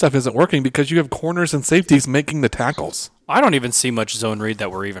zone read stuff isn't working because you have corners and safeties making the tackles. I don't even see much zone read that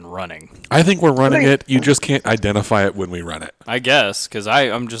we're even running. I think we're running it. You just can't identify it when we run it. I guess because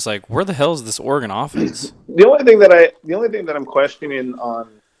I'm just like, where the hell is this Oregon offense? The only thing that I'm questioning on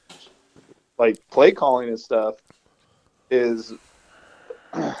like play calling and stuff is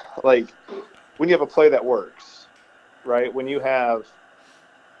like when you have a play that works, right? When you have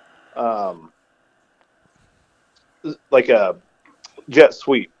like a jet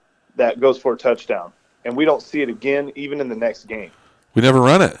sweep that goes for a touchdown, and we don't see it again even in the next game. We never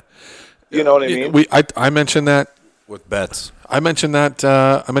run it. You know what I mean? I mentioned that. with bets. I mentioned that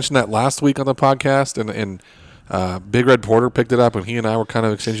last week on the podcast, and Big Red Porter picked it up, and he and I were kind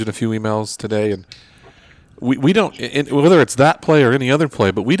of exchanging a few emails today, and we don't, whether it's that play or any other play,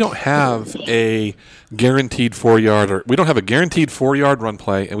 but we don't have a guaranteed 4-yard, or we don't have a guaranteed 4-yard run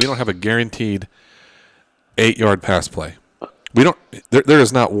play, and we don't have a guaranteed 8-yard pass play. We don't. There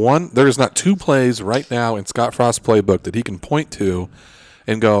is not two plays right now in Scott Frost's playbook that he can point to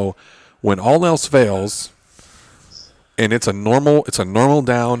and go, when all else fails, and it's a normal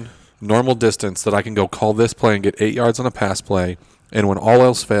down, normal distance, that I can go call this play and get 8 yards on a pass play, and when all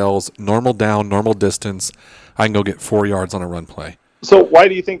else fails, normal down, normal distance, I can go get 4 yards on a run play. So why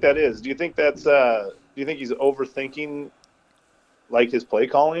do you think that is? Do you think that's do you think he's overthinking like his play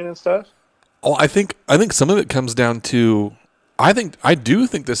calling and stuff? Oh, I think some of it comes down to, I do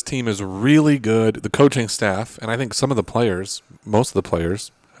think this team is really good, the coaching staff, and I think some of the players, most of the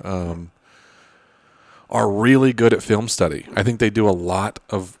players, are really good at film study. I think they do a lot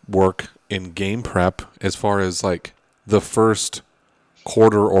of work in game prep as far as like the first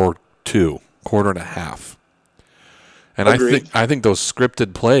quarter and a half. And Agreed. I think those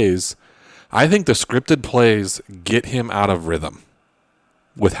scripted plays, the scripted plays get him out of rhythm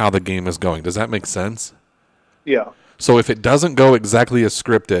with how the game is going. Does that make sense? Yeah. So if it doesn't go exactly as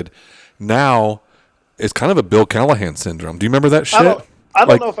scripted, now it's kind of a Bill Callahan syndrome. Do you remember that shit? I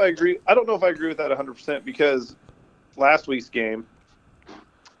don't know if I agree. I don't know if I agree with that 100% because last week's game,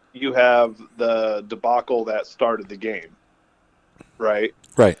 you have the debacle that started the game, right?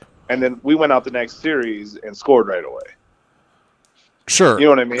 Right. And then we went out the next series and scored right away. Sure. You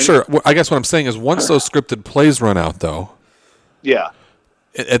know what I mean? Sure. Well, I guess what I'm saying is once those scripted plays run out, though, Yeah.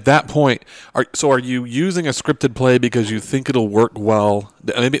 at that point, are you using a scripted play because you think it'll work well?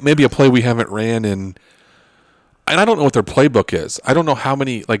 Maybe a play we haven't ran in. And I don't know what their playbook is. I don't know how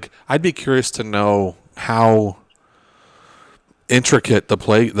many. Like, I'd be curious to know how intricate the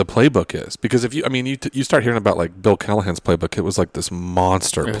playbook is, because if you start hearing about like Bill Callahan's playbook, it was like this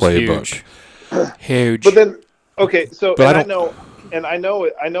monster It was playbook. Huge. But then, okay, so But I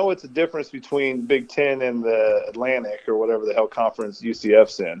know it's a difference between Big Ten and the Atlantic or whatever the hell conference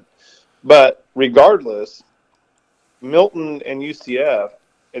UCF's in. But regardless, Milton and UCF,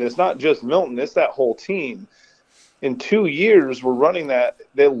 and it's not just Milton, it's that whole team. In 2 years, we're running that.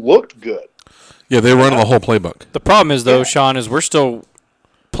 They looked good. Yeah, they run the whole playbook. The problem is, though, Yeah. Sean, is we're still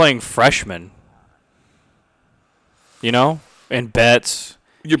playing freshmen. You know? And Betts.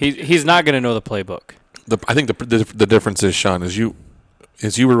 He's not going to know the playbook. I think the difference is, Sean, is you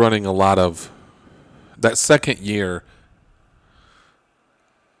were running a lot of that second year.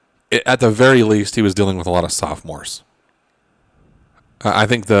 At the very least, he was dealing with a lot of sophomores. I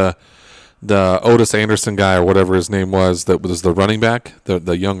think the Otis Anderson guy or whatever his name was, that was the running back,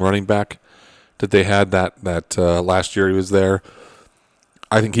 the young running back that they had that last year he was there.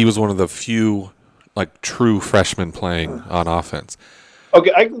 I think he was one of the few like true freshmen playing on offense.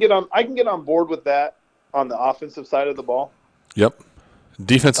 Okay, I can get on board with that on the offensive side of the ball. Yep.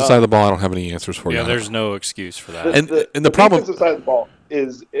 Defensive side of the ball, I don't have any answers for you. Yeah, on there's it. no excuse for that. And the problem- defensive side of the ball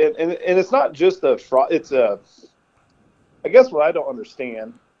is, and it's not just it's a. I guess what I don't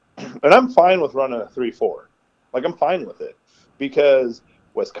understand, and I'm fine with running a 3-4. Like, I'm fine with it because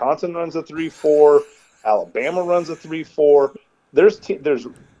Wisconsin runs a 3-4, Alabama runs a 3-4. There's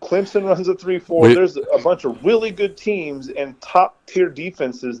Clemson runs a 3-4. There's a bunch of really good teams and top tier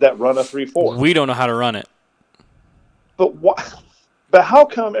defenses that run a 3-4. We don't know how to run it. But what? But how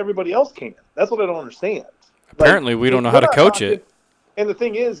come everybody else can? That's what I don't understand. Apparently, we don't know how to coach it. And the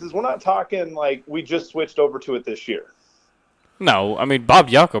thing is we're not talking like we just switched over to it this year. No, I mean Bob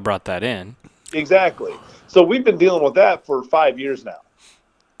Diaco brought that in. Exactly. So we've been dealing with that for 5 years now,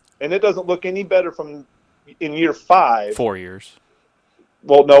 and it doesn't look any better from in year 5. 4 years.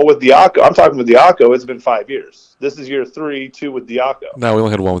 Well, no, with Diaco. I'm talking with Diaco. It's been 5 years. This is year 3, 2 with Diaco. No, we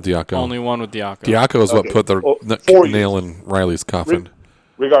only had one with Diaco. Only one with Diaco. Diaco is what Okay. put the Well, 4 nail years. in Riley's coffin.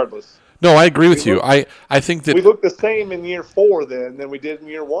 Regardless. No, I agree with We you. look- I think that We look the same in year 4 than we did in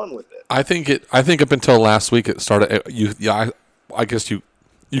year 1 with it. I think up until last week it started. I guess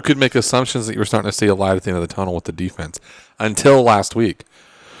you could make assumptions that you were starting to see a light at the end of the tunnel with the defense until last week.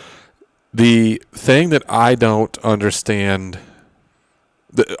 The thing that I don't understand,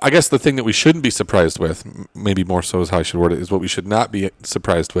 I guess the thing that we shouldn't be surprised with, maybe more so is how I should word it, is what we should not be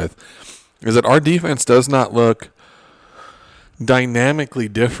surprised with, is that our defense does not look dynamically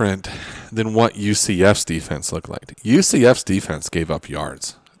different than what UCF's defense looked like. UCF's defense gave up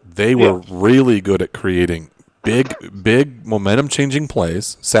yards. They were really good at creating big momentum-changing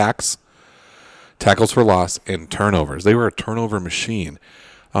plays, sacks, tackles for loss, and turnovers. They were a turnover machine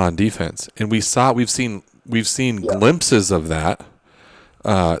on defense, and we've seen glimpses of that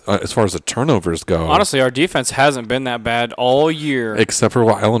as far as the turnovers go. Honestly, our defense hasn't been that bad all year. Except for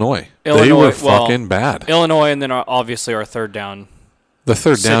Illinois. They Illinois, were fucking bad. Illinois, and then obviously our third down. The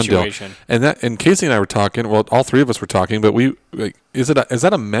third down deal, situation. and Casey and I were talking. Well, all three of us were talking, but is that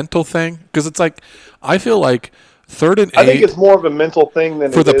a mental thing? Because it's like I feel like 3rd and 8 I think it's more of a mental thing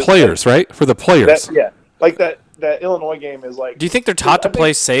than for it the is players, right? For the players, like that Illinois game is like. Do you think they're taught to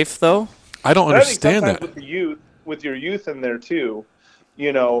play safe though? I don't And I think understand sometimes that. with your youth in there too,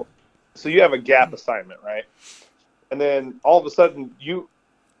 so you have a gap assignment, right? And then all of a sudden you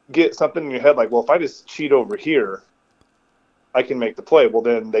get something in your head like, well, if I just cheat over here, I can make the play. Well,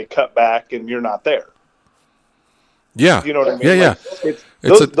 then they cut back and you're not there. Yeah, You know what I mean? Yeah. Like,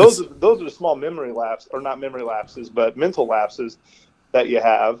 those are the small memory lapses, or not memory lapses, but mental lapses that you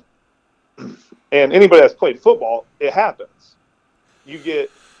have. And anybody that's played football, it happens. You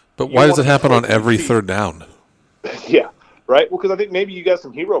get. But you why does want it happen to on every cheat. 3rd down? Yeah, right. Well, because I think maybe you got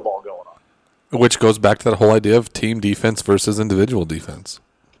some hero ball going on. Which goes back to that whole idea of team defense versus individual defense.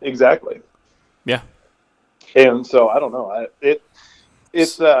 Exactly. Yeah. And so I don't know. I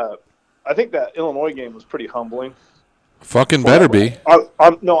think that Illinois game was pretty humbling. Fucking better be. I'm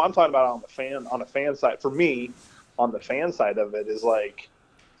talking about on the fan side. For me, on the fan side of it is like,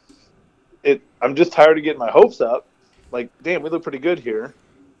 I'm just tired of getting my hopes up. Like, damn, we look pretty good here,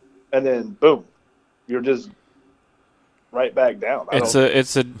 and then boom, you're just right back down. It's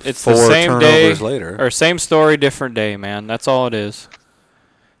the 4 same day turnovers later. or same story, different day, man. That's all it is.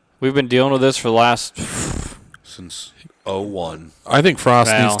 We've been dealing with this for the last Since 01. I think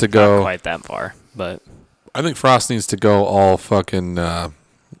Frost needs to go. Not quite that far, but I think Frost needs to go all fucking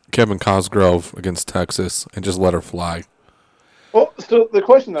Kevin Cosgrove against Texas and just let her fly. Well, so the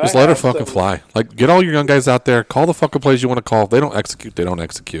question that Just I let her have, fucking so- fly. Like, get all your young guys out there. Call the fucking plays you want to call. If they don't execute, they don't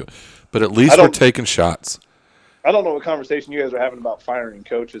execute. But at least I we're don't- taking shots. I don't know what conversation you guys are having about firing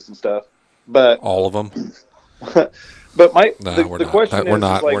coaches and stuff, but All of them. But No, the we're not. question We're is,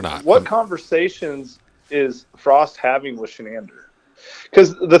 not. is like, We're not. what conversations is Frost having with Shenander?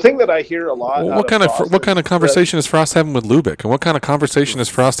 Because the thing that I hear a lot. Well, out Frost what kind of is conversation is Frost having with Lubick? And what kind of conversation is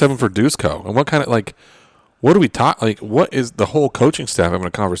Frost having for Dusko? And what kind of, like, what do we talk? Like, what is the whole coaching staff having a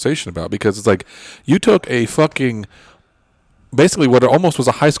conversation about? Because it's like, you took a fucking, basically what almost was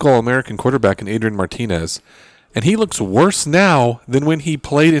a high school American quarterback in Adrian Martinez, and he looks worse now than when he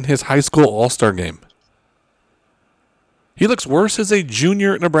played in his high school All-Star game. He looks worse as a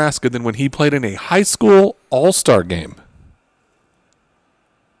junior at Nebraska than when he played in a high school All-Star game.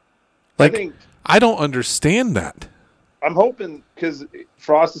 Like, think- I don't understand that. I'm hoping because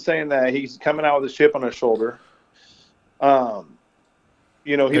Frost is saying that he's coming out with a chip on his shoulder. He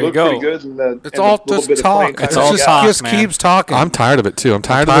There you looked go. pretty good in the. It's in all the little just bit of talk. playing time It's he all just, got. talk, just man. keeps talking. I'm tired of it too. I'm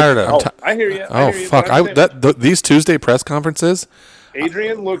tired tired of it. of it. I hear you. Oh fuck! These Tuesday press conferences,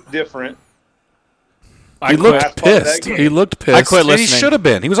 Adrian looked different. he looked Last part of that pissed. game. He looked pissed. I quit And he listening. should have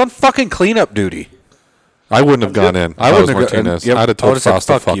been. He was on fucking cleanup duty. I wouldn't have gone in. I I was wouldn't have gone- Martinez. yep, I'd have I told would've said, Frost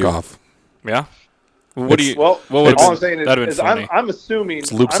to "Fuck fuck you." off. Yeah. What do you? Well, what would all I'm saying that'd have is been funny. I'm assuming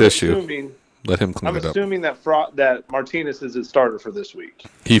It's Luke's I'm issue. Assuming, Let him clean I'm it up. assuming that Martinez is his starter for this week.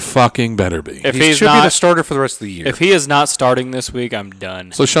 He fucking better be. If He he's should be the not, starter for the rest of the year. if he is not starting this week, I'm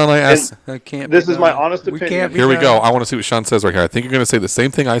done. So Sean, I asked. I can't This be is my done. honest We opinion. can't be Here we done. go. I want to see what Sean says right here. I think you're going to say the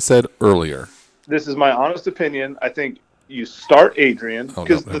same thing I said earlier. This is my honest opinion. I think you start Adrian Oh, no,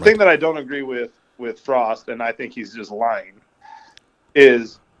 because never the thing mind. that I don't agree with Frost, and I think he's just lying,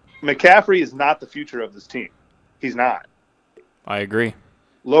 is McCaffrey is not the future of this team. He's not. I agree,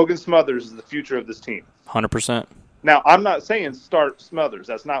 Logan Smothers is the future of this team. 100%. Now, I'm not saying start Smothers.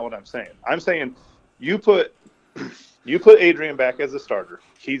 That's not what I'm saying. I'm saying you put Adrian back as a starter.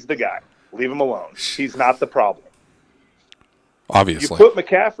 He's the guy. Leave him alone. He's not the problem. You Obviously. put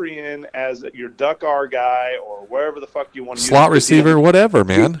McCaffrey in as your duck R guy or wherever the fuck you want to use Slot him. receiver, whatever,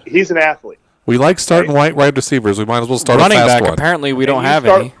 man. He's an athlete. We like starting wide receivers. We might as well start Running a fast back, one. apparently we don't And you have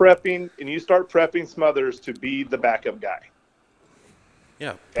start any. prepping Smothers to be the backup guy.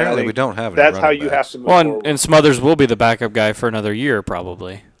 Yeah, And I apparently think we don't have any That's how running you backs. have to move Well, forward. and Smothers will be the backup guy for another year,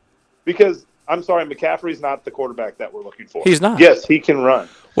 probably. Because I'm sorry, McCaffrey's not the quarterback that we're looking for. He's not. Yes, he can run.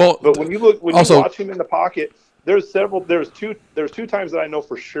 Well, But when you also- watch him in the pocket, there's two times that I know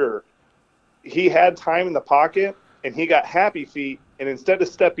for sure he had time in the pocket and he got happy feet, and instead of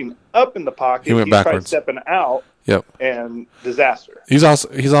stepping up in the pocket, He went tried backwards. stepping out, Yep. and disaster. He's also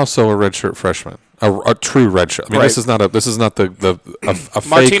a redshirt freshman, a true redshirt. I mean, Right. this is not a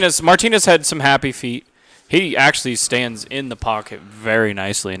fake. Martinez had some happy feet. He actually stands in the pocket very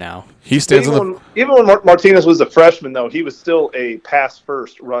nicely now. He stands in the. Even when Martinez was a freshman, though, he was still a pass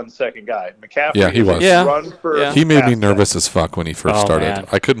first, run second guy. McCaffrey, Yeah, he is a was. Yeah. run first. Yeah. He made me pass nervous as fuck when he first Oh, started. man.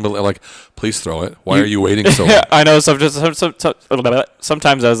 I couldn't believe, like, please throw it. Why are you waiting so long? Yeah, I know. Sometimes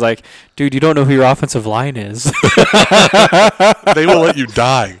I was like, dude, you don't know who your offensive line is. They will let you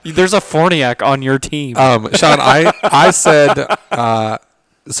die. There's a Forniak on your team. Sean, I said,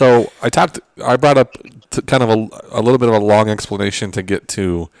 so I brought up kind of a little bit of a long explanation to get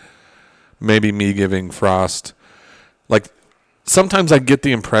to maybe me giving Frost, like, sometimes I get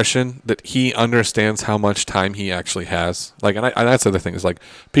the impression that he understands how much time he actually has. Like, and that's the other thing is, like,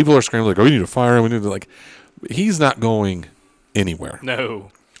 people are screaming, like, oh, we need to fire him. We need to, like, he's not going anywhere.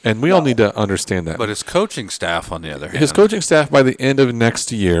 no. And we all need to understand that. But his coaching staff, on the other hand, His coaching staff by the end of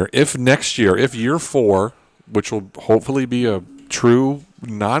next year, if year 4, which will hopefully be a true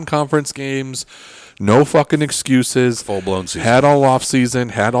non-conference games, no fucking excuses, full-blown season. had all off season,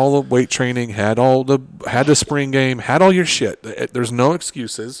 had all the weight training, had the spring game, had all your shit. There's no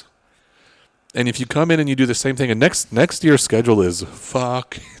excuses. And if you come in and you do the same thing, and next year's schedule is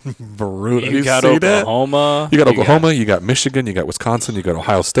fucking brutal. You got see that? Oklahoma. You got Oklahoma, you got Michigan, you got Wisconsin, you got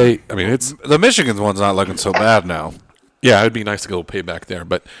Ohio State. I mean, it's The Michigan one's not looking so bad now. yeah, it'd be nice to go pay back there,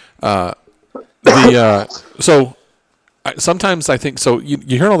 but sometimes I think so. You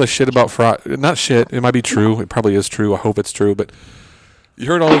hear all this shit about fraud. Not shit. It might be true. It probably is true. I hope it's true. But you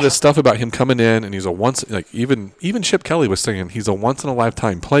heard all of this stuff about him coming in, and he's a even Chip Kelly was saying he's a once in a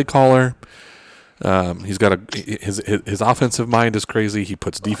lifetime play caller. He's got his offensive mind is crazy. He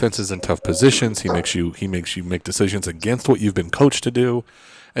puts defenses in tough positions. He makes you make decisions against what you've been coached to do,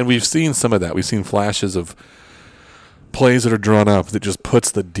 and we've seen some of that. We've seen flashes of plays that are drawn up that just puts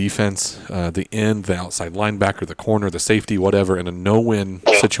the defense, the end, the outside linebacker, the corner, the safety, whatever, in a no-win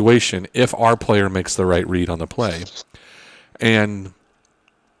situation if our player makes the right read on the play. And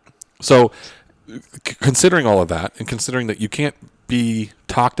so considering all of that, and considering that you can't be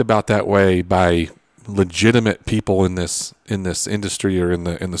talked about that way by legitimate people in this industry or in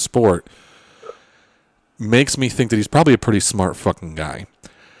the sport, makes me think that he's probably a pretty smart fucking guy.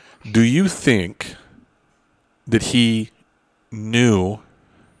 Do you think that he knew,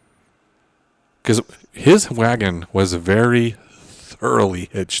 because his wagon was very thoroughly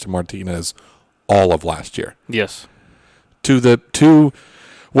hitched to Martinez all of last year, Yes. to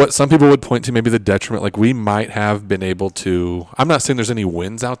what some people would point to maybe the detriment, like we might have been able to, I'm not saying there's any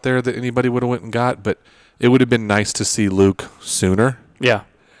wins out there that anybody would have went and got, but it would have been nice to see Luke sooner Yeah.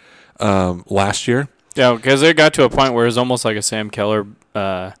 last year. Yeah, because it got to a point where it was almost like a Sam Keller.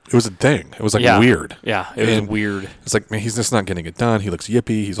 It was a thing. It was like Yeah. weird. Yeah, it was And weird. It's like, man, he's just not getting it done. He looks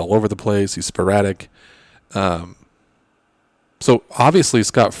yippy. He's all over the place. He's sporadic. So obviously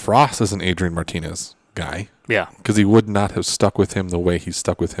Scott Frost is an Adrian Martinez guy Yeah. because he would not have stuck with him the way he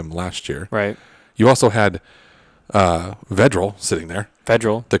stuck with him last year. Right. You also had Vedral sitting there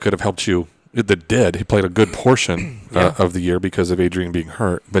Federal. that could have helped you. That did. He played a good portion of the year because of Adrian being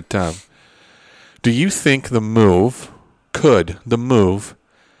hurt. But do you think the move to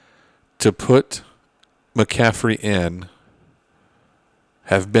put McCaffrey in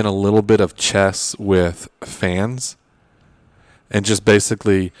have been a little bit of chess with fans? And just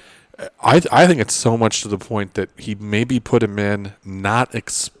basically, I think it's so much to the point that he maybe put him in not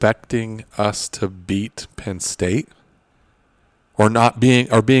expecting us to beat Penn State or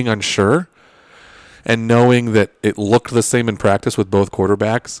being unsure, and knowing that it looked the same in practice with both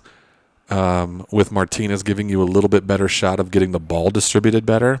quarterbacks, with Martinez giving you a little bit better shot of getting the ball distributed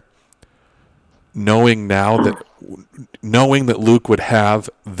better. Knowing that Luke would have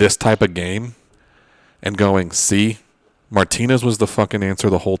this type of game and going, see, Martinez was the fucking answer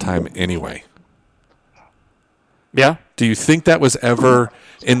the whole time anyway. Yeah. Do you think that was ever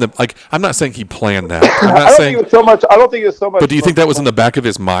in the like? I'm not saying he planned that. I'm I not don't saying. think it was so much. I don't think it's so much. But do you think that was in the back of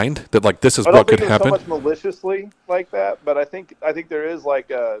his mind that like this is I don't what could think it was happen? so much maliciously like that, but I think there is like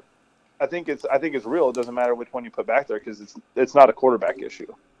a. I think it's real. It doesn't matter which one you put back there because it's not a quarterback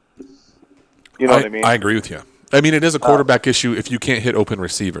issue. You know what I mean? I agree with you. I mean, it is a quarterback issue if you can't hit open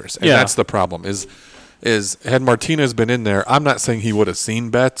receivers, and Yeah. that's the problem. Is had Martinez been in there, I'm not saying he would have seen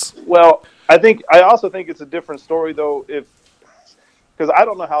Betts. Well, I also think it's a different story though because I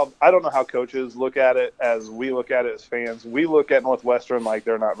don't know how coaches look at it as we look at it as fans. We look at Northwestern like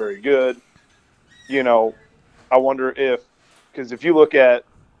they're not very good. You know, I wonder because if you look at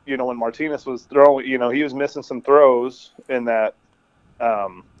when Martinez was throwing, he was missing some throws in that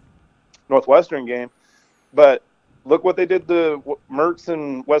Northwestern game, but look what they did to Mertz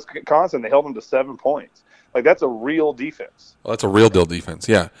and Wisconsin. They held them to 7 points. Like that's a real defense. Well, that's a real deal defense.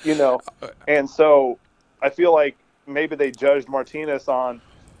 Yeah. And so I feel like maybe they judged Martinez on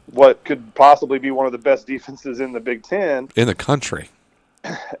what could possibly be one of the best defenses in the Big Ten. In the country.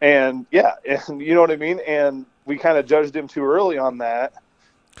 And and you know what I mean? And we kind of judged him too early on that.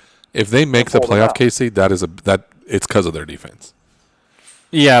 If they make the pulled him playoff, out. Casey, it's because of their defense.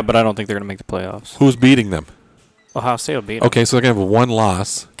 Yeah, but I don't think they're going to make the playoffs. Who's beating them? Ohio State will beat them. Okay, so they're gonna have one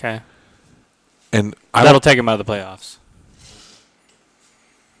loss, Okay. and That'll take them out of the playoffs.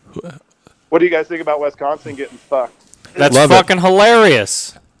 What do you guys think about Wisconsin getting fucked? That's Love it. fucking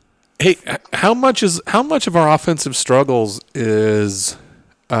hilarious. Hey, how much of our offensive struggles is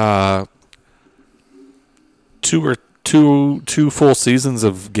two full seasons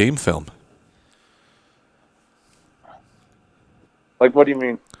of game film? Like, what do you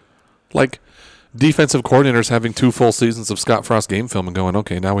mean? Like defensive coordinators having 2 full seasons of Scott Frost game film and going,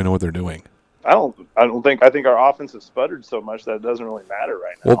 okay, now we know what they're doing. I think our offense has sputtered so much that it doesn't really matter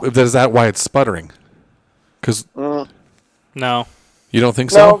right now. Well, is that why it's sputtering? Because No. you don't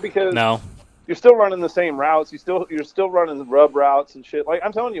think No, so? because No. you're still running the same routes. You're still running the rub routes and shit. Like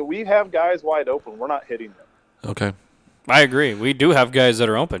I'm telling you, we have guys wide open. We're not hitting them. Okay. I agree. We do have guys that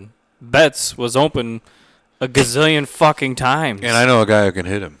are open. Betts was open a gazillion fucking times. And I know a guy who can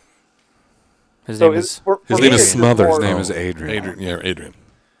hit him. His So name is His me, name is it's just Smothers. more- His name is Adrian. Adrian.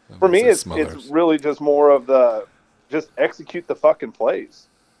 For me, It's it's Smothers. really just more of the just execute the fucking plays.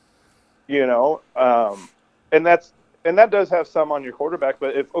 And that does have some on your quarterback.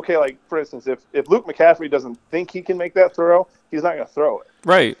 But like for instance, if Luke McCaffrey doesn't think he can make that throw, he's not going to throw it.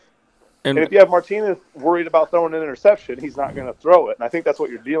 right. And And if you have Martinez worried about throwing an interception, he's not going to throw it. And I think that's what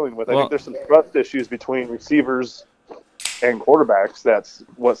you're dealing with. I Well- think there's some trust issues between receivers and quarterbacks. That's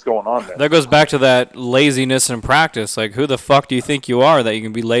what's going on there. that goes back to that laziness in practice. Like, who the fuck do you think you are that you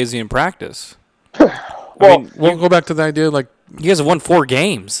can be lazy in practice? Well, We'll go back to the idea, like, You guys have won 4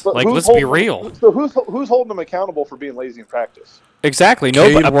 games. but Like, who's let's be holding- real. So who's holding them accountable for being lazy in practice? Exactly.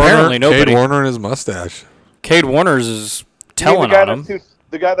 Cade Apparently Warner, nobody. Cade Warner and his mustache. Cade Warner's is You mean telling the guy on him.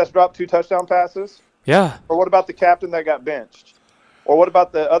 the guy that's dropped 2 touchdown passes? Yeah. Or what about the captain that got benched? Or what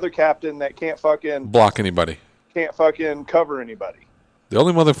about the other captain that can't fucking Block anybody. cover anybody? The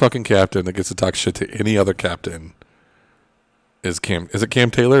only motherfucking captain that gets to talk shit to any other captain is Cam. Is it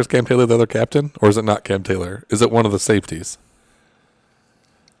Cam Taylor? Is Cam Taylor the other captain? Or is it not Cam Taylor? Is it one of the safeties?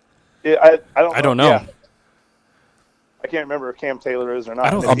 I don't. I don't know. Yeah. I can't remember if Cam Taylor is or not.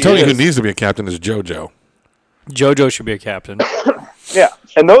 I don't- If I'm he telling you is- who needs to be a captain is JoJo. JoJo should be a captain. Yeah,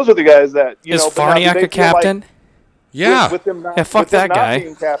 and those are the guys that Is but now do Farniak they a feel like captain? Yeah. With them not, Yeah, fuck with them that not guy.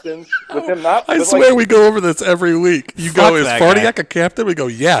 being captains, with them not. I with, swear like, we go over this every week. You Fuck go, is that Farniak guy. a captain? We go,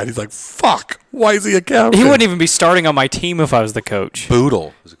 yeah. And he's like, fuck. Why is he a captain? He wouldn't even be starting on my team if I was the coach.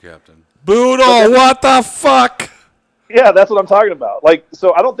 Boodle is a captain. Boodle, what the fuck? Yeah, that's what I'm talking about. Like,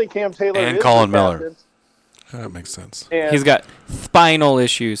 so I don't think Cam Taylor And is Colin the Miller. captain, That makes sense. And He's got spinal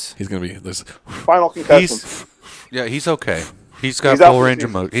issues. He's going to be this. final concussion. He's okay. He's got He's out full for range the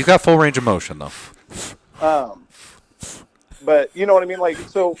of motion. He's got full range of motion though. But you know what I mean. Like,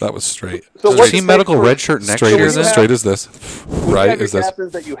 so That was straight. so Is what's he the medical state for- red shirt next Straight year is when you then? straight as this. when you Right have your is this.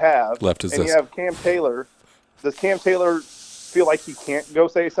 captains that you have, Left is and this. you have Cam Taylor. Does Cam Taylor feel like he can't go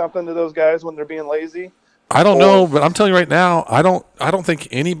say something to those guys when they're being lazy? I don't know, but I'm telling you right now, I don't think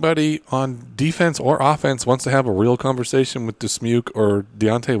anybody on defense or offense wants to have a real conversation with Dismuke or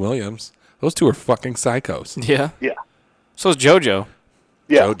Deontay Williams. Those two are fucking psychos. Yeah. Yeah, So is JoJo.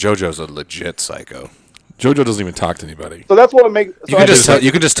 yeah. JoJo's a legit psycho. JoJo doesn't even talk to anybody. So that's what it makes. You can just tell.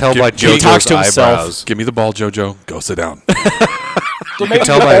 You can just tell by He JoJo's talks to himself. eyebrows. Give me the ball, JoJo. Go sit down. You can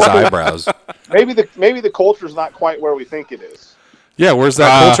tell by his eyebrows. Maybe the culture's not quite where we think it is. Yeah, where's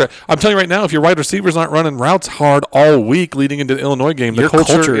that culture? I'm telling you right now, if your wide receivers aren't running routes hard all week leading into the Illinois game, the Your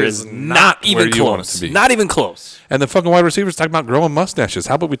culture is not even where you want it to close. be. Not even close. And the fucking wide receivers talking about growing mustaches.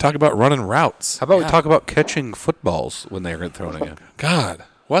 How about we talk about running routes? How about we talk about catching footballs when they get thrown again? God,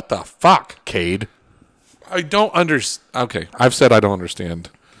 what the fuck? Cade. I don't understand. Okay, I've said I don't understand.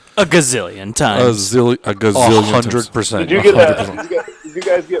 A gazillion A times. gazillion times. 100%. Did you get that? Did you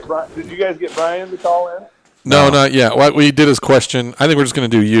guys get Brian? Did you guys get Brian to call in? No, not yet. What we did his question. I think we're just going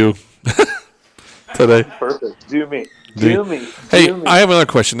to do you today. Perfect. Do me. Do me. Hey, Do me. I have another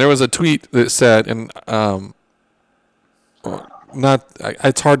question. There was a tweet that said, and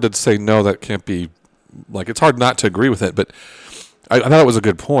it's hard to say no. That can't be, like, it's hard not to agree with it. But I thought it was a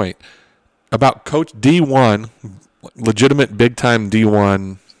good point about Coach D1, legitimate big time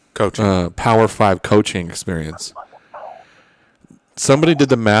D1 Coaching. Power 5 coaching experience. Somebody did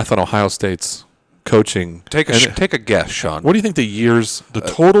the math on Ohio State's coaching. Take a guess, Sean. What do you think the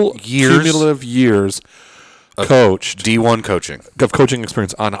total cumulative years coached D1 coaching. of coaching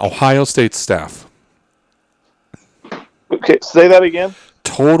experience on Ohio State's staff? Okay, say that again.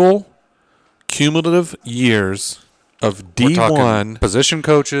 Total cumulative years of We're talking D1 position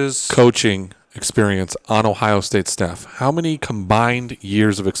coaches. coaching experience on Ohio State staff. How many combined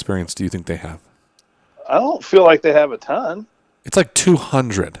years of experience do you think they have? I don't feel like they have a ton. It's like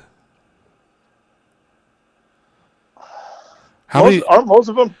 200. How many? Aren't most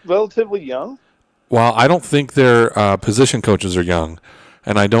of them relatively young? Well, I don't think their position coaches are young,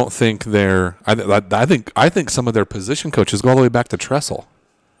 and I don't think they're. I think some of their position coaches go all the way back to Tressel.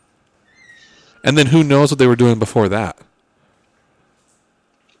 And then who knows what they were doing before that?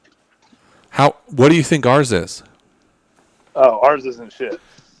 What do you think ours is? Oh, ours isn't shit.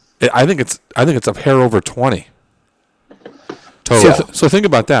 I think it's a hair over 20. Total. So think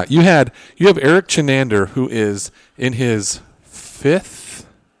about that. You have Eric Chenander, who is in his fifth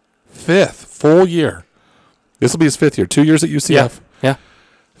full year. This will be his 5th year. 2 years at UCF. Yeah.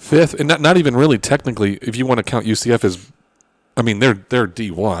 5th, and not even really technically, if you want to count UCF as, I mean, they're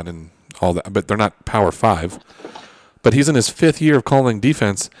D1 and all that, but they're not Power 5. But he's in his 5th year of calling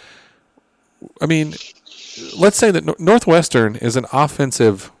defense. I mean, let's say that Northwestern is an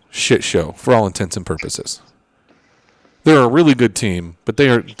offensive shit show for all intents and purposes. They're a really good team, but they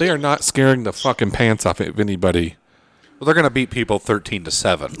are not scaring the fucking pants off of anybody. Well, they're going to beat people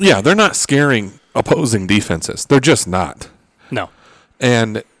 13-7. Yeah, they're not scaring opposing defenses. They're just not. No.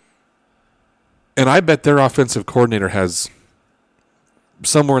 And I bet their offensive coordinator has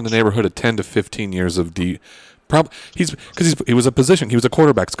somewhere in the neighborhood of 10 to 15 years of he was a position. He was a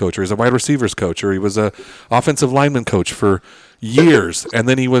quarterbacks coach, or he's a wide receivers coach, or he was a offensive lineman coach for years. And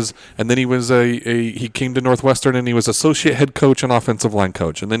then he came to Northwestern and he was associate head coach and offensive line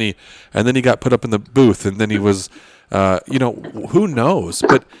coach. And then he got put up in the booth, and then he was, who knows?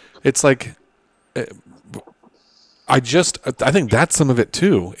 But it's like, I think that's some of it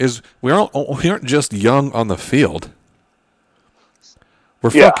too. Is we aren't just young on the field. We're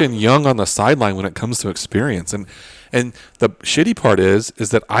fucking young on the sideline when it comes to experience, and the shitty part is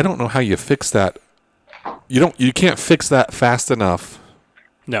that I don't know how you fix that. You can't fix that fast enough.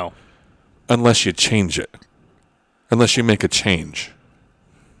 No. Unless you change it, unless you make a change.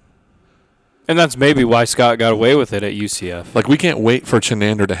 And that's maybe why Scott got away with it at UCF. Like, we can't wait for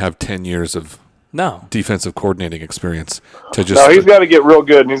Chenander to have 10 years of defensive coordinating experience to just. No, he's got to get real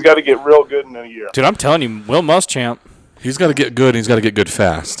good, and he's got to get real good in a year. Dude, I'm telling you, Will Muschamp. He's got to get good, and he's got to get good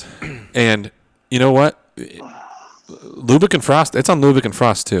fast. And you know what? Lubick and Frost, it's on Lubick and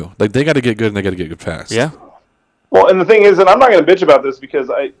Frost too. Like, they got to get good, and they got to get good fast. Yeah. Well, and the thing is, and I'm not going to bitch about this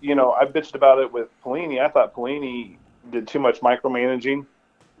because I bitched about it with Pelini. I thought Pelini did too much micromanaging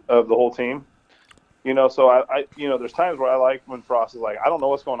of the whole team. So I there's times where I like when Frost is like, I don't know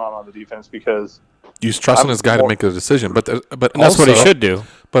what's going on the defense because he's trusting his guy to make a decision. But and that's also, what he should do.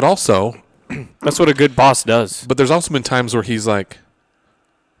 But also, that's what a good boss does. But there's also been times where he's like,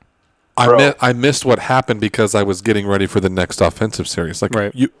 I missed what happened because I was getting ready for the next offensive series. Like,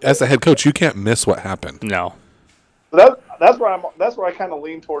 right. You, as a head coach, you can't miss what happened. No. That's where I kind of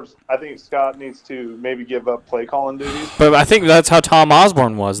lean towards. I think Scott needs to maybe give up play calling duties. But I think that's how Tom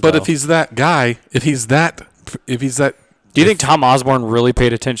Osborne was. But if he's that guy, if he's that, do you think Tom Osborne really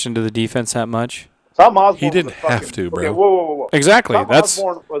paid attention to the defense that much? Tom Osborne. He didn't have to, bro. Okay, whoa. Exactly. Tom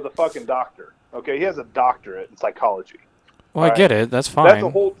Osborne was a fucking doctor. Okay, he has a doctorate in psychology. Well, I get it. That's fine.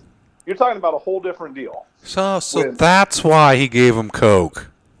 That's you're talking about a whole different deal. So that's why he gave him Coke.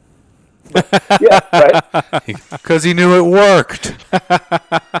 Yeah, right. Because he knew it worked.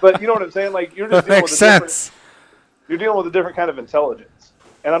 But you know what I'm saying? Like, you're just That makes sense. You're dealing with a different kind of intelligence.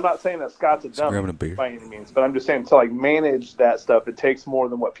 And I'm not saying that Scott's a grabbing a dummy beer. by any means, but I'm just saying to like manage that stuff, it takes more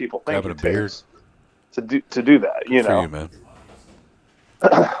than what people think Grabbing it a beer. takes to do that. You For know, you, man. so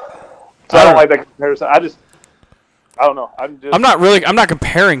I don't like that comparison. I don't know. I'm not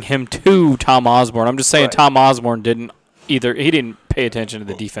comparing him to Tom Osborne. I'm just saying Right. Tom Osborne didn't pay attention to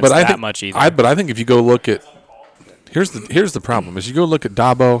the defense But I that think, much either. but I think if you go look at here's the problem is you go look at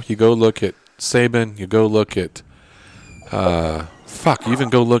Dabo, you go look at Saban, you go look at you even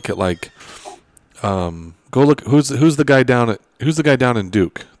go look at like go look who's the guy down in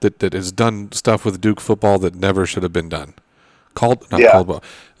Duke that has done stuff with Duke football that never should have been done. Yeah. Caldwell.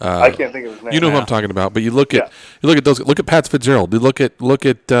 I can't think of his name. You know who now. I'm talking about, but you look at look at Pat Fitzgerald. You look at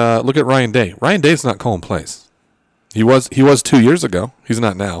Ryan Day. Ryan Day's not calling plays. He was 2 years ago. He's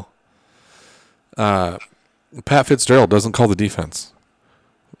not now. Pat Fitzgerald doesn't call the defense.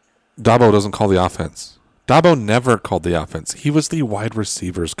 Dabo doesn't call the offense. Dabo never called the offense. He was the wide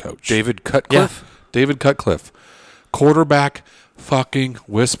receivers coach. David Cutcliffe? David Cutcliffe. Quarterback fucking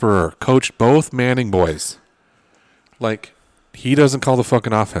whisperer. Coached both Manning boys. Like, he doesn't call the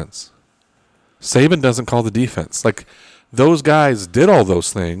fucking offense. Saban doesn't call the defense. Like, those guys did all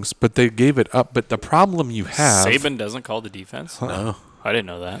those things, but they gave it up. But the problem you have... Saban doesn't call the defense? No. I didn't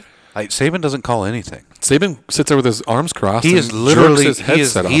know that. Saban doesn't call anything. Saban sits there with his arms crossed. He and is literally jerks his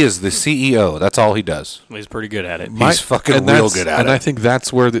headset off. he is the CEO. That's all he does. He's pretty good at it. He's fucking and real that's- good at and it. I think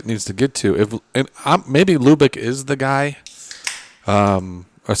that's where it needs to get to. Maybe Lubick is the guy,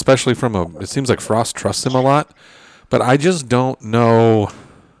 especially it seems like Frost trusts him a lot, but I just don't know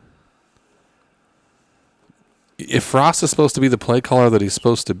if Frost is supposed to be the play caller that he's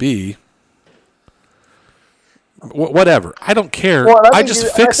supposed to be. Whatever. I don't care. Well, and I think just you-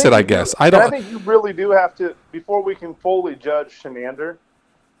 fix think it, I you do- guess. I and don't. I think you really do have to, before we can fully judge Shenander,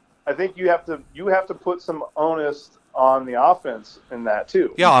 I think you have to put some onus on the offense in that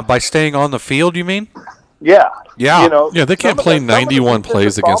too. Yeah, by staying on the field, you mean? Yeah. Yeah. You know, Yeah, they can't some of play the- some of the 91 defensive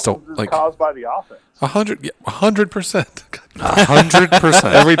plays against problems is like caused by the offense. 100%.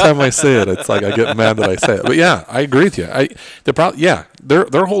 100%. Every time I say it, it's like I get mad that I say it. But yeah, I agree with you.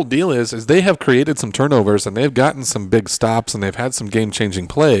 Their whole deal is they have created some turnovers and they've gotten some big stops and they've had some game changing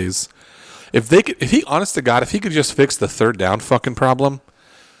plays. If he honest to God, if he could just fix the third down fucking problem,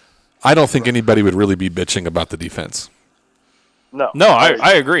 I don't think anybody would really be bitching about the defense. No.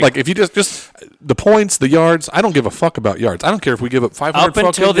 I agree. Like if you just the points, the yards, I don't give a fuck about yards. I don't care if we give up 500 up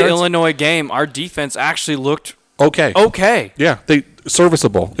until fucking the yards. Illinois game, our defense actually looked Okay. okay. Yeah,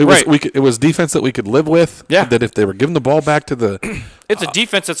 serviceable. It was Right. it was defense that we could live with. Yeah. That if they were giving the ball back to the It's a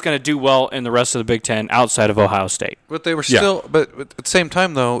defense that's going to do well in the rest of the Big Ten outside of Ohio State. But they were Yeah. still, but at the same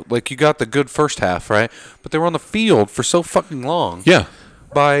time, though, like you got the good first half, right? But they were on the field for so fucking long. yeah.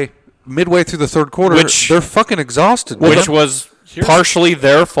 By midway through the third quarter, Which- they're fucking exhausted. Which man. was partially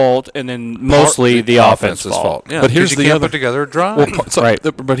their fault and then mostly the offense's fault. Yeah, But here's you the can't other- put together a drive.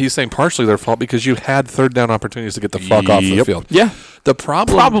 Well, but he's saying partially their fault because you had third down opportunities to get the fuck off the Yep. field. Yeah. The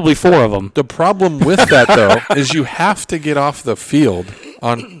problem Probably 4 of them. The problem with that though is you have to get off the field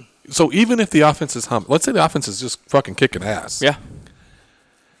on. So even if the offense is let's say the offense is just fucking kicking ass. Yeah.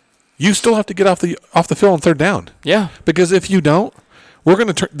 You still have to get off the field on third down. Yeah. Because if you don't, they're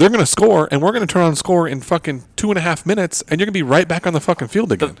gonna score, and we're gonna turn on and score in fucking 2.5 minutes, and you're gonna be right back on the fucking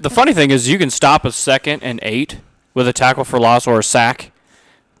field again. The funny thing is you can stop a 2nd and 8 with a tackle for loss or a sack,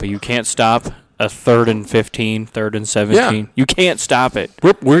 but you can't stop a 3rd and 15, 3rd and 17. Yeah. You can't stop it.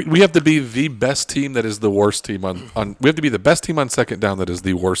 We have to be the best team that is the worst team on. We have to be the best team on second down that is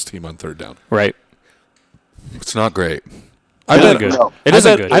the worst team on third down. Right. It's not great. I It bet isn't good. No. It I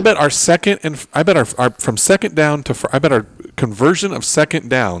isn't bet, good. I bet our second and I bet our from second down to I bet our conversion of second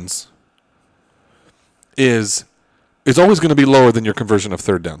downs is always going to be lower than your conversion of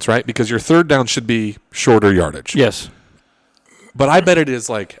third downs, right? Because your third down should be shorter yardage. Yes. But I bet it is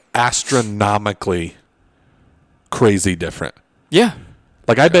like astronomically crazy different. Yeah.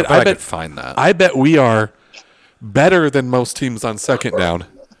 Like I bet I could find that. I bet we are better than most teams on second down,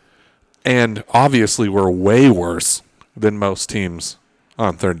 and obviously we're way worse than most teams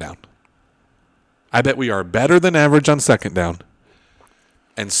on third down. I bet we are better than average on second down,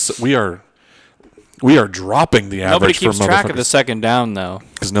 and so we are dropping the average. Nobody keeps track of the second down, though.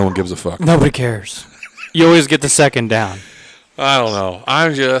 because no one gives a fuck. Nobody cares. You always get the second down. I don't know.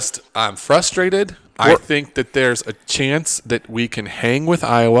 I'm frustrated. I think that there's a chance that we can hang with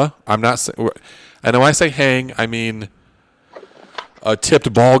Iowa. I'm not saying. And when I say hang, I mean a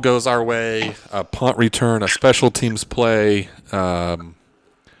tipped ball goes our way, a punt return, a special teams play, a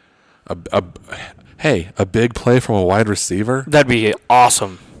big play from a wide receiver. That'd be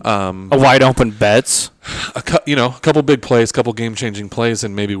awesome. A wide open Betts. a couple big plays, couple game-changing plays,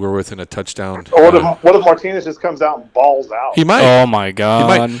 and maybe we're within a touchdown. Or what if Martinez just comes out and balls out? He might. Oh my He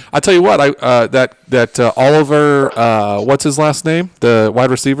God! might. I tell you what, that Oliver, what's his last name? The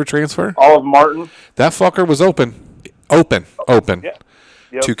wide receiver transfer. Olive Martin. That fucker was open. Yeah.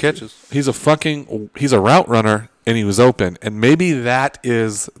 Yep. 2 catches. He's a route runner, and he was open. And maybe that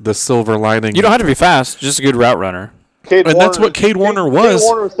is the silver lining. You don't have to be fast; just a good route runner. Cade that's what Cade Warner was. Cade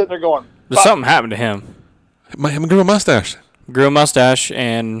Warner was sitting there going, There's something happened to him. Him grew a mustache. Grew a mustache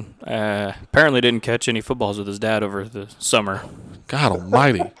and apparently didn't catch any footballs with his dad over the summer. God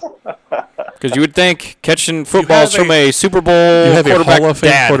almighty. Because you would think catching footballs have from a Super Bowl You have a quarterback Hall of Fame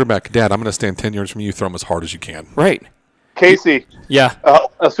dad. quarterback. Dad, I'm going to stand 10 yards from you. Throw him as hard as you can. Right. Casey, Yeah.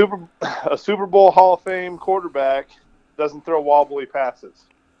 a Super Bowl Hall of Fame quarterback doesn't throw wobbly passes.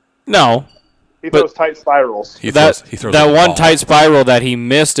 No. He But- throws tight spirals. He That throws that a one ball. tight spiral that he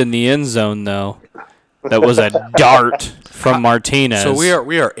missed in the end zone, though, that was a dart from Martinez. So we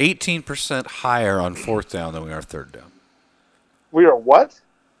are 18% higher on 4th down than we are 3rd down. We are what?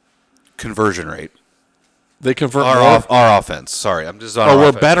 Conversion rate. They convert more. Our offense. Sorry, I'm just on. Oh, our we're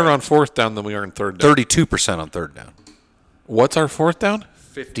offense, better right? on 4th down than we are in 3rd down. 32% on 3rd down. What's our 4th down?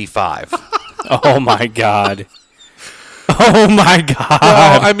 55. Oh my God. Oh my God.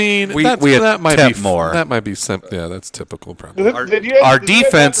 I mean, we that might be attempt more. That might be yeah, that's typical. Probably. Did Our, you guys- our did you guys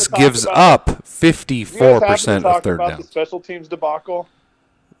have defense to talk gives about- up did you guys have to 54% talk of 3rd about down. the special teams debacle?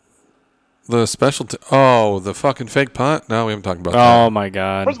 The the fucking fake punt. No, we haven't talked about Oh that. my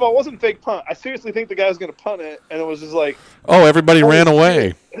God. First of all, it wasn't fake punt. I seriously think the guy was going to punt it, and it was just like Oh, everybody ran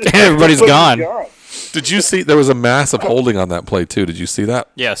away. Everybody's gone. Did you see? There was a massive holding on that play too. Did you see that?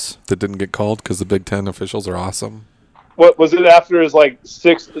 Yes. That didn't get called because the Big Ten officials are awesome. What was it after his like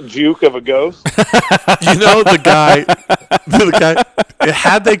sixth juke of a ghost? You know the guy.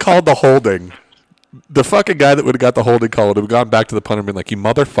 Had they called the holding, the fucking guy that would have got the holding call would have gone back to the punter and been like, "You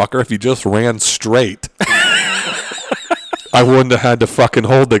motherfucker! If you just ran straight, I wouldn't have had to fucking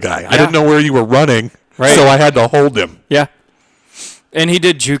hold the guy. I didn't know where you were running, Right. so I had to hold him. Yeah. And he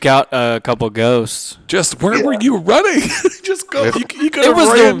did juke out a couple ghosts. Just where were you running? Just go. You could It have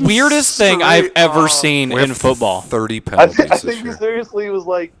was ran the weirdest thing I've straight ever off. seen We in have football. 30 I penalties think this he year. seriously was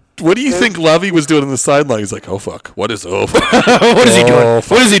like, What do you think Lovey was doing on the sideline? He's like, "Oh fuck, what is oh fuck? What is he doing? Oh,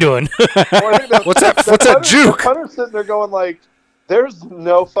 fuck. What is he doing? well, I think What's that? the What's that punter- juke? The punter's sitting there going like, "There's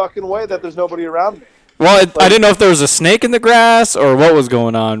no fucking way that there's nobody around me." Well, I didn't know if there was a snake in the grass or what was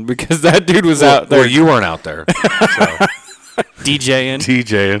going on because that dude was out there Well, you weren't out there. So. DJing.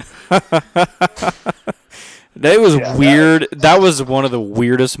 TJ." That was weird. That was one of the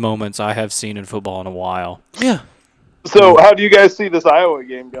weirdest moments I have seen in football in a while. Yeah. So, how do you guys see this Iowa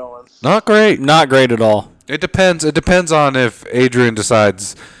game going? Not great. Not great at all. It depends. It depends on if Adrian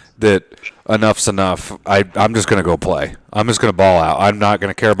decides that enough's enough. I'm just going to go play. I'm just going to ball out. I'm not going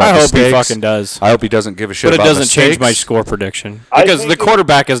to care about I hope mistakes. he fucking does. I hope he doesn't give a shit But it about doesn't change my mistakes. score prediction I because think the it-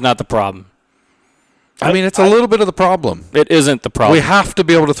 quarterback is not the problem. I mean, it's a little bit of the problem. It isn't the problem. We have to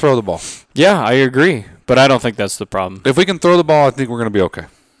be able to throw the ball. Yeah, I agree, but I don't think that's the problem. If we can throw the ball, I think we're going to be okay.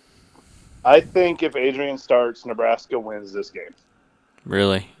 I think if Adrian starts, Nebraska wins this game.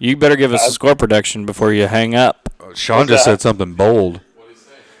 Really, you better give us a score prediction before you hang up. Sean What's just that? said something bold.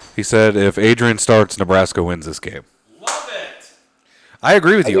 He said if Adrian starts, Nebraska wins this game. Love it. I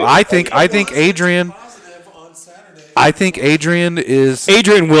agree with you. I think Adrian. I think Adrian is.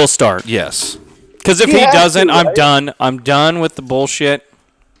 Adrian will start. Yes. Because if He he has doesn't, to, I'm right? done. I'm done with the bullshit.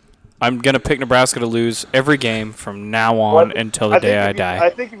 I'm gonna pick Nebraska to lose every game from now on What- until the day think I if you- die. I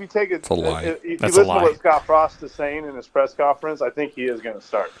think if you take it, a lie. If you That's a listen lie. to what Scott Frost is saying in his press conference, I think he is going to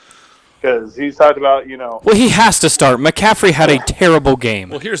start because he's talked about Well, he has to start. McCaffrey had a terrible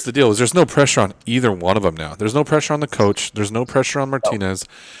game. Well, here's the deal: is there's no pressure on either one of them now. There's no pressure on the coach. There's no pressure on Martinez.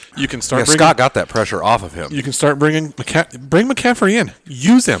 You can start. Yeah, bringing, Scott got that pressure off of him. You can start bringing bring McCaffrey in.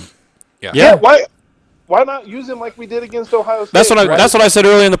 Use him. Yeah. why not use him like we did against Ohio State? That's what I. right? That's what I said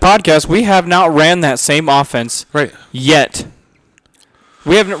earlier in the podcast. We have not ran that same offense Right. yet.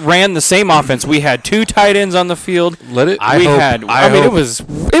 We haven't ran the same offense. We had two tight ends on the field. Let it. I we hope- had. I I mean, hope-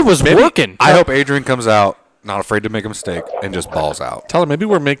 it was working. I hope Adrian comes out, not afraid to make a mistake, and just balls out. Tell him maybe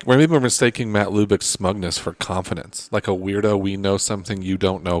we're mistaking Matt Lubick's smugness for confidence, like a weirdo. We know something you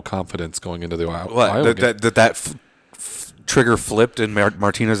don't know. Confidence going into the Iowa What? game. That trigger flipped in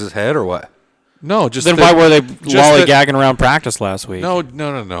Martinez's head, or what? No, just Then that- why were they that- lollygagging around practice last week? No. That's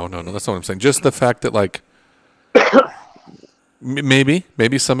not what I'm saying. Just the fact that like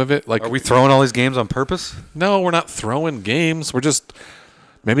maybe some of it like Are we throwing all these games on purpose? no, we're not throwing games. We're just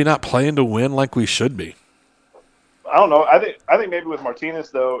maybe not playing to win like we should be. I don't know. I think maybe with Martinez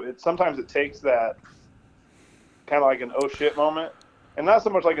though, sometimes it takes that kind of like an oh shit moment, and not so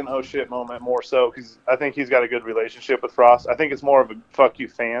much like an oh shit moment, more so because I think he's got a good relationship with Frost. I think it's more of a fuck you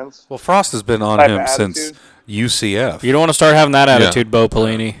fans. Well, Frost has been on Type him of since attitude. UCF. You don't want to start having that attitude, Bo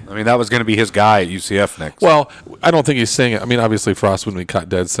Pelini. I mean, that was going to be his guy at UCF next. Well, I don't think he's saying it. I mean, obviously Frost wouldn't be caught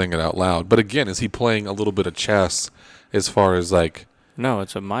dead saying it out loud. But again, is he playing a little bit of chess as far as like? No,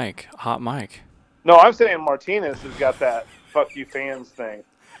 it's a mic, hot mic. No, I'm saying Martinez has got that fuck you fans thing.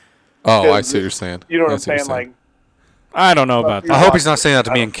 Oh, Because I see what you're saying. You know what I I'm see what saying? you're Like, I don't know about you. I that. hope he's not saying that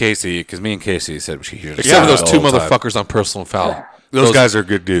to me and Casey, because me and Casey said she hears except for those two the whole time. motherfuckers on personal foul. Those guys are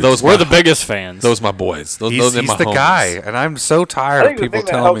good dudes. those- We're the biggest fans. Those my boys. Those he's they're my the homies. guy, and I'm so I tired of think the people thing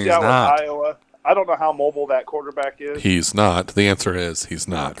that telling helps me you he's out not. with Iowa, I don't know how mobile that quarterback is. He's not. The answer is he's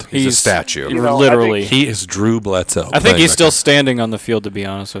not. He's a statue. You know, literally. He is Drew Bledsoe. I think playing he's back still standing on the field, to be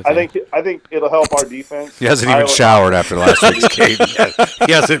honest with you. I think it'll help our defense. He hasn't even Iowa- showered after last week's game yet.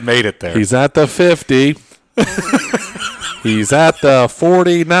 He hasn't made it there. He's at the 50. He's at the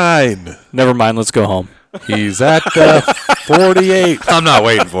 49. Never mind, let's go home. He's at the 48. I'm not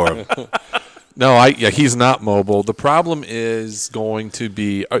waiting for him. No, he's not mobile. The problem is going to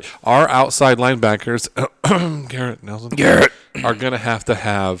be our outside linebackers, Garrett Nelson, are going to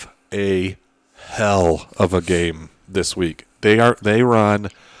have a hell of a game this week. They run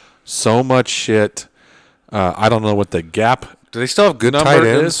so much shit. I don't know what the gap Do they still have good number tight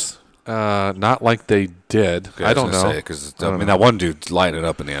ends? is. Not like they did. I don't know. Because I mean, that one dude's lighting it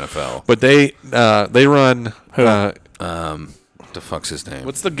up in the NFL. But they run. What the fuck's his name?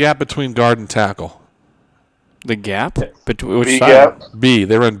 What's the gap between guard and tackle? The gap? Between which B side? gap. B.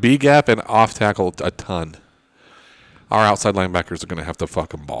 They run B gap and off tackle a ton. Our outside linebackers are going to have to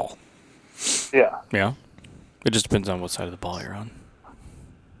fucking ball. Yeah. Yeah. It just depends on what side of the ball you're on.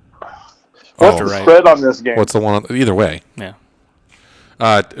 What's the right. spread on this game? What's the one? Either way. Yeah.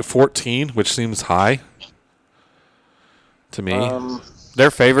 14, which seems high to me.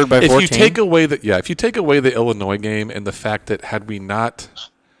 They're favored by 14. If you take away the Illinois game and the fact that had we not,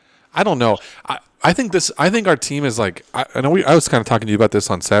 I don't know. I think our team is like. I know I was kind of talking to you about this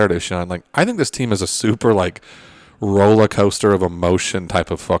on Saturday, Sean. Like, I think this team is a super like roller coaster of emotion type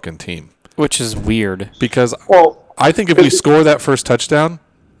of fucking team. Which is weird. Because Well, I think if we score that first touchdown,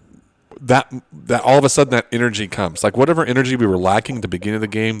 that all of a sudden that energy comes. Like whatever energy we were lacking at the beginning of the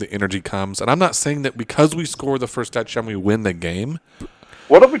game, the energy comes. And I'm not saying that because we score the first touchdown we win the game.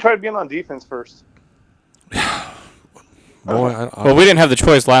 what if we tried being on defense first? Boy, Well, we didn't have the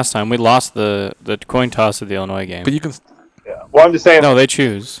choice last time. We lost the coin toss of the Illinois game. but you can. Yeah. Well, I'm just saying. No, they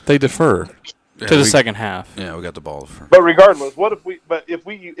choose They defer. to the second half. Yeah, we got the ball. But regardless, what if we? But if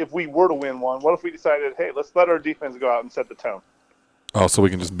we were to win one, what if we decided, hey, let's let our defense go out and set the tone? Oh, so we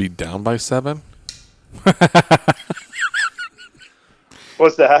can just be down by 7?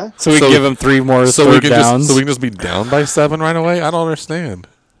 What's that? So we So- give them 3 more So we third can downs. just be down by 7 right away. I don't understand.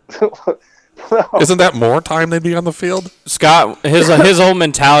 No. Isn't that more time they'd be on the field? Scott, his whole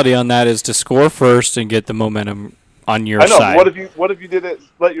mentality on that is to score first and get the momentum on your I know. side. What if you did it?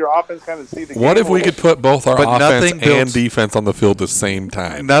 Let your offense kind of see the game. What if a we little? could put both our But offense nothing and builds- defense on the field at the same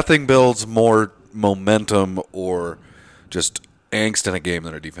time? Nothing builds more momentum or just angst in a game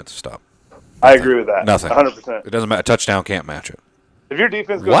than a defensive stop. I agree with that. Nothing. 100%. It doesn't matter. A touchdown can't match it. If your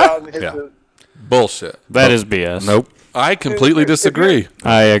defense goes What? out and hits Yeah. the Bullshit. That is BS. Nope. I completely If you're- disagree.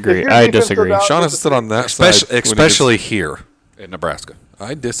 I agree. If your I defense disagree. goes out- Sean has to sit on that side. when he gets- Especially here in Nebraska. I if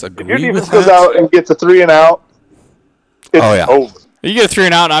your disagree defense with goes that. out and gets a 3 and out, it's Oh, yeah. over. You get a 3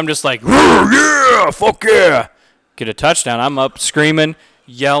 and out, and I'm just like, yeah, fuck yeah. Get a touchdown. I'm up screaming,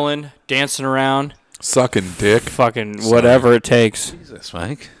 yelling, dancing around, Sucking dick. fucking whatever it takes. Jesus,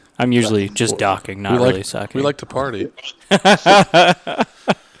 Mike. I'm usually just docking, not really sucking. We like to party. All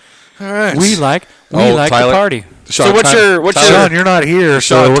right. We like Oh, to Tyler- party. Sean, So what's Tyler- your Sean, you're not here,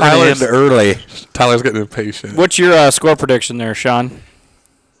 so Sean, we're going to Tyler's- end early. Tyler's getting impatient. what's your score prediction there, Sean?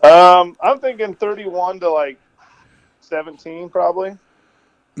 I'm thinking 31 to like 17, probably.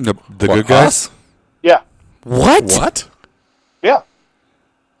 The What, good guys? us? Yeah, What? yeah.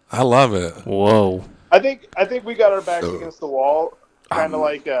 I love it. Whoa. I think we got our backs against the wall, kind of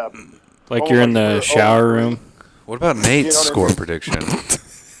like. Like you're in the shower room. What about Nate's You know what I score mean? prediction?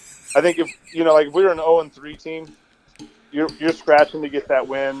 I think if like if we were an 0-3 team, you're scratching to get that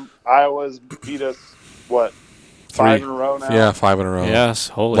win. Iowa's beat us what 5 in a row now. Yeah, 5 in a row. Yes,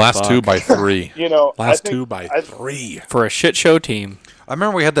 holy Last fuck. 2 by 3. You know, Last I think, 2 by I- 3. For a shit show team. I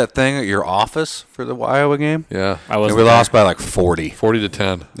remember we had that thing at your office for the Iowa game. Yeah. I And was we lost by like 40. 40 to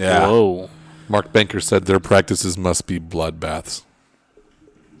 10. Yeah. Whoa. Mark Banker said their practices must be bloodbaths.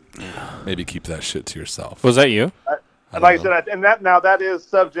 maybe keep that shit to yourself. Was that you? And like I said, and that is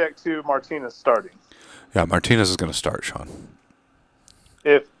subject to Martinez starting. Yeah, Martinez is going to start, Sean.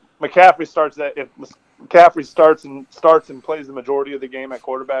 If McCaffrey starts and plays the majority of the game at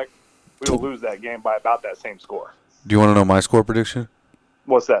quarterback, we will lose that game by about that same score. Do you want to know my score prediction?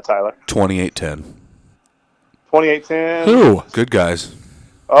 What's that, Tyler? 28-10. 28-10. Who? Good guys.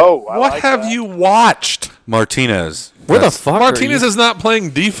 Oh, I What like have that. you watched? Martinez. Where the fuck? Martinez is not playing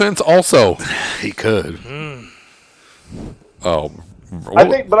defense. Also, He could. oh, I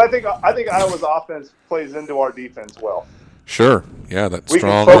think Iowa's offense plays into our defense well. sure, yeah, that We can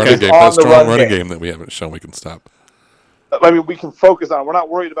strong focus running game. on That the strong run running game. game that we haven't shown we can stop. I mean, we can focus on. We're not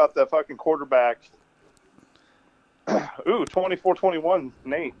worried about the fucking quarterback. Ooh, 24-21,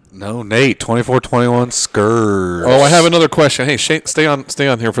 Nate. No, Nate. 24-21 Skurs. Oh, I have another question. Hey, Shane, stay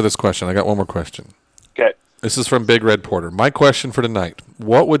on here for this question. I got one more question. Okay. This is from Big Red Porter. My question for tonight: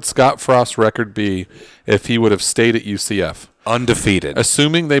 what would Scott Frost's record be if he would have stayed at UCF? Undefeated.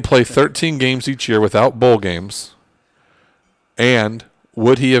 Assuming they play 13 games each year without bowl games, and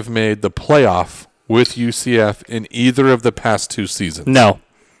would he have made the playoff with UCF in either of the past 2 seasons? No.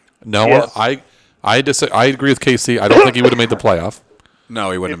 No, Yes. I agree with Casey. I don't think he would have made the playoff. No,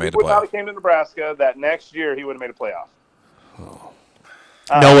 he wouldn't If have made he the would not playoff. have came to Nebraska, that next year he would have made a playoff.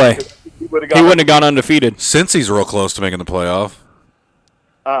 No way. He would have He wouldn't have gone undefeated. Since he's real close to making the playoff.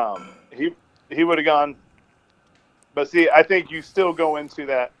 He would have gone. But see, I think you still go into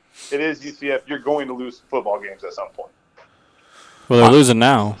that. It is UCF. You're going to lose football games at some point. Well, they're losing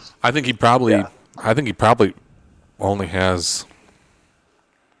now. I think he probably. Yeah. I think he probably only has.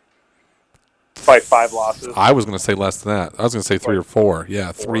 Like 5 losses. I was going to say less than that. I was going to say 3 or 4.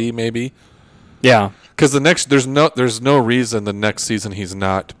 Yeah, 3 maybe. Yeah. Because there's no reason the next season he's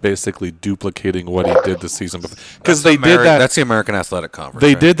not basically duplicating what he did the season before. Because they did that. That's the American Athletic Conference.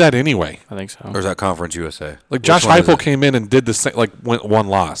 They right? did that anyway. I think so. Or is that Conference USA? Like Josh Which one is Heupel it? came in and did the same. Like went 1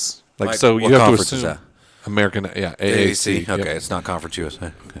 loss. Like Mike, so what you have to conference is assume that? American. Yeah, AAC. AAC. Okay, Yep. it's not Conference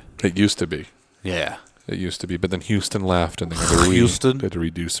USA. Okay. It used to be. Yeah. It used to be, but then Houston left, and they had to Houston? they had to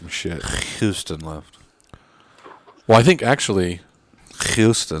redo some shit. Houston left. Well, I think actually,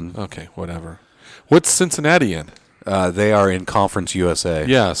 Houston. okay, whatever. What's Cincinnati in? They are in Conference USA.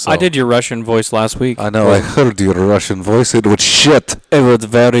 Yeah, so I did your Russian voice last week. I know. I heard your Russian voice. It was shit. It was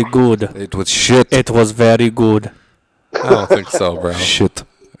very good. It was shit. It was very good. I don't think so, bro. Shit.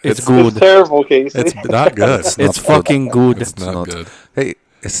 It's It's good. terrible, Casey. It's not good. It's It's not fucking good. It's not good. Hey,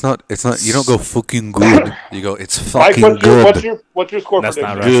 it's not. It's not. You don't go fucking good. You go. It's Mike, fucking good. what's your score That's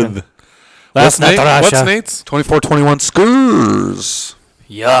not prediction? right. Good. That's not What's Russia. Nate's? 24-21 Skurs.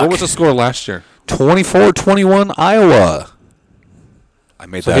 Yuck. What was the score last year? 24-21 Iowa. I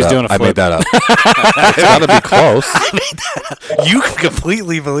made So that he's up. doing a I made flip. that up. It's got to be close. You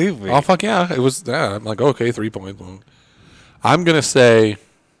completely believe me. Oh fuck yeah! It was. Yeah, I'm like okay, 3 points. I'm gonna say.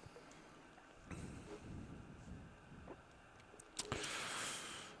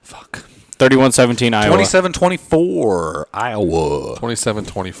 Fuck. 31-17 Iowa. 27-24 Iowa.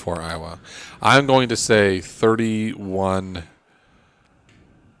 27-24 Iowa. I'm going to say 31.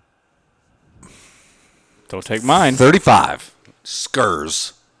 Don't take mine. 35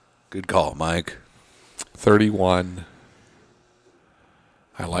 Skurs. Good call, Mike. 31.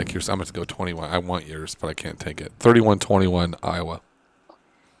 I like yours. I'm going to go 21. I want yours, but I can't take it. 31-21 Iowa.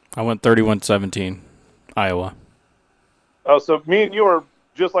 I went 31-17 Iowa. Oh, so me and you are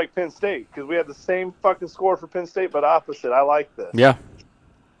just like Penn State because we had the same fucking score for Penn State, but opposite. I like this. Yeah.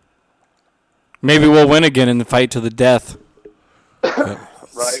 Maybe we'll win again in the fight to the death. Right?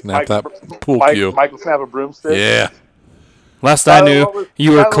 Snap that pool cue. Mike will snap a broomstick. Yeah. Last I knew, what was-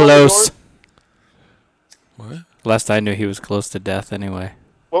 you were Tyler, what was close. yours? What? Last I knew, he was close to death anyway.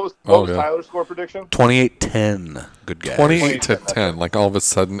 What was Okay. Tyler's score prediction? 28-10. Good guy. 28-10. Like all of a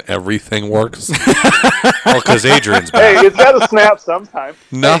sudden everything works. because Adrian's Hey, back. it's got to snap sometime.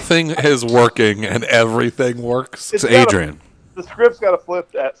 Nothing is working and everything works. It's gotta- Adrian. The script's got to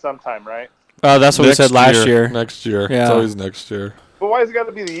flip at some time, right? Oh, that's what we said last year. Next year. It's Yeah. always next year. But why has it got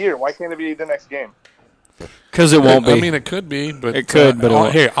to be the year? Why can't it be the next game? Because it won't be. I mean, it could be, but It could, but it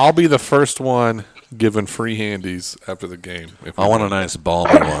won't. hey, I'll be the first one giving free handies after the game. If I want a nice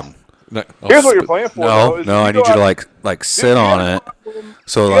balmy one. Here's what you're playing for. though, No, is no, I go need you to out- like sit on it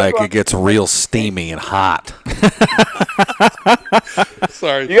so you like gotta- it gets real steamy and hot.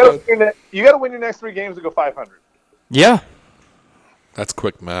 Sorry, You got to win your next 3 games to go 500. Yeah. that's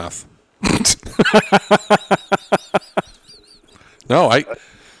quick math. No,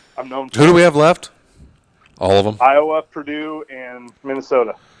 I'm known. Who do we have left? all of them, Iowa, Purdue, and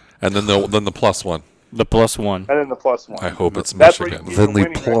Minnesota. and then the plus one. The +1. and then the +1. I hope it's That's where you Michigan. keep the Finley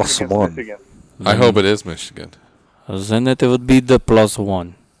winning record against +1. Michigan. I hope it is Michigan. Then it would be the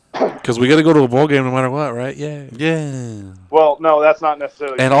 +1. Because we got to go to a bowl game no matter what, right? Yeah. Yeah. Well, no, that's not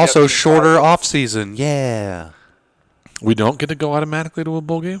necessarily. And that's also just shorter how- off season. Yeah. We don't get to go automatically to a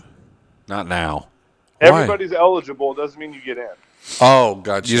bowl game? Not now. Why? Everybody's eligible. Doesn't mean you get in. Oh,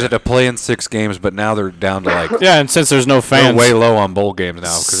 gotcha. You just had to play in 6 games, but now they're down to like Yeah, and since there's no they're fans. way low on bowl games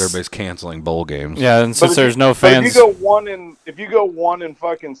now because everybody's canceling bowl games. Yeah, and since But there's no But fans. if you go 1 in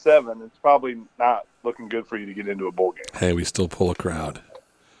fucking 7, it's probably not looking good for you to get into a bowl game. Hey, we still pull a crowd.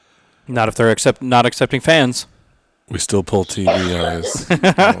 Not if they're not accepting fans. We still pull TV eyes.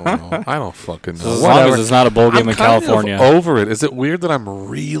 I don't fucking know. As long as it's not a bowl game I'm in kind of California. over it. Is it weird that I'm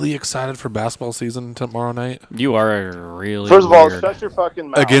really excited for basketball season tomorrow night? You are really First of all, weird. shut your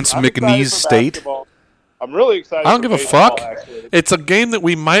fucking mouth. Against I'm excited McNeese for State? basketball. I'm really excited. I don't for give a baseball, fuck. actually. It's a game that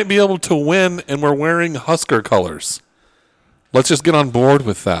we might be able to win, and we're wearing Husker colors. Let's just get on board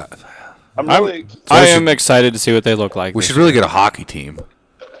with that. I'm really. I am excited to see what they look like. We this should really get a hockey team.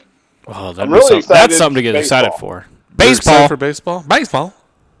 Oh, I'm really excited that's something to get excited baseball. for. You're excited Baseball. for baseball? Baseball.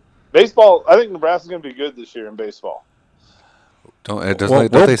 Baseball. I think Nebraska's going to be good this year in baseball. Don't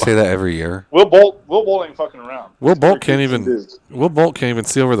they say that every year? Will Bolt ain't fucking around. Will Bolt We're can't keeping even. dudes. Will Bolt can't even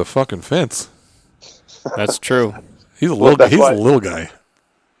see over the fucking fence. That's true. He's a little. that's He's why- a little guy.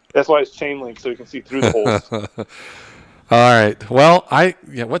 That's why it's chain link so you can see through the holes. All right. Well,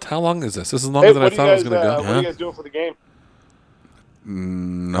 How long is this? This is longer Hey, than I what, thought it was going to what go. are you guys doing for the game?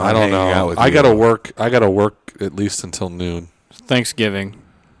 No, I don't know. I gotta work. I gotta work at least until noon. Thanksgiving.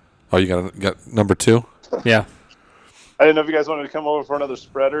 Oh, you got number 2? Yeah. I didn't know if you guys wanted to come over for another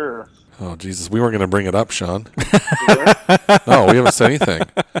spreader or. Oh Jesus, we weren't gonna bring it up, Sean. No, we haven't said anything.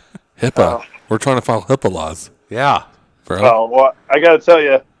 HIPAA. We're trying to file HIPAA laws, Yeah. bro. Oh well, I got to tell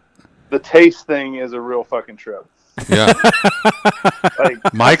you, the taste thing is a real fucking trip. Yeah,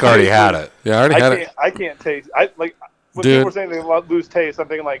 Like Mike already had it. yeah. I already had it. I can't taste. When Dude. people were saying they lose taste, I'm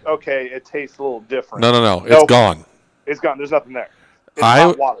thinking like, okay, it tastes a little different. No. It's Nope. gone. It's gone. There's nothing there. It's I-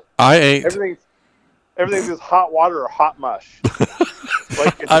 hot water. I ate. Everything's just hot water or hot mush.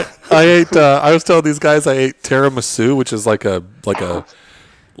 Like it's, I ate. I was telling these guys I ate tiramisu, which is like a.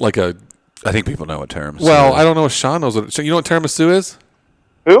 I think people know what tiramisu Well, is. I don't know if Sean knows what. You know what tiramisu is?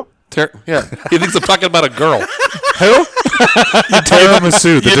 who? Yeah, he thinks I'm talking about a girl. Who?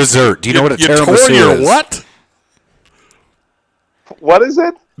 Tiramisu, the dessert. Do you know what a You tore tiramisu your is? what? What is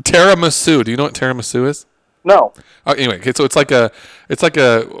it? Tiramisu. Do you know what tiramisu is? No. Oh, anyway, okay, so it's like a what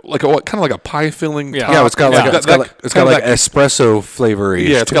kind of like a pie filling. Yeah. top. Yeah, it's got like That- it's got like, that- it's got kinda like espresso flavor.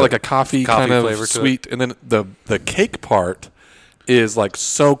 yeah, it's got like a coffee kind of flavor to sweet, and then the cake part is like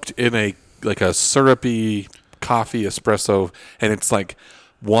soaked in a syrupy coffee espresso, and it's like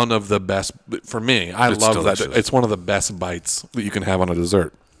one of the best for me. I It's love delicious. that. It's one of the best bites that you can have on a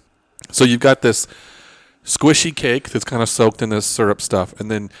dessert. So you've got this squishy cake that's kind of soaked in this syrup stuff,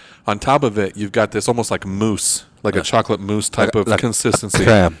 and then on top of it, you've got this almost like mousse, like a chocolate mousse type of consistency.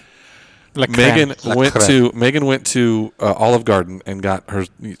 creme. Megan La went creme. to Olive Garden and got her.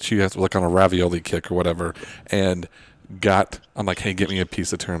 She has like on a ravioli kick or whatever, and I'm like, hey, get me a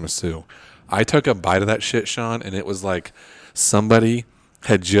piece of tiramisu. I took a bite of that shit, Sean, and it was like somebody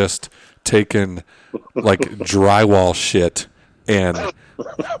had just taken like drywall shit and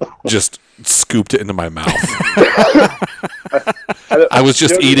just scooped it into my mouth. I was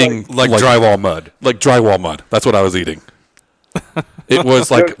just eating Like drywall mud. like drywall mud. That's what I was eating. It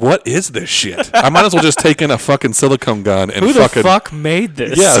was like, what is this shit? I might as well just take in a fucking silicone gun and Who the fucking fuck made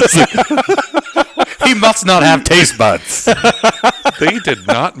this? yeah. It's like, He must not have taste buds. they did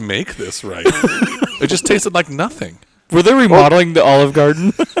not make this right. It just tasted like nothing. Were they remodeling the Olive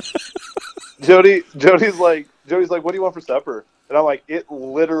Garden? Jody's like, what do you want for supper? And I'm like, it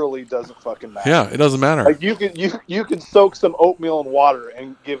literally doesn't fucking matter. Yeah, it doesn't matter. Like you could soak some oatmeal in water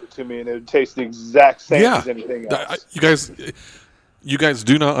and give it to me, and it would taste the exact same Yeah. as anything else. You guys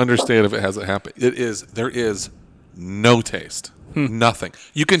do not understand if it hasn't happened. There is no taste. Nothing.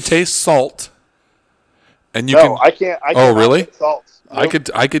 You can taste salt, and you can. I can't. Oh, really? Salt.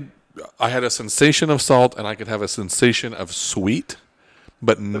 I had a sensation of salt, and I could have a sensation of sweet,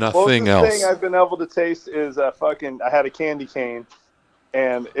 but nothing Closest else. thing I've been able to taste is I had a candy cane,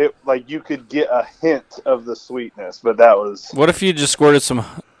 and it like you could get a hint of the sweetness, but that was. What if you just squirted some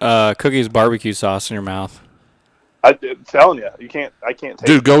Cookies barbecue sauce in your mouth? I'm telling you, I can't taste.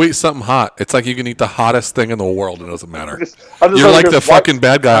 Dude, go eat something hot. It's like you can eat the hottest thing in the world, and it doesn't matter. I'm just You're over like here the fucking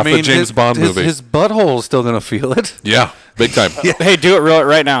bad guy off the James his, Bond his, movie. His butthole is still gonna feel it. Yeah, big time. Hey, do it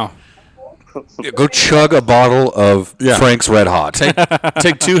right now. Yeah, go chug a bottle of Yeah. Frank's Red Hot.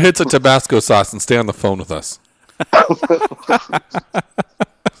 Take 2 hits of Tabasco sauce and stay on the phone with us.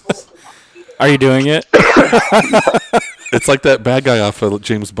 Are you doing it? It's like that bad guy off of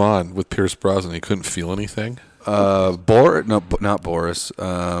James Bond with Pierce Brosnan. He couldn't feel anything. Not Boris.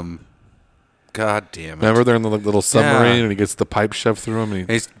 God damn it. Remember they're in the little submarine Yeah. and he gets the pipe shoved through him. And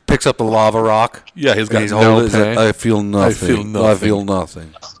He picks up the lava rock. yeah, he's And got he's no holding pain. I feel nothing. nothing. I feel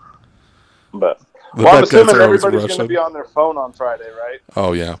nothing. But The well, I'm bad guys assuming are always everybody's going Russian. to be on their phone on Friday, right?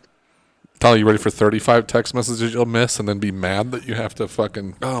 Oh, yeah. Tyler, you ready for 35 text messages you'll miss and then be mad that you have to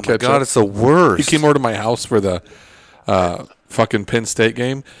fucking Oh my catch God, up? it's the worst. He came over to my house for the fucking Penn State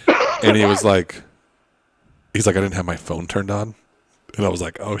game, and he was like, I didn't have my phone turned on. And I was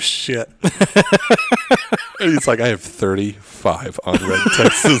like, oh, shit. And he's like, I have 35 unread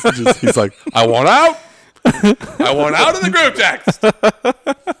texts. He's like, I want out. I want out of the group text.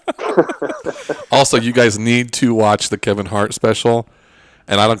 Also, you guys need to watch the Kevin Hart special.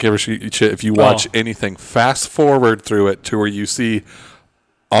 And I don't give a shit if you watch anything. Fast forward through it to where you see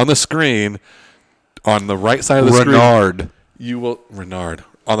on the screen, on the right side of the screen, Renard.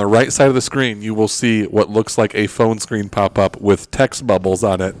 On the right side of the screen, you will see what looks like a phone screen pop up with text bubbles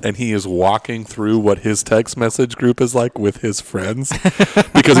on it, and he is walking through what his text message group is like with his friends,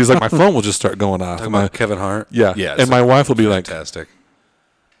 because he's like, my phone will just start going off. Talking about Kevin Hart? Yeah, Yeah. and my wife will be like, Fantastic.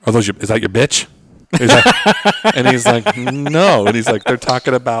 is that your bitch? He's like, and he's like, no. And he's like, they're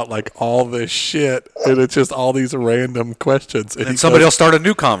talking about like all this shit. And it's just all these random questions. And somebody else start a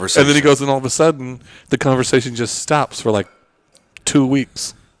new conversation. And then he goes, and all of a sudden, the conversation just stops for like 2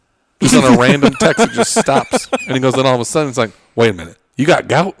 weeks. Just on a random text, it just stops. And he goes, then all of a sudden, it's like, wait a minute. You got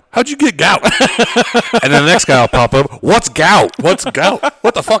gout? How'd you get gout? And then the next guy will pop up. What's gout? What's gout?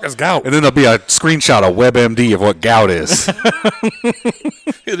 What the fuck is gout? And then there'll be a screenshot of WebMD of what gout is.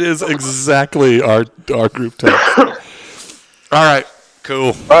 It is exactly our group text. All right. Cool.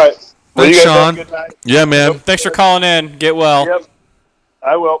 All right. Well, Thanks, you guys Sean. have a good night. Yeah, man. Thanks for calling in. Get well. Yep.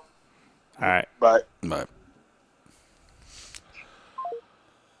 I will. All right. Bye. Bye.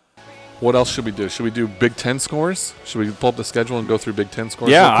 What else should we do? Should we do Big Ten scores? Should we pull up the schedule and go through Big Ten scores?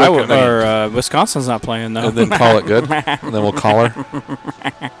 Yeah, real quick I would. and then- Or Wisconsin's not playing though. and then call it good. And then we'll call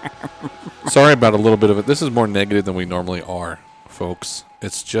her. Sorry about a little bit of it. This is more negative than we normally are, folks.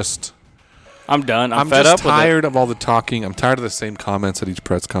 It's just I'm done. I'm fed just up tired of all the talking. I'm tired of the same comments at each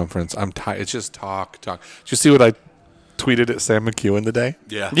press conference. I'm tired. It's just talk. Did you see what I tweeted at Sam McEwen today?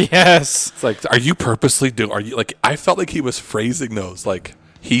 Yeah. with it. Yes. It's like, are you purposely doing? Are you like? I felt like he was phrasing those like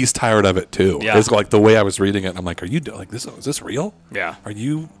he's tired of it too. Yeah. It's like the way I was reading it. And I'm like, are you like this? Is this real? Yeah. Are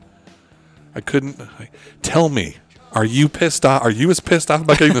you? I couldn't. Tell me. Are you pissed off? Are you as pissed off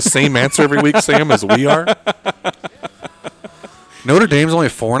about getting the same answer every week, Sam, as we are? Notre Dame's only a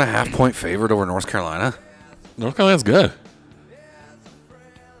 4.5 point favorite over North Carolina. North Carolina's good.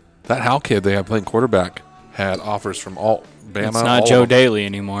 That Hal kid they have playing quarterback had offers from all Bama. It's not all Joe of them. Daly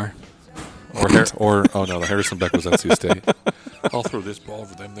anymore. or oh no, the Harrison Beck was NC State. I'll throw this ball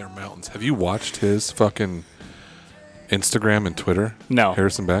over them. Their mountains. Have you watched his fucking Instagram and Twitter? No.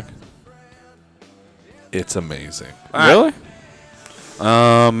 Harrison Beck. It's amazing. Really?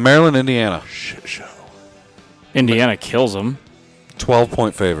 Maryland, Indiana. Shit show. Indiana kills them. 12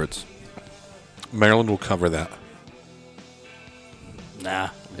 point favorites. Maryland will cover that. Nah.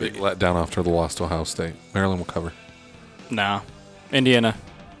 Big letdown after the loss to Ohio State. Maryland will cover. Nah. Indiana.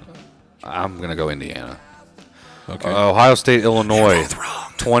 I'm going to go Indiana. Okay. Ohio State, Illinois. both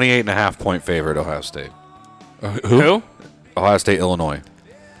wrong. 28.5 point favorite, Ohio State. Who? Ohio State, Illinois.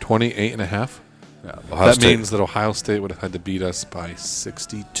 28.5. Yeah, Ohio That State. means that Ohio State would have had to beat us by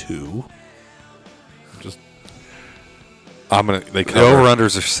 62. They the cover.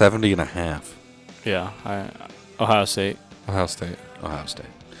 over-unders are 70.5. Yeah. Ohio State. Ohio State. Ohio State.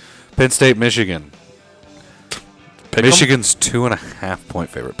 Penn State, Michigan. Pick 'em? Michigan's 2.5 point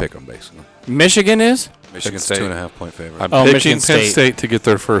favorite. Pick 'em, basically. Michigan is? Michigan's State. 2.5 point favorite. I'm Oh, picking Michigan Penn State. State to get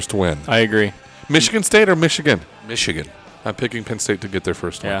their first win. I agree. Michigan State or Michigan? Michigan. I'm picking Penn State to get their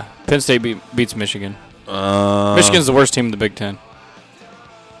first win. Yeah. Penn State beats Michigan. Michigan's the worst team in the Big Ten.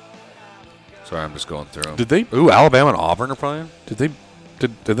 Sorry, I'm just going through them. Did they? Ooh, Alabama and Auburn are playing? Did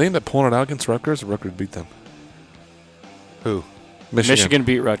they end up pulling it out against Rutgers? Or Rutgers beat them? Who? Michigan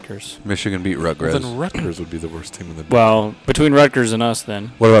beat Rutgers. Michigan beat Well, Rutgers. then Rutgers would be the worst team in the. Well, between Rutgers and us,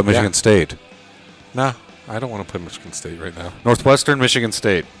 then. What about Michigan State? Nah, I don't want to play Michigan State right now. Northwestern, Michigan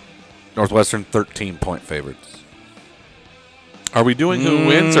State. Northwestern 13 point favorites. Are we doing who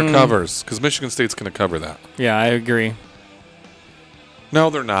wins or covers? Because Michigan State's going to cover that. Yeah, I agree. No,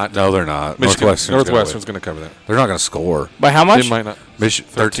 they're not. No, they're not. Northwestern's going to cover that. They're not going to score. By how much? They might not.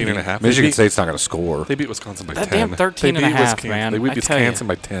 13 and a half. Michigan Maybe. State's not going to score. They beat Wisconsin by That 10. damn 13 They and a beat half, Wisconsin. man. They beat I tell ya. Wisconsin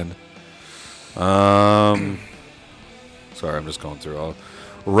by 10. Sorry, I'm just going through all.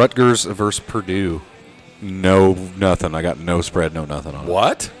 Rutgers versus Purdue. No, nothing. I got no spread, no nothing on it.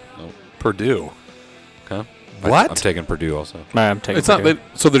 What? Nope. Purdue. Okay. What? I'm taking Purdue also. I'm taking It's not. Purdue.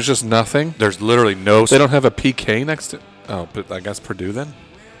 So there's just nothing. There's literally no. They don't have a PK next to. Oh, but I guess Purdue then.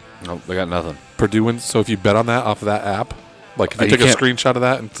 Nope, they got nothing. Purdue wins. So if you bet on that off of that app, like if you You take a can't- screenshot of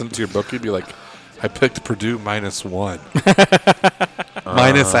that and send it to your bookie, be like, I picked Purdue -1,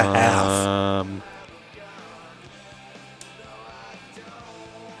 minus a half.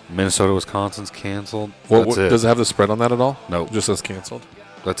 Minnesota, Wisconsin's canceled. What, That's it. does it have the spread on that at all? No. Just says canceled.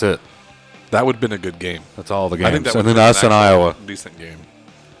 That's it. That would have been a good game. That's all the games. I think that and would then have us and Iowa. Decent game.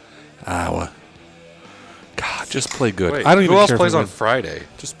 Iowa. God, just play good. Wait, I don't who even else care if plays we on win. Friday?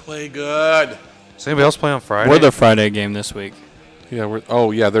 Just play good. Does anybody else play on Friday? We're the Friday game this week. Yeah.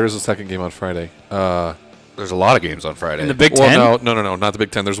 There is a second game on Friday. There's a lot of games on Friday. In the Big Ten? Well, no, not the Big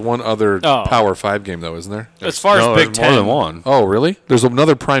Ten. There's one other Oh. Power 5 game though, isn't there? As far no, as Big there's Ten, more than one. Oh, really? There's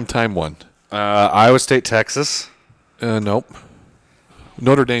another prime time one. Iowa State, Texas. Nope.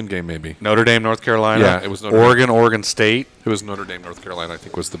 Notre Dame game maybe. Notre Dame, North Carolina. Yeah, it was Notre Oregon, Oregon State. It was Notre Dame, North Carolina. I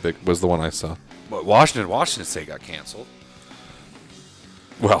think was the one I saw. But Washington State got canceled.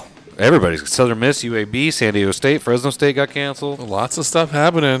 Well, Everybody's Southern Miss, UAB, San Diego State, Fresno State got canceled. lots of stuff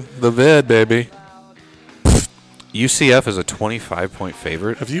happening. The vid, baby. UCF is a 25-point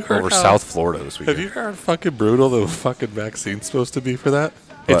favorite Have you heard over how- South Florida this weekend. Have you heard how fucking brutal the fucking vaccine's supposed to be for that?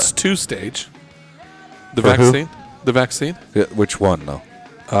 What? It's 2-stage. The For who? vaccine? The vaccine? Yeah, which one, though?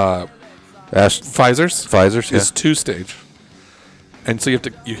 Pfizer's? Pfizer's, yeah. Is 2-stage. And so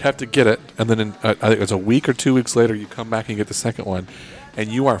you have to get it, and then I think it's a week or 2 weeks later you come back and get the second one,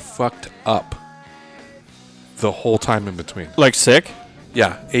 and you are fucked up the whole time in between. like sick.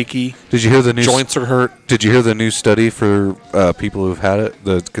 Yeah, achy. Did you hear the new Joints are hurt. Did you hear the new study for people who've had it?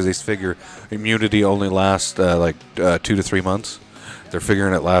 Because they figure immunity only lasts 2 to 3 months. They're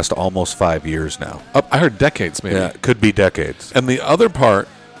figuring it lasts almost 5 years now. I heard decades, maybe. Yeah, it could be decades. And the other part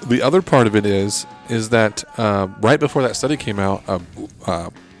of it is that right before that study came out,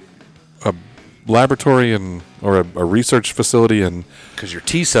 a laboratory or a research facility and Because your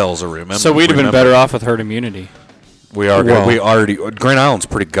T cells are remember. So we'd have been remember. better off with herd immunity. We are. Well- we already. Grand Island's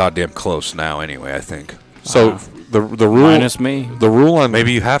pretty goddamn close now. Anyway, I think. so the rule Minus me. the rule on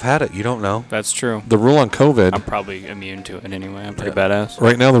Maybe you have had it. You don't know. That's true. the rule on COVID I'm probably immune to it anyway. I'm pretty badass.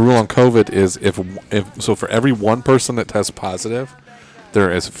 right now. The rule on COVID is if so for every one person that tests positive,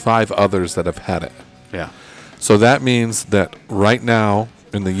 there is 5 others that have had it. Yeah. So that means that right now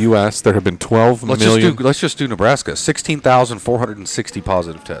in the U.S. there have been 12 million. Let's just do Nebraska. 16,460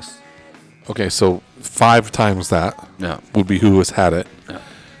 positive tests. Okay, so 5 times that Yeah. would be who has had it, Yeah.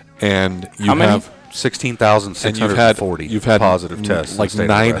 and you How many? have. And you've 16,640 had positive tests. in the like state of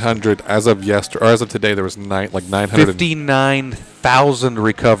Nebraska. 900 as of yesterday, or as of today. There was 900. 59,000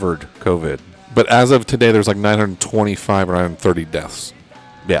 recovered COVID. But as of today, there's like 925 or 930 deaths.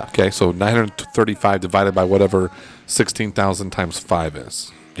 Yeah. Okay, so 935 divided by whatever 16,000 times 5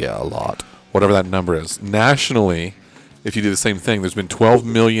 is, Yeah, a lot. whatever that number is. Nationally, if you do the same thing, there's been 12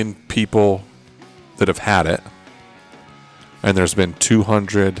 million people that have had it, and there's been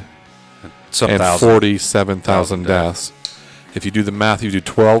 247,000 deaths. If you do the math, you do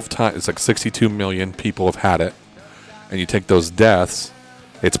 12 times, it's like 62 million people have had it, and you take those deaths,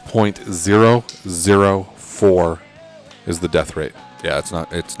 it's 0.004 is the death rate. Yeah, it's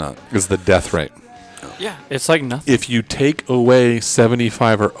not. Is the death rate. Yeah, it's like nothing. If you take away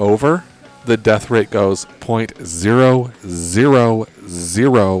 75 or over, the death rate goes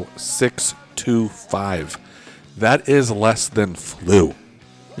 0.000625. That is less than flu.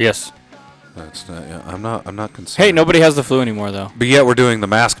 Yes. That's not. Yeah, I'm not concerned. Hey, nobody has the flu anymore though. But yet we're doing the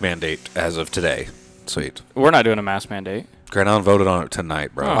mask mandate as of today. Sweet. We're not doing a mask mandate. Grand Island voted on it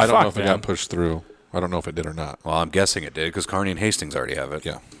tonight, bro. Oh, I don't know fuck if it them. got pushed through. I don't know if it did or not. Well, I'm guessing it did because Kearney and Hastings already have it.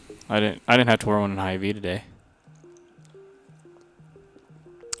 Yeah. I didn't have to wear one in Hy-Vee today.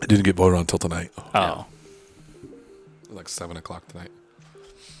 It didn't get voted on until tonight. Oh. Like 7 o'clock tonight.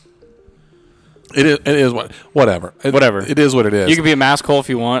 It is whatever. Whatever. It is what it is. You can be a mask hole if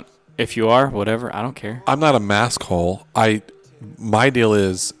you want. If you are, whatever. I don't care. I'm not a mask hole. My deal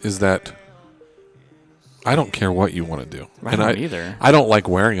is that I don't care what you want to do. I don't either. I don't like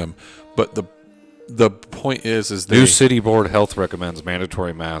wearing them, but the point is they New City Board of Health recommends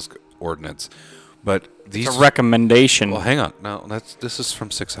mandatory mask ordinance, but these. It's a recommendation. Well, hang on. No, this is from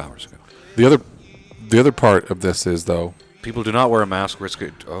 6 hours ago. the other part of this is though People do not wear a mask.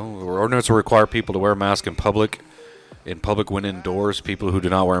 Ordinance will require people to wear a mask in public. In public when indoors, people who do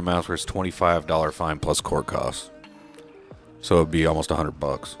not wear a mask risk $25 fine plus court costs. So it'd be almost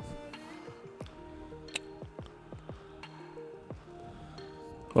 $100.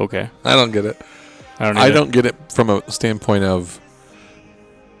 Okay. I don't get it. I I don't get it from a standpoint of.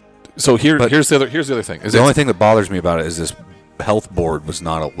 So here's the other thing. The only thing that bothers me about it is this health board was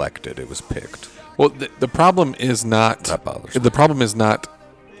not elected; it was picked. Well, the problem is not. That bothers me. The problem is not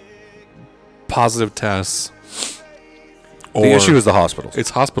positive tests. The issue is the hospitals. It's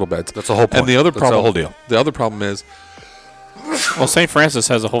hospital beds. That's the whole point. And the other That's problem, the whole deal. The other problem is, Well, St. Francis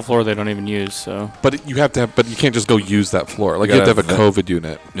has a whole floor they don't even use, so. but you can't just go use that floor. Like You you have to gotta have a have COVID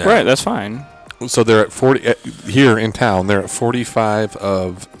unit. Yeah. Right, that's fine. So they're at 40 here in town. They're at 45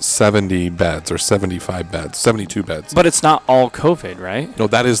 of 70 beds or 75 beds, 72 beds. But it's not all COVID, right? No,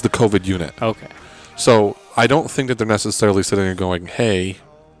 that is the COVID unit. Okay. So I don't think that they're necessarily sitting there going, "Hey,"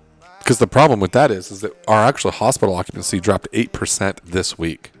 because the problem with that is that our actual hospital occupancy dropped 8% this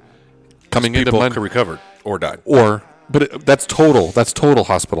week, coming into People Monday. recovered or died. That's total. That's total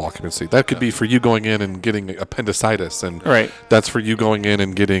hospital occupancy. That could be for you going in and getting appendicitis, and Right. that's for you going in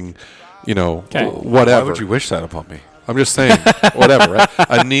and getting, Okay. whatever. Why would you wish that upon me? I'm just saying, whatever. Right?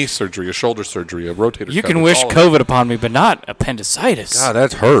 A knee surgery, a shoulder surgery, a rotator. You cuff, can it's wish all of COVID upon me, but not appendicitis. God,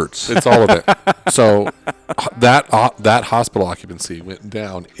 that hurts. It's all of it. So that hospital occupancy went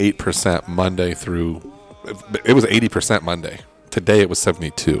down 8% Monday through. It was 80% Monday. Today it was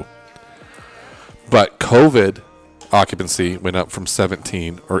 72. But COVID occupancy went up from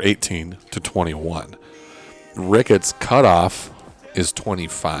 17 or 18 to 21. Ricketts cutoff is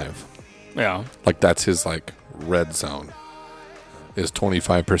 25. Yeah. Like that's his red zone. Is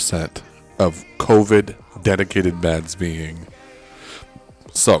 25% of COVID dedicated beds being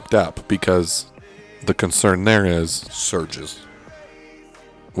soaked up, because the concern there is Surges.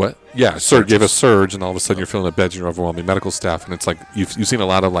 what? Yeah, surge. You have a surge, and all of a sudden you're filling up beds, and you're overwhelming medical staff, and it's like you've seen a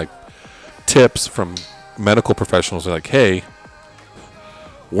lot of tips from medical professionals. They're like, hey,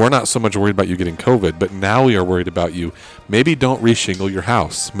 we're not so much worried about you getting COVID, but now we are worried about you. Maybe don't reshingle your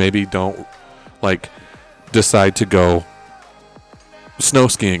house. Maybe don't decide to go snow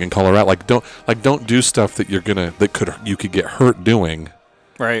skiing in Colorado. Don't do stuff that you could get hurt doing,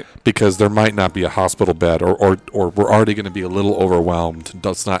 Right. because there might not be a hospital bed, or we're already going to be a little overwhelmed.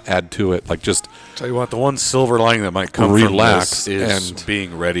 Let's not add to it. Just Tell you what, the one silver lining that might come relax from this is and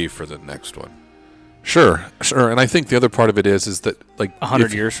being ready for the next one. sure. And I think the other part of it is that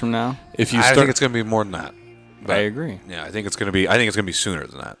 100 years from now? if you I start, think it's going to be more than that. I agree. Yeah, I think it's going to be sooner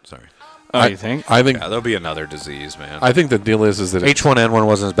than that. Sorry. Oh, you think? I think Yeah, there'll be another disease, man. I think the deal is that H1N1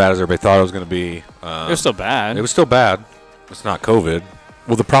 wasn't as bad as everybody thought it was going to be. It was still bad. It was still bad. It's not COVID.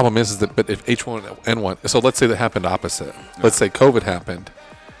 well, the problem is that but if H1N1, so let's say that happened opposite. Let's say COVID happened,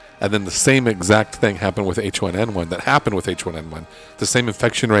 and then the same exact thing happened with H1N1 that happened with H1N1. The same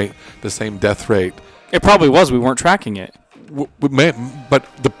infection rate, the same death rate. It probably was. We weren't tracking it. But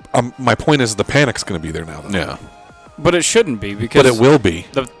my point is the panic's going to be there now. Though. Yeah. But it shouldn't be, because But it will be.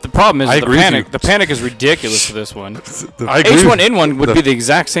 The problem is I the agree with panic. you. The panic is ridiculous for this one. I agree with- H1N1 would be the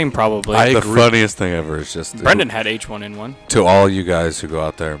exact same probably. I The agree. funniest thing ever is just Brendan had H1N1. to all you guys who go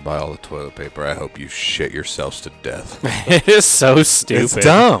out there and buy all the toilet paper. I hope you shit yourselves to death. It is so stupid. It's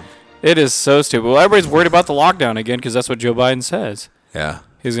dumb. It is so stupid. Well, everybody's worried about the lockdown again because that's what Joe Biden says. Yeah.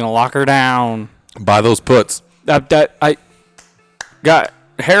 He's going to lock her down. Buy those puts. I got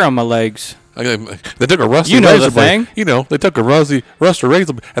hair on my legs. They took a rusty You know razor the thing. blade. They took a rusty razor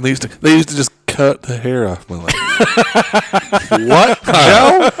blade, and they used to just cut the hair off my leg. What,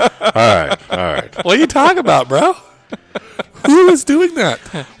 Joe? All right. What are you talking about, bro? Who is doing that?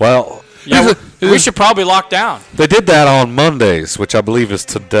 Well, Yeah, we should probably lock down. they did that on Mondays, which I believe is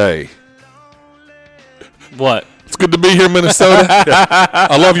today. What? It's good to be here, Minnesota.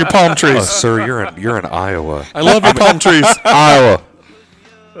 I love your palm Oh, trees. sir, you're in Iowa. I love your palm trees. Iowa.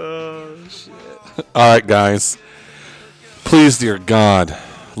 All right, guys. Please, dear God,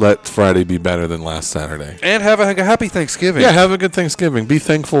 let Friday be better than last Saturday. And have a happy Thanksgiving. Yeah, have a good Thanksgiving. Be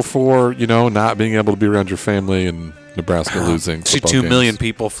thankful for, not being able to be around your family and Nebraska losing. See, football 2 games. million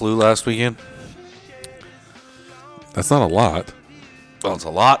people flew last weekend. That's not a lot. Well, it's a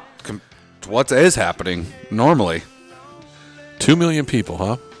lot to what is happening normally. 2 million people,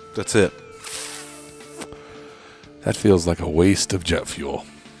 huh? That's it. That feels like a waste of jet fuel.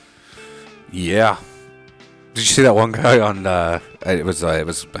 Yeah. Did you see that one guy on? It was like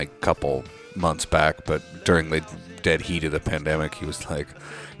a couple months back, but during the dead heat of the pandemic, he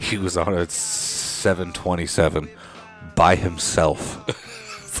was on a 727 by himself.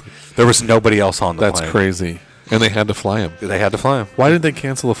 There was nobody else on the That's plane. crazy. And they had to fly him. They had to fly him. Why didn't they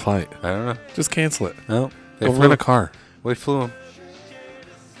cancel the flight? I don't know. Just cancel it. No, they Go flew rent a him. car. We flew him.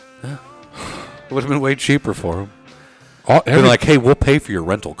 Yeah. It would have been way cheaper for him. They're like, hey, we'll pay for your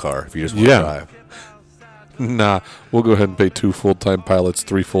rental car if you just want to drive. Nah, we'll go ahead and pay 2 full-time pilots,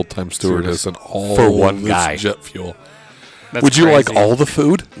 3 full-time stewardess, and all For one this guy. jet fuel. That's Would you crazy. like all the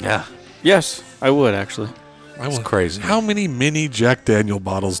food? Yeah. Yes, I would actually. That's crazy. How many mini Jack Daniel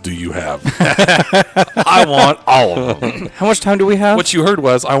bottles do you have? I want all of them. How much time do we have? What you heard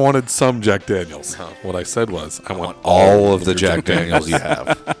was I wanted some Jack Daniels. What I said was I want All of the Jack Daniels you have.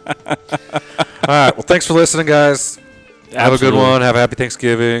 All right. Well, thanks for listening, guys. Have a good Absolutely. one. Have a happy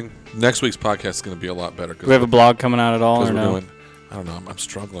Thanksgiving. Next week's podcast is going to be a lot better Do we have a blog coming out at all because or we're no? doing. I don't know. I'm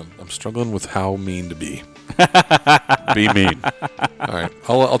struggling. I'm struggling with how mean to be. Be mean. All right,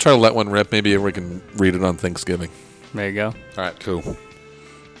 I'll try to let one rip. Maybe we can read it on Thanksgiving. There you go. All right, cool.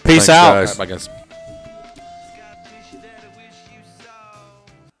 Peace Thanks, out. guys. All right, bye, guys.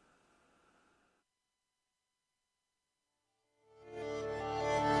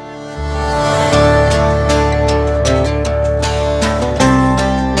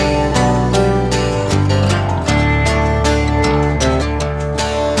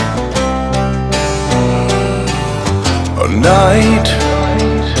 A night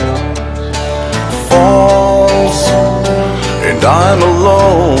falls and I'm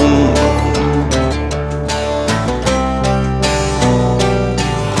alone.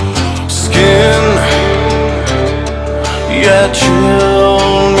 Skin, yeah, chill.